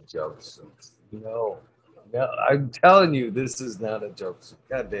Garden jumpsuits. No, no, I'm telling you, this is not a jumpsuit.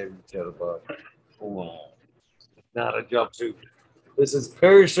 God damn you, Chatterbug. Hold on. It's not a jumpsuit. This is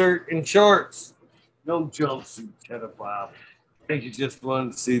pair shirt and shorts. No jumpsuit, Chatterbug. I think you just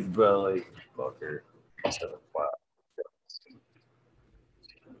wanted to see the belly, fucker. Chatterbug.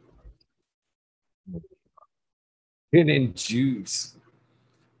 Hidden juice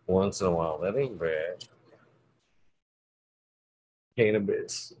once in a while. That ain't bad.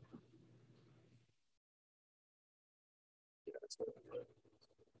 cannabis.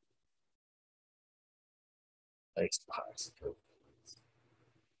 Nice positive.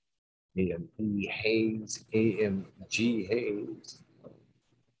 AME Hayes, AMG Hayes.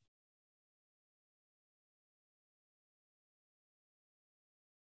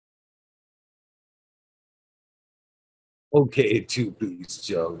 Okay, two-piece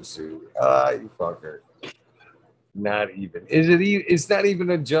jumpsuit. Ah, you fucker. Not even. Is it? It's not even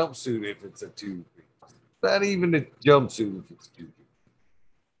a jumpsuit if it's a two-piece. Not even a jumpsuit if it's two-piece.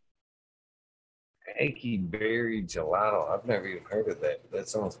 Hanky Berry Gelato. I've never even heard of that. That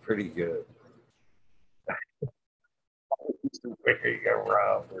sounds pretty good. Wearing a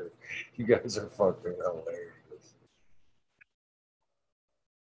romper. You guys are fucking hilarious.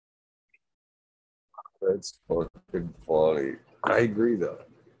 That's fucking funny. I agree though.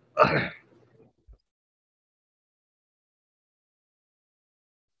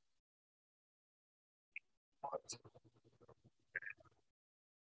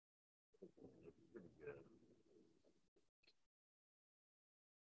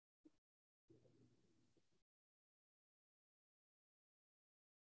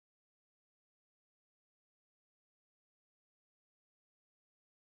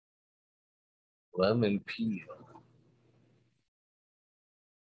 Lemon peel.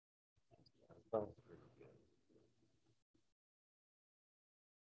 I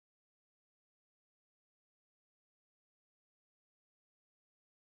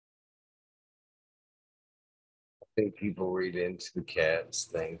think people read into the cats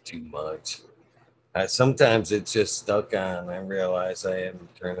thing too much. Sometimes it's just stuck on. I realize I had to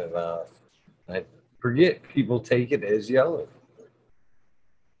turn it off. I forget people take it as yelling.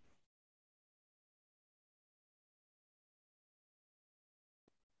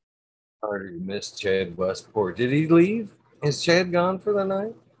 Harder to miss Chad Westport. Did he leave? Is Chad gone for the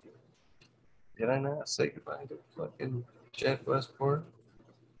night? Did I not say goodbye to fucking Chad Westport?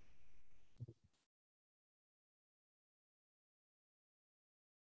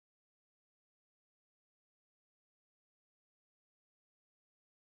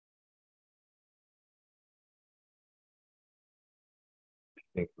 I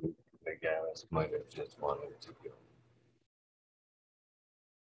think the guys might have just wanted to go.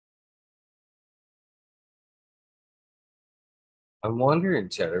 I'm wondering,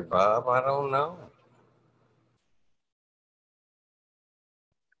 Cheddar Bob. I don't know.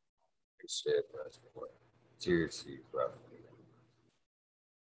 Chad Westport. Cheers to you, bro.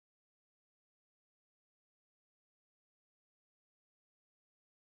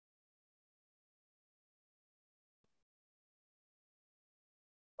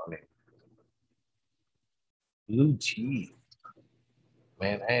 Funny. Blue cheese.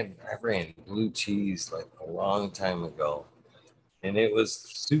 Man, I ran blue cheese like a long time ago, and it was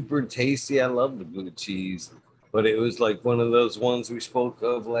super tasty. I love the blue cheese, but it was like one of those ones we spoke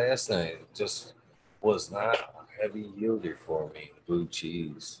of last night. It just was not a heavy yielder for me. Blue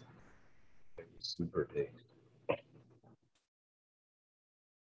cheese, it was super tasty. I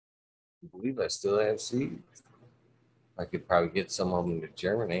believe I still have seeds. I could probably get some of them to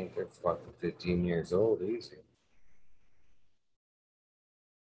germinate. They're fucking 15 years old, easy.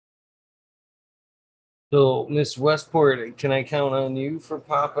 So, Miss Westport, can I count on you for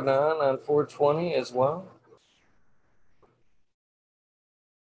popping on 420 as well?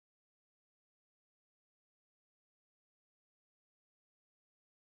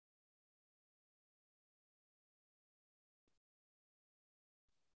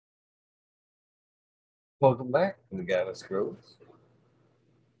 Welcome back to the Goddess Groves.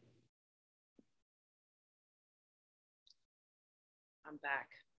 I'm back.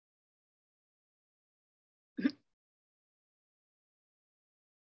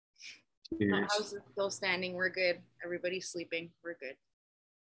 How's it still standing? We're good. Everybody's sleeping. We're good.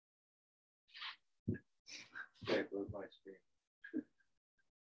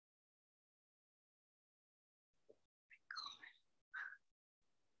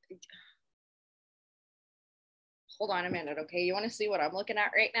 Hold on a minute, okay? You want to see what I'm looking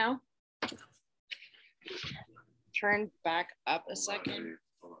at right now? Turn back up a second.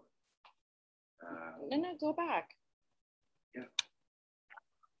 No, go back. Yeah.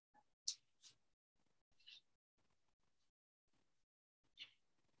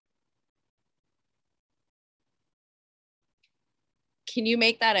 Can you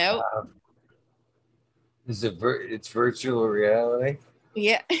make that out? Is it it's virtual reality?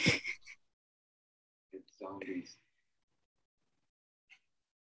 Yeah. It's zombies.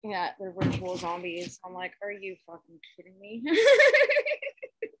 Yeah, they're virtual zombies. I'm like, are you fucking kidding me?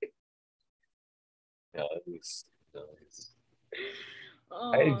 Yeah, it's nice.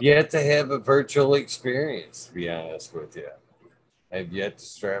 I've Oh, yet to have a virtual experience, to be honest with you. I've yet to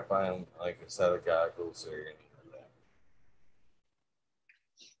strap on like a set of goggles or anything like that.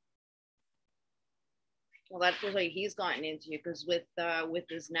 well, that's what he's gotten into because with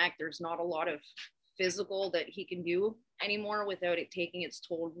his neck, there's not a lot of physical that he can do anymore without it taking its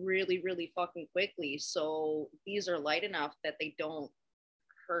toll really, really fucking quickly. So these are light enough that they don't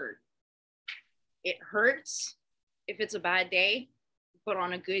hurt. It hurts if it's a bad day, but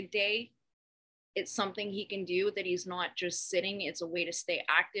on a good day, it's something he can do that he's not just sitting. It's a way to stay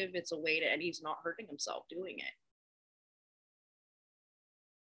active. It's a way to, and he's not hurting himself doing it.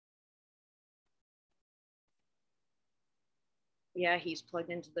 Yeah, he's plugged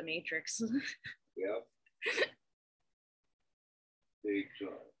into the matrix. Yep. Big time.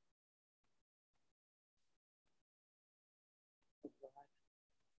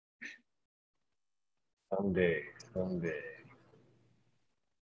 Someday, someday.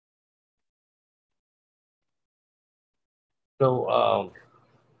 So,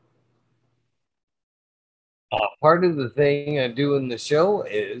 part of the thing I do in the show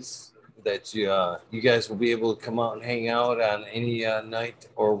is that you guys will be able to come out and hang out on any night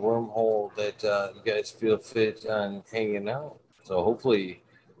or wormhole that you guys feel fit on hanging out. So hopefully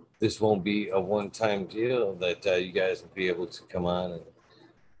this won't be a one-time deal that you guys will be able to come on and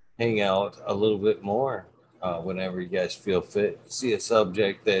hang out a little bit more whenever you guys feel fit. See a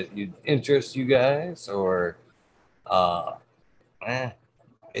subject that you interest you guys, or uh, eh,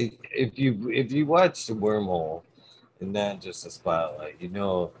 if you watch the wormhole and not just a spotlight, you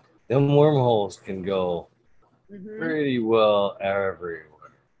know them wormholes can go Mm-hmm. pretty well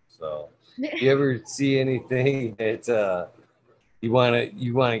everywhere. So if you ever see anything that you want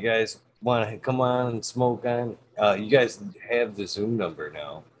to guys want to come on and smoke on, you guys have the Zoom number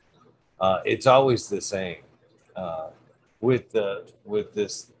now. It's always the same uh, with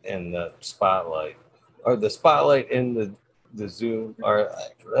this and the spotlight, or the spotlight and the Zoom, or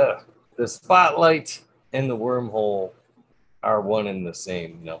the spotlight and the wormhole are one and the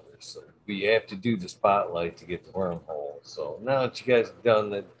same numbers. So we have to do the spotlight to get the wormhole. So now that you guys have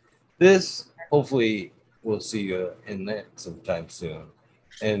done this, hopefully we'll see you in that sometime soon,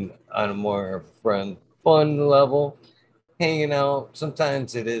 and on a more fun level, hanging out.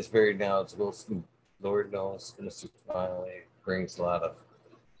 Sometimes it is very knowledgeable. Lord knows, Mr. Smiley brings a lot of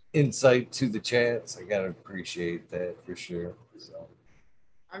insight to the chats. I gotta appreciate that for sure. So,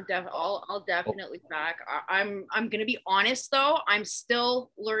 I'll definitely back. I'm gonna be honest though. I'm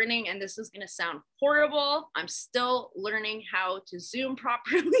still learning, and this is gonna sound horrible. I'm still learning how to Zoom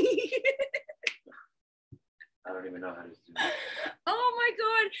properly. I don't even know how to do that. Oh my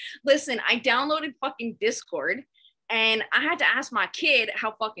god! Listen, I downloaded fucking Discord, and I had to ask my kid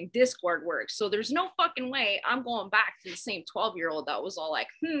how fucking Discord works. So there's no fucking way I'm going back to the same 12-year-old that was all like,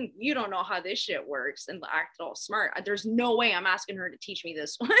 you don't know how this shit works, and acted all smart. There's no way I'm asking her to teach me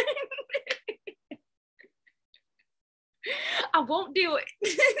this one. I won't do it.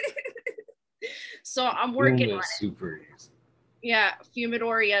 So I'm working on it. Super easy. Yeah,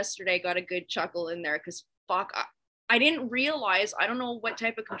 Fumidor yesterday got a good chuckle in there because fuck, I didn't realize, I don't know what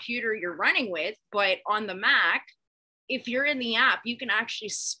type of computer you're running with, but on the Mac, if you're in the app, you can actually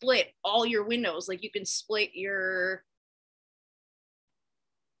split all your windows. Like you can split your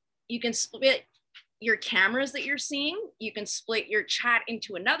cameras that you're seeing. You can split your chat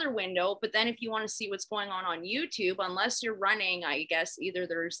into another window. But then if you want to see what's going on YouTube, unless you're running, I guess either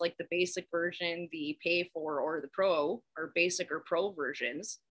there's like the basic version, the pay for, or the pro, or basic or pro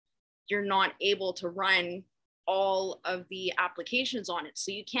versions, you're not able to run all of the applications on it.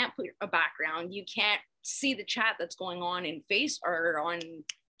 So you can't put a background. You can't see the chat that's going on in Face or on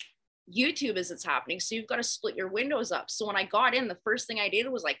YouTube as it's happening. So you've got to split your windows up. So when I got in, the first thing I did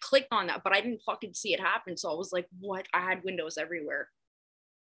was I clicked on that, but I didn't fucking see it happen. So I was like, what? I had windows everywhere.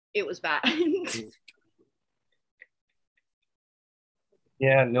 It was bad.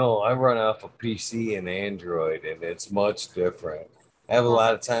 Yeah, no, I run off a PC and Android, and it's much different. I have a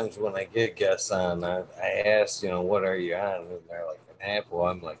lot of times when I get guests on, I ask, what are you on? And they're like, an Apple.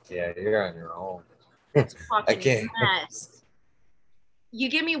 I'm like, yeah, you're on your own. It's I fucking can't. mess. You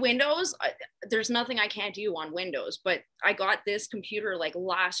give me Windows, there's nothing I can't do on Windows, but I got this computer like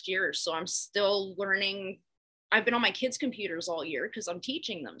last year, so I'm still learning. I've been on my kids' computers all year because I'm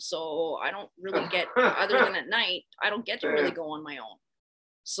teaching them, so I don't really get, other than at night, I don't get to really go on my own.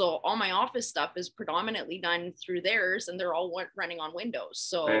 So all my office stuff is predominantly done through theirs, and they're all running on Windows.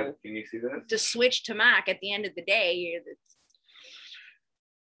 So can you see this? To switch to Mac at the end of the day,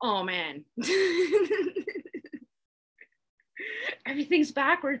 oh man. Everything's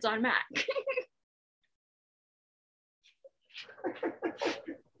backwards on Mac.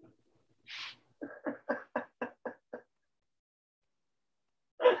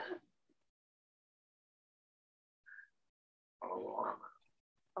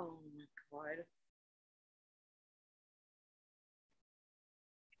 Oh my God.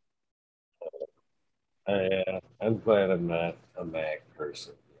 I'm glad I'm not a Mac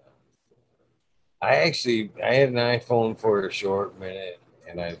person. I had an iPhone for a short minute,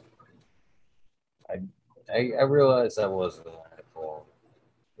 and I, I realized I wasn't an iPhone.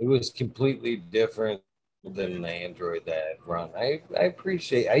 It was completely different than the Android that I'd run. I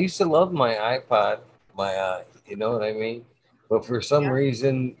appreciate. I used to love my iPod, you know what I mean. But for some Yeah.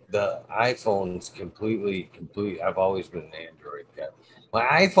 reason, the iPhone's complete. I've always been an Android guy. My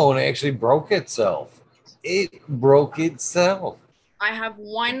iPhone actually broke itself. It broke itself. I have It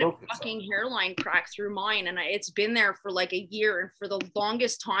one broke itself. fucking hairline crack through mine, and it's been there for like a year. And for the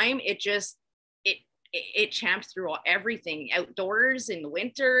longest time, it champs through everything outdoors in the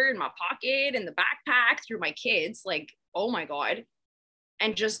winter, in my pocket, in the backpack, through my kids. Like, oh my God.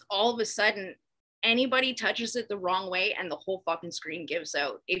 And just all of a sudden, anybody touches it the wrong way and the whole fucking screen gives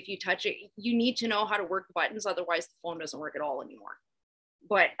out. If you touch it, you need to know how to work the buttons, otherwise the phone doesn't work at all anymore.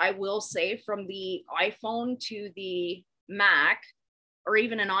 But I will say, from the iPhone to the Mac or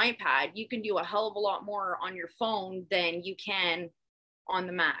even an iPad, you can do a hell of a lot more on your phone than you can on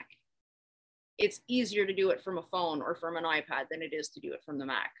the Mac. It's easier to do it from a phone or from an iPad than it is to do it from the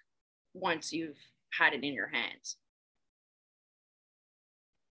Mac once you've had it in your hands.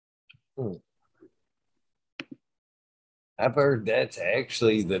 Hmm. I've heard that's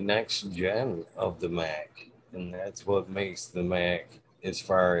actually the next gen of the Mac, and that's what makes the Mac, as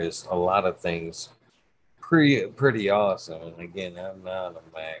far as a lot of things, pretty awesome. And again, I'm not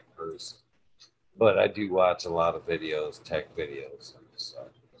a Mac person, but I do watch a lot of videos, tech videos.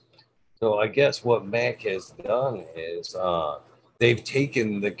 So I guess what Mac has done is they've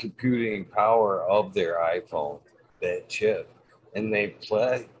taken the computing power of their iPhone, that chip, and they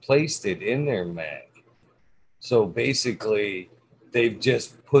placed it in their Mac. So basically, they've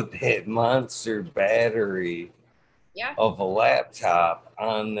just put that monster battery Yeah. of a laptop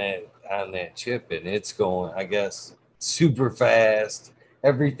on that chip, and it's going, I guess, super fast.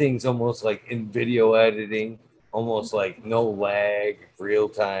 Everything's almost like in video editing, almost like no lag, real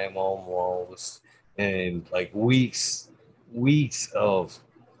time almost, and like weeks of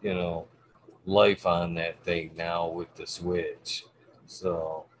you know life on that thing now with the Switch.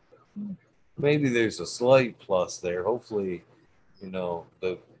 So maybe there's a slight plus there. Hopefully,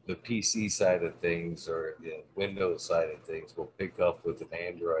 the PC side of things or the Windows side of things will pick up with an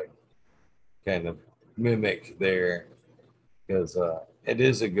Android kind of mimic there, because it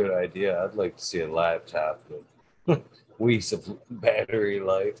is a good idea. I'd like to see a laptop with weeks of battery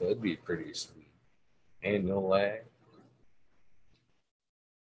life. That'd be pretty sweet. And no lag.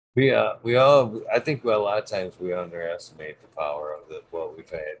 We all, I think, well, a lot of times we underestimate the power of what we've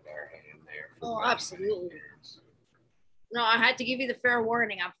had in our hand there for Oh, many absolutely. years. No, I had to give you the fair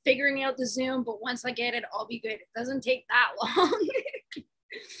warning. I'm figuring out the Zoom, but once I get it, I'll be good. It doesn't take that long.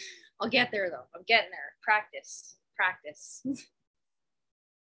 I'll get there though. I'm getting there. Practice, practice.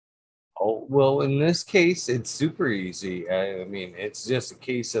 Oh, well, in this case, it's super easy. I mean, it's just a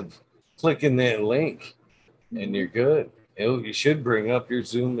case of clicking that link and you're good. You should bring up your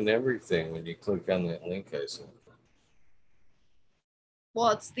Zoom and everything when you click on that link I sent. Well,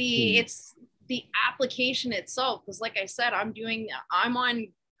 it's the application itself, because like I said, I'm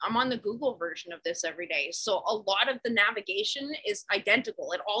on the Google version of this every day. So a lot of the navigation is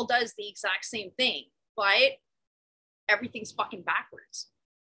identical. It all does the exact same thing, but everything's fucking backwards.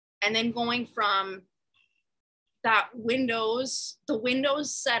 And then going from the Windows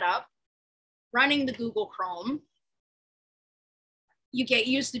setup, running the Google Chrome, you get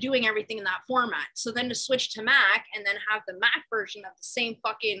used to doing everything in that format. So then to switch to Mac and then have the Mac version of the same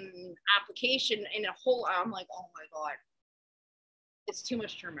fucking application in a whole, I'm like, oh my God, it's too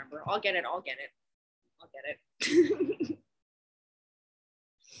much to remember. I'll get it. I'll get it. I'll get it.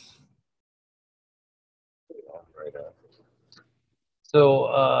 Right on.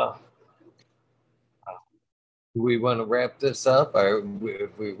 So, do we want to wrap this up? Or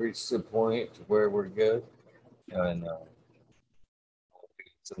have we reached the point where we're good? And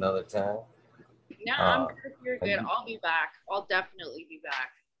it's another time. Yeah, I'm Uh, good. You're good. I'll be back. I'll definitely be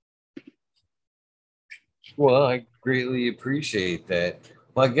back. well, I greatly appreciate that.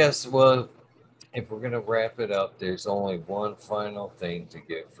 Well, I guess, well, if we're going to wrap it up, there's only one final thing to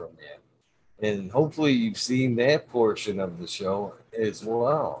get from you. And hopefully you've seen that portion of the show as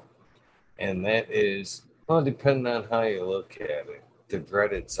well. And that is, well, depending on how you look at it, the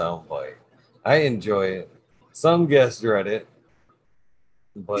dreaded soundbite. I enjoy it. Some guests dread it.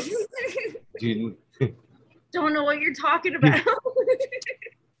 But do Don't know what you're talking about.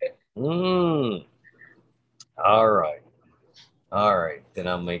 mm, all right. All right. Then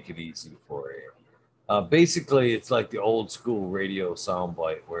I'll make it easy for you. Basically, it's like the old school radio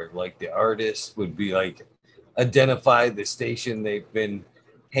soundbite where like the artist would be like identify the station they've been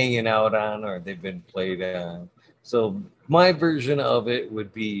hanging out on or they've been played on. So my version of it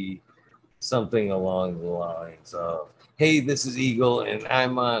would be something along the lines of, "Hey, this is Eagle, and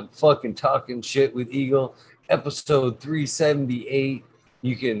I'm on fucking talking shit with Eagle, episode 378.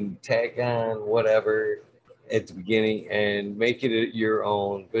 You can tack on whatever at the beginning and make it your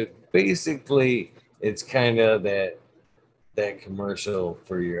own." But basically, it's kind of that commercial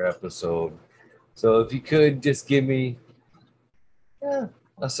for your episode. So if you could just give me a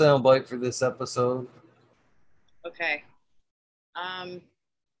soundbite for this episode. Okay. Um.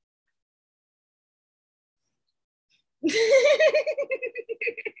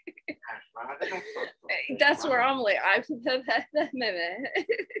 That's where I'm like,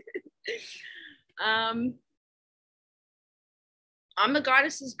 um, I'm the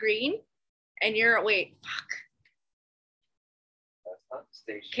goddess is green, and you're wait, fuck. That's not the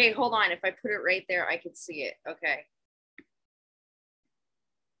station. Okay, hold on. If I put it right there, I can see it. Okay.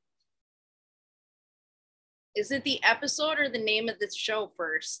 Is it the episode or the name of the show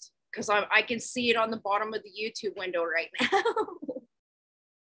first? Because I can see it on the bottom of the YouTube window right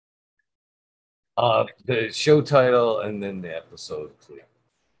now. The show title and then the episode, please.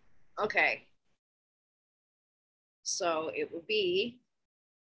 Okay. So it will be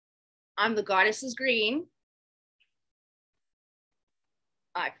I'm the goddess is green.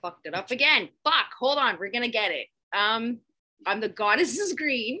 I fucked it up again. Fuck, hold on, we're gonna get it. I'm the goddess is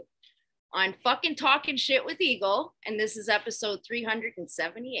green on fucking talking shit with Eagle, and this is episode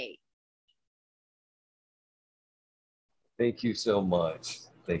 378. Thank you so much.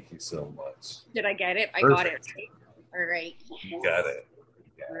 Thank you so much. Did I get it? I Perfect. got it. All right. You got it.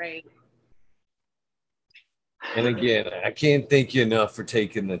 All right. And again, I can't thank you enough for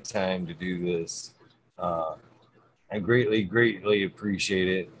taking the time to do this. I greatly appreciate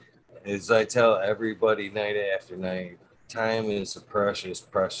it. As I tell everybody night after night, time is a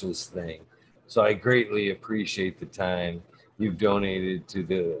precious thing. So I greatly appreciate the time you've donated to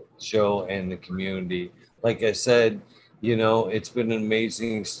the show and the community. Like I said, it's been an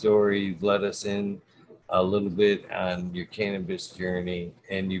amazing story. You've let us in a little bit on your cannabis journey,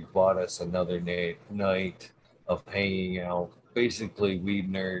 and you bought us another night of hanging out. Basically, we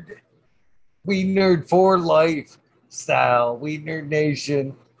nerd for life style. We nerd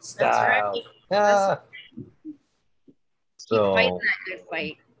nation style. That's right. So, keep fighting that good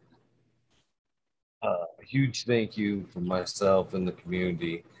fight. A huge thank you from myself and the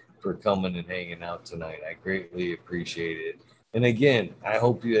community for coming and hanging out tonight. I greatly appreciate it. And again, I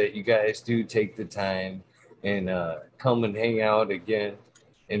hope that you guys do take the time and come and hang out again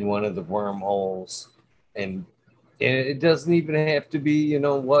in one of the wormholes. And it doesn't even have to be,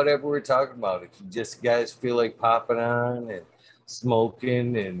 whatever we're talking about. If you just guys feel like popping on and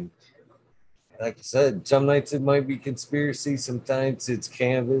smoking, and like I said, some nights it might be conspiracy, sometimes it's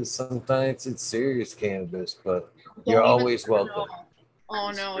cannabis, sometimes it's serious cannabis, but you're always welcome. Oh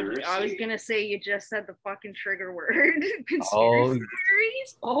no, I was gonna say you just said the fucking trigger word. Oh,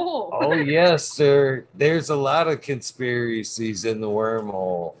 oh yes, sir. There's a lot of conspiracies in the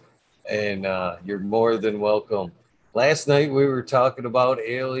wormhole, and you're more than welcome. Last night we were talking about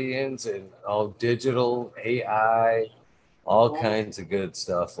aliens and all digital AI, all kinds of good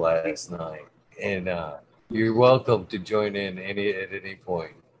stuff last night, and you're welcome to join in at any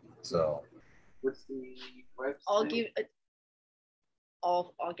point. So, What's the website?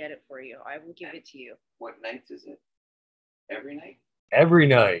 I'll get it for you. I will give it to you. What nights is it? Every night?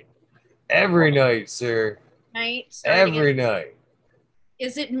 every night, sir. Night. Every night.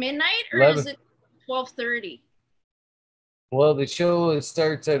 Is it midnight or 11. is it 12:30? Well, the show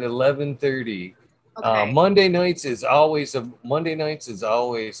starts at 11:30. Okay. Monday nights is always a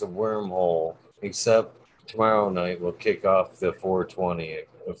wormhole, except tomorrow night will kick off the 420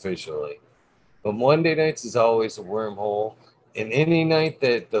 officially. But Monday nights is always a wormhole. And any night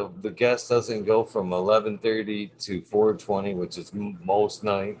that the guest doesn't go from 11:30 to 420, which is most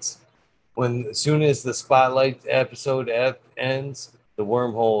nights, as soon as the spotlight episode ends, the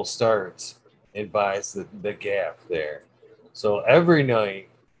wormhole starts and buys the gap there. So every night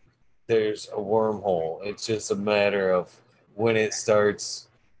there's a wormhole. It's just a matter of when it starts,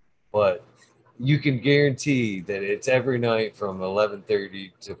 but you can guarantee that it's every night from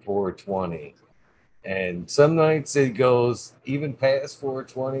 11:30 to 420. And some nights it goes even past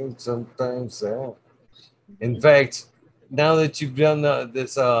 420, sometimes. In fact, now that you've done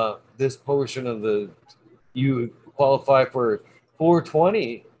this portion of you qualify for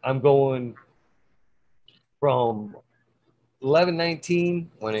 420. I'm going from 11:19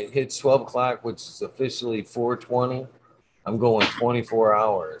 when it hits 12 o'clock, which is officially 420. I'm going 24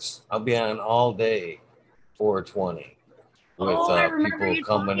 hours. I'll be on all day 420 with I remember people you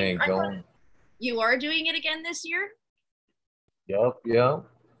coming talking. and going. You are doing it again this year? Yep.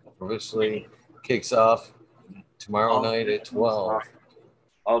 Officially kicks off tomorrow night at 12.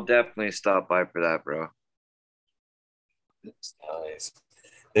 I'll definitely stop by for that, bro. It's nice.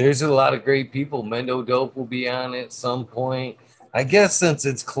 There's a lot of great people. Mendo Dope will be on at some point. I guess since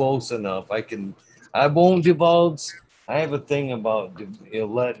it's close enough, I won't divulge. I have a thing about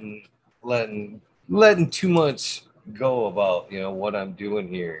letting too much go about what I'm doing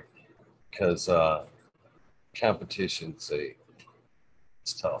here because competition's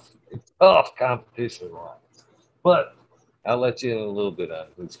it's tough. It's tough competition wise. But I'll let you in a little bit on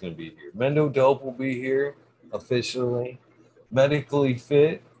who's going to be here. Mendo Dope will be here officially. Medically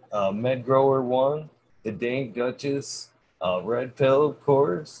Fit, Med Grower 1, The Dank Duchess, Red Pill, of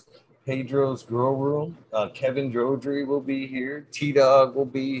course, Pedro's Grow Room, Kevin Drodry will be here, T-Dog will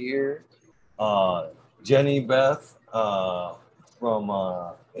be here, Jenny Beth from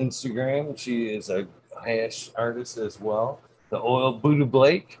Instagram, she is a hash artist as well. The Oil Buddha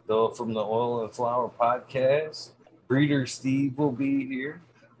Blake, from the Oil and Flower podcast. Breeder Steve will be here.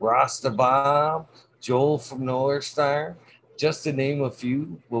 Rasta Bob, Joel from North Star, just to name a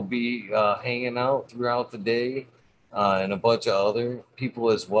few, will be hanging out throughout the day, and a bunch of other people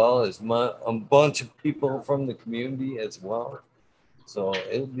as well as a bunch of people from the community as well. So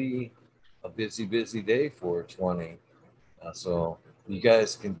it'll be a busy, busy day for 20. So you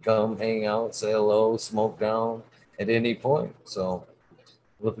guys can come hang out, say hello, smoke down at any point. So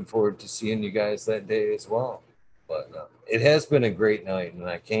looking forward to seeing you guys that day as well. But it has been a great night, and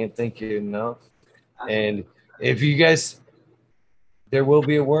I can't thank you enough. And if you guys, there will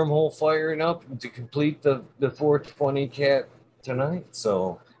be a wormhole firing up to complete the 420 cap tonight.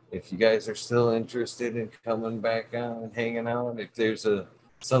 So if you guys are still interested in coming back on and hanging out, if there's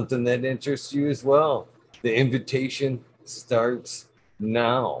something that interests you as well, the invitation starts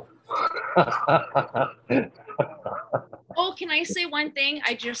now. Oh, can I say one thing?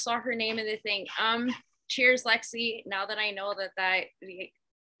 I just saw her name in the thing. Cheers, Lexi. Now that I know that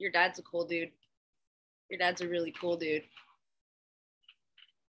your dad's a cool dude. Your dad's a really cool dude.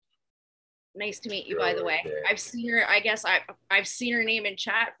 Nice to meet you, by the way. I've seen her, I guess I've seen her name in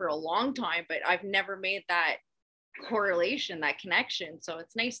chat for a long time, but I've never made that correlation, that connection. So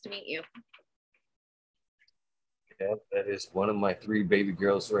it's nice to meet you. Yeah, that is one of my 3 baby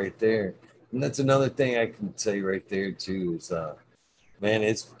girls right there. And that's another thing I can say right there too is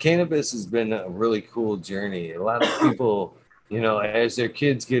man, cannabis has been a really cool journey. A lot of people, as their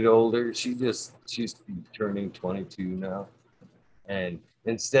kids get older, she's turning 22 now. And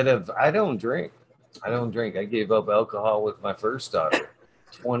instead of, I don't drink. I gave up alcohol with my first daughter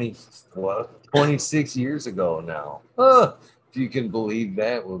 26 years ago now. If you can believe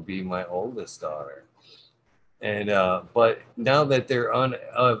that, would be my oldest daughter. And but now that they're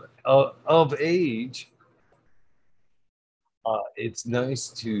of age, it's nice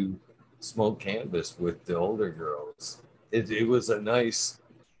to smoke cannabis with the older girls. It was a nice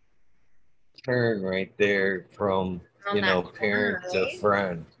turn right there from parent to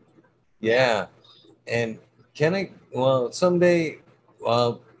friend. Yeah. And someday,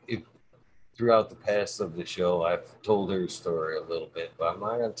 if throughout the past of the show, I've told her story a little bit, but I'm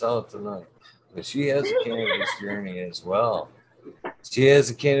not going to tell it tonight. But she has a cannabis journey as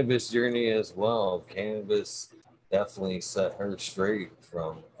well. Cannabis definitely set her straight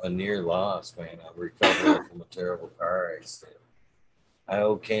from a near loss, man. I recovered from a terrible car accident. I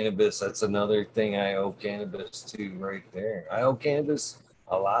owe cannabis. That's another thing I owe cannabis to right there. I owe cannabis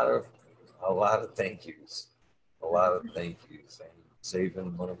a lot of thank yous. A lot of thank yous. And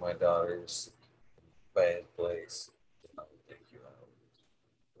saving one of my daughters bad place. Thank you.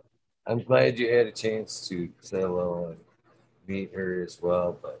 I'm glad you had a chance to say hello and meet her as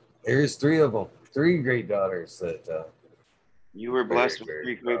well. But there's 3 of them, 3 great daughters that you were blessed with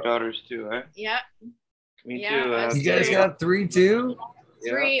 3 great daughters too, eh? Yeah. Me too. You guys got 3 too?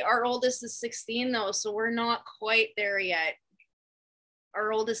 3. Yeah. Our oldest is 16 though, so we're not quite there yet.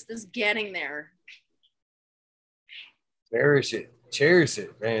 Our oldest is getting there. Cherish it,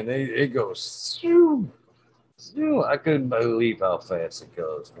 man. It goes. I couldn't believe how fast it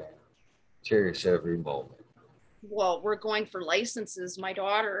goes, man. Cherish every moment. Well, we're going for licenses. My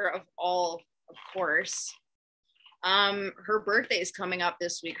daughter, of course. Her birthday is coming up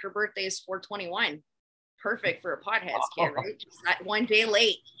this week. Her birthday is 4/21. Perfect for a pothead's kid, right? Just that one day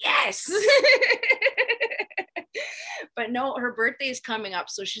late. Yes. But no, her birthday is coming up,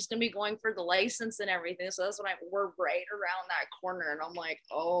 so she's gonna be going for the license and everything. So that's when we're right around that corner, and I'm like,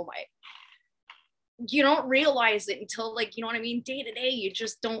 oh my. You don't realize it until, like, you know what I mean? Day to day, you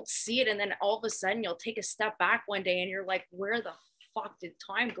just don't see it, and then all of a sudden, you'll take a step back one day, and you're like, where the fuck did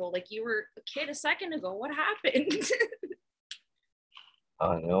time go? Like, you were a kid a second ago. What happened?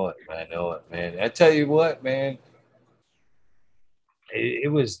 I know it. I know it, man. I tell you what, man.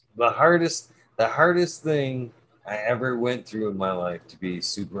 It was the hardest thing I ever went through in my life, to be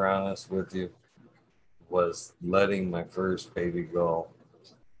super honest with you, was letting my first baby go.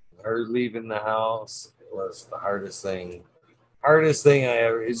 Her leaving the house was the hardest thing. Hardest thing I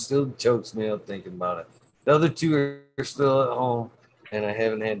ever. It still chokes me up thinking about it. The other two are still at home, and I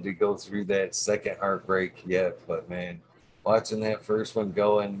haven't had to go through that second heartbreak yet. But man, watching that first one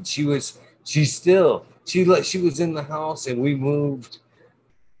go, and she was in the house, and we moved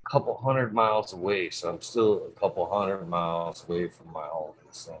a couple hundred miles away, so I'm still a couple hundred miles away from my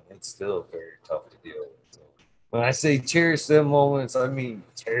oldest, so it's still very tough to deal with. So when I say cherish them moments, I mean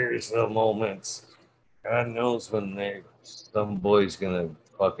cherish the moments. God knows when some boy's gonna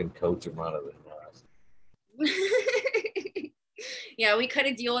fucking coach him out of the nest. Yeah, we kind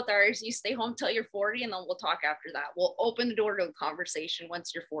of deal with ours. You stay home till you're 40, and then we'll talk after that. We'll open the door to a conversation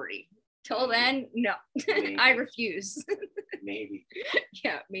once you're 40. Till then, no. I refuse. Maybe.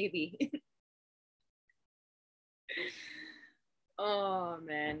 Yeah, maybe. Oh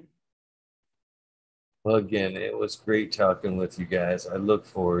man. Well, again, it was great talking with you guys. I look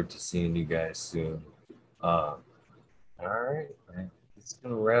forward to seeing you guys soon. All right, man. It's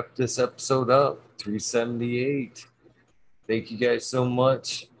gonna wrap this episode up. 378. Thank you guys so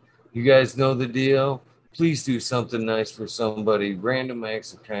much. You guys know the deal. Please do something nice for somebody. Random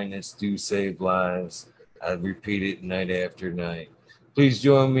acts of kindness do save lives. I repeat it night after night. Please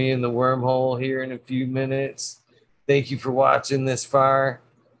join me in the wormhole here in a few minutes. Thank you for watching this far.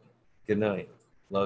 Good night.